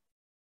obviously,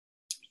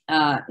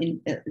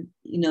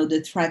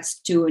 the threats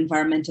to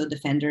environmental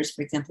defenders,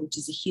 for example, which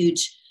is a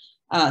huge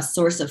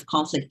source of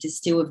conflict, is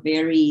still a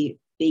very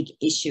big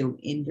issue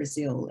in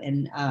Brazil.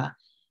 And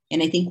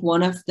I think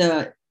one of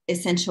the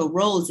essential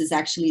roles is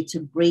actually to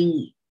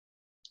bring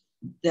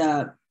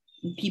the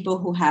people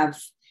who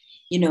have,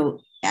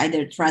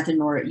 either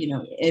threatened or,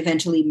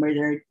 eventually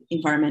murdered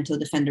environmental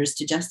defenders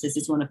to justice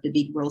is one of the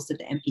big roles that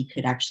the MP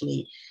could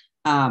actually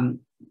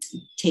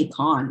take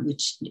on,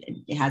 which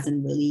it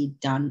hasn't really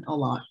done a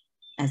lot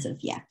as of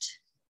yet.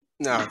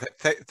 No,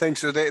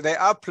 thanks. So they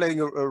are playing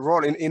a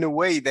role in a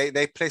way.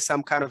 They play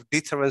some kind of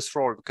deterrence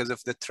role because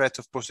of the threat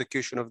of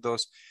prosecution of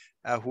those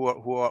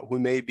who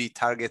may be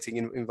targeting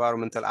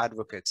environmental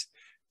advocates.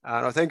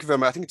 No, thank you very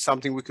much. I think it's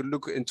something we could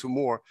look into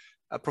more.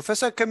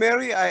 Professor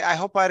Kameri, I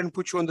hope I didn't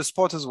put you on the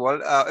spot as well.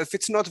 If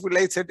it's not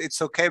related,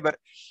 it's okay. But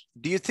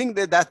do you think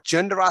that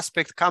gender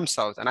aspect comes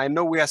out? And I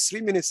know we are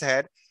 3 minutes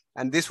ahead,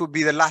 and this will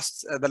be the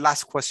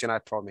last question, I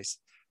promise.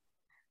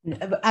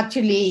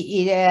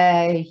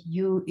 Actually,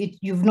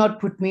 you've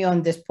not put me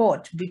on the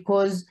spot,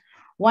 because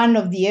one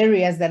of the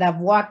areas that I've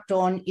worked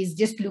on is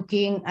just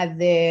looking at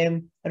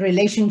the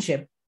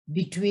relationship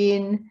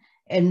between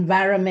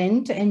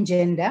environment and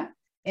gender,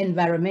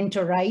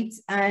 environmental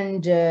rights,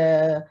 and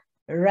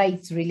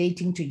rights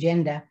relating to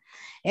gender.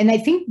 And I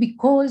think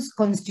because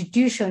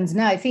constitutions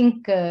now, I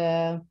think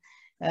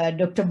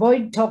Dr.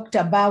 Boyd talked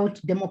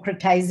about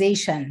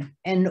democratization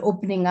and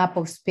opening up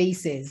of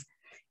spaces.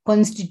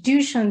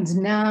 Constitutions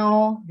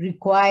now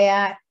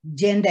require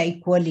gender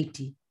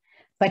equality,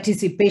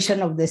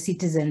 participation of the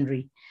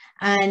citizenry,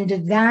 and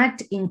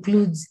that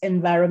includes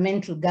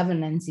environmental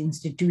governance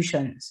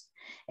institutions.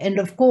 And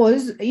of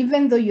course,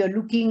 even though you're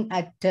looking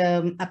at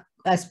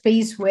a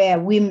space where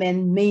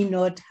women may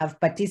not have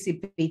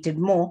participated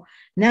more,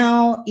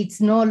 now it's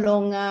no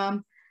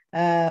longer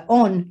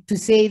on to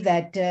say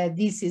that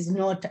this is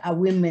not a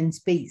women's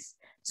space.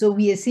 So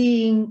we are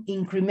seeing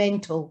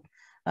incremental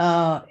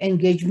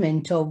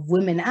engagement of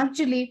women.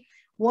 Actually,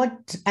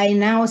 what I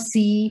now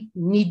see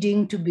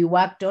needing to be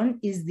worked on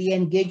is the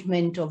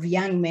engagement of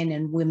young men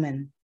and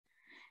women.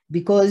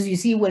 Because you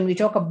see, when we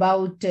talk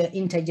about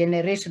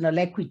intergenerational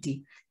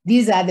equity,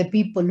 these are the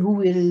people who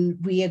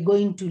we are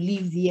going to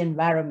leave the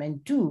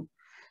environment to.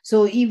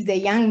 So if the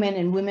young men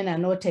and women are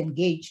not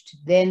engaged,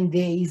 then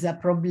there is a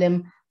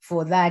problem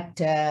for that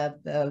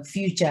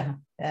future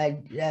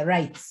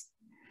rights.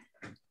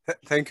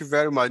 Thank you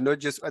very much. Not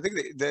just, I think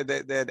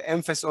the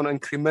emphasis on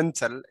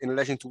incremental in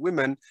relation to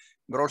women,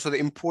 but also the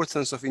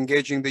importance of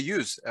engaging the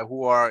youth,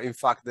 who are in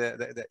fact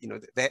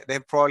they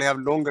probably have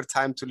longer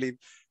time to live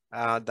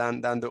than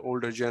the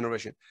older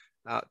generation.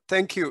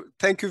 Thank you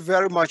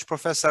very much,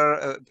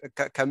 Professor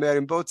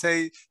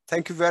Kameri-Mbote.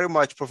 Thank you very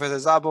much, Professor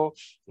Szabó,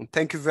 and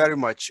thank you very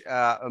much,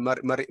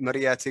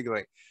 Maria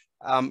Tigre.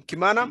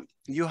 Kimana,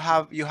 you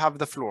have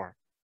the floor.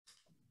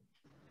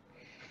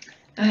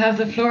 I have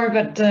the floor,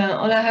 but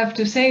all I have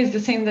to say is the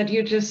same that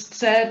you just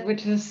said,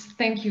 which is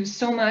thank you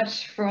so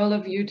much for all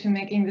of you to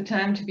making the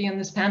time to be on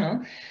this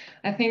panel.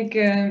 I think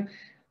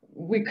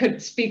we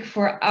could speak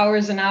for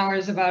hours and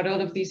hours about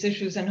all of these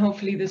issues, and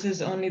hopefully this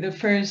is only the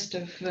first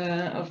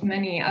of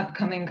many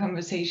upcoming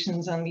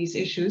conversations on these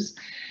issues.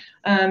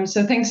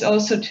 So thanks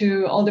also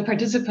to all the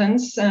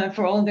participants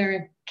for all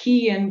their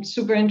key and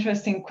super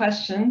interesting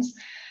questions.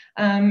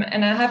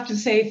 And I have to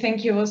say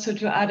thank you also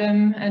to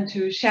Adam and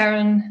to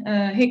Sharon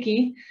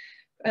Hickey,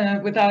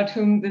 without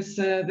whom this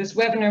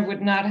webinar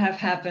would not have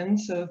happened.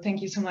 So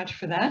thank you so much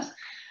for that.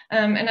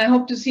 And I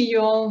hope to see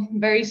you all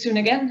very soon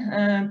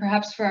again,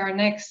 perhaps for our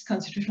next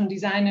Constitutional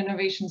Design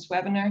Innovations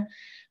webinar.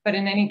 But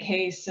in any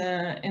case,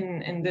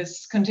 in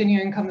this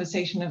continuing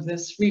conversation of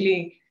this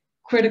really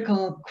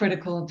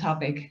critical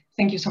topic.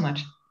 Thank you so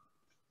much.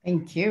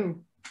 Thank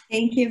you.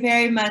 Thank you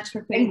very much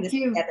for putting this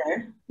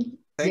together.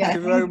 Thank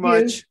you very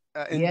much.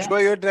 Enjoy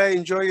your day.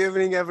 Enjoy your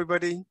evening,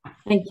 everybody.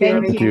 Thank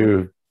you. Thank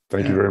you.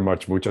 Thank you very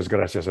much. Muchas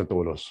gracias a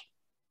todos.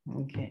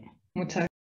 Okay. Muchas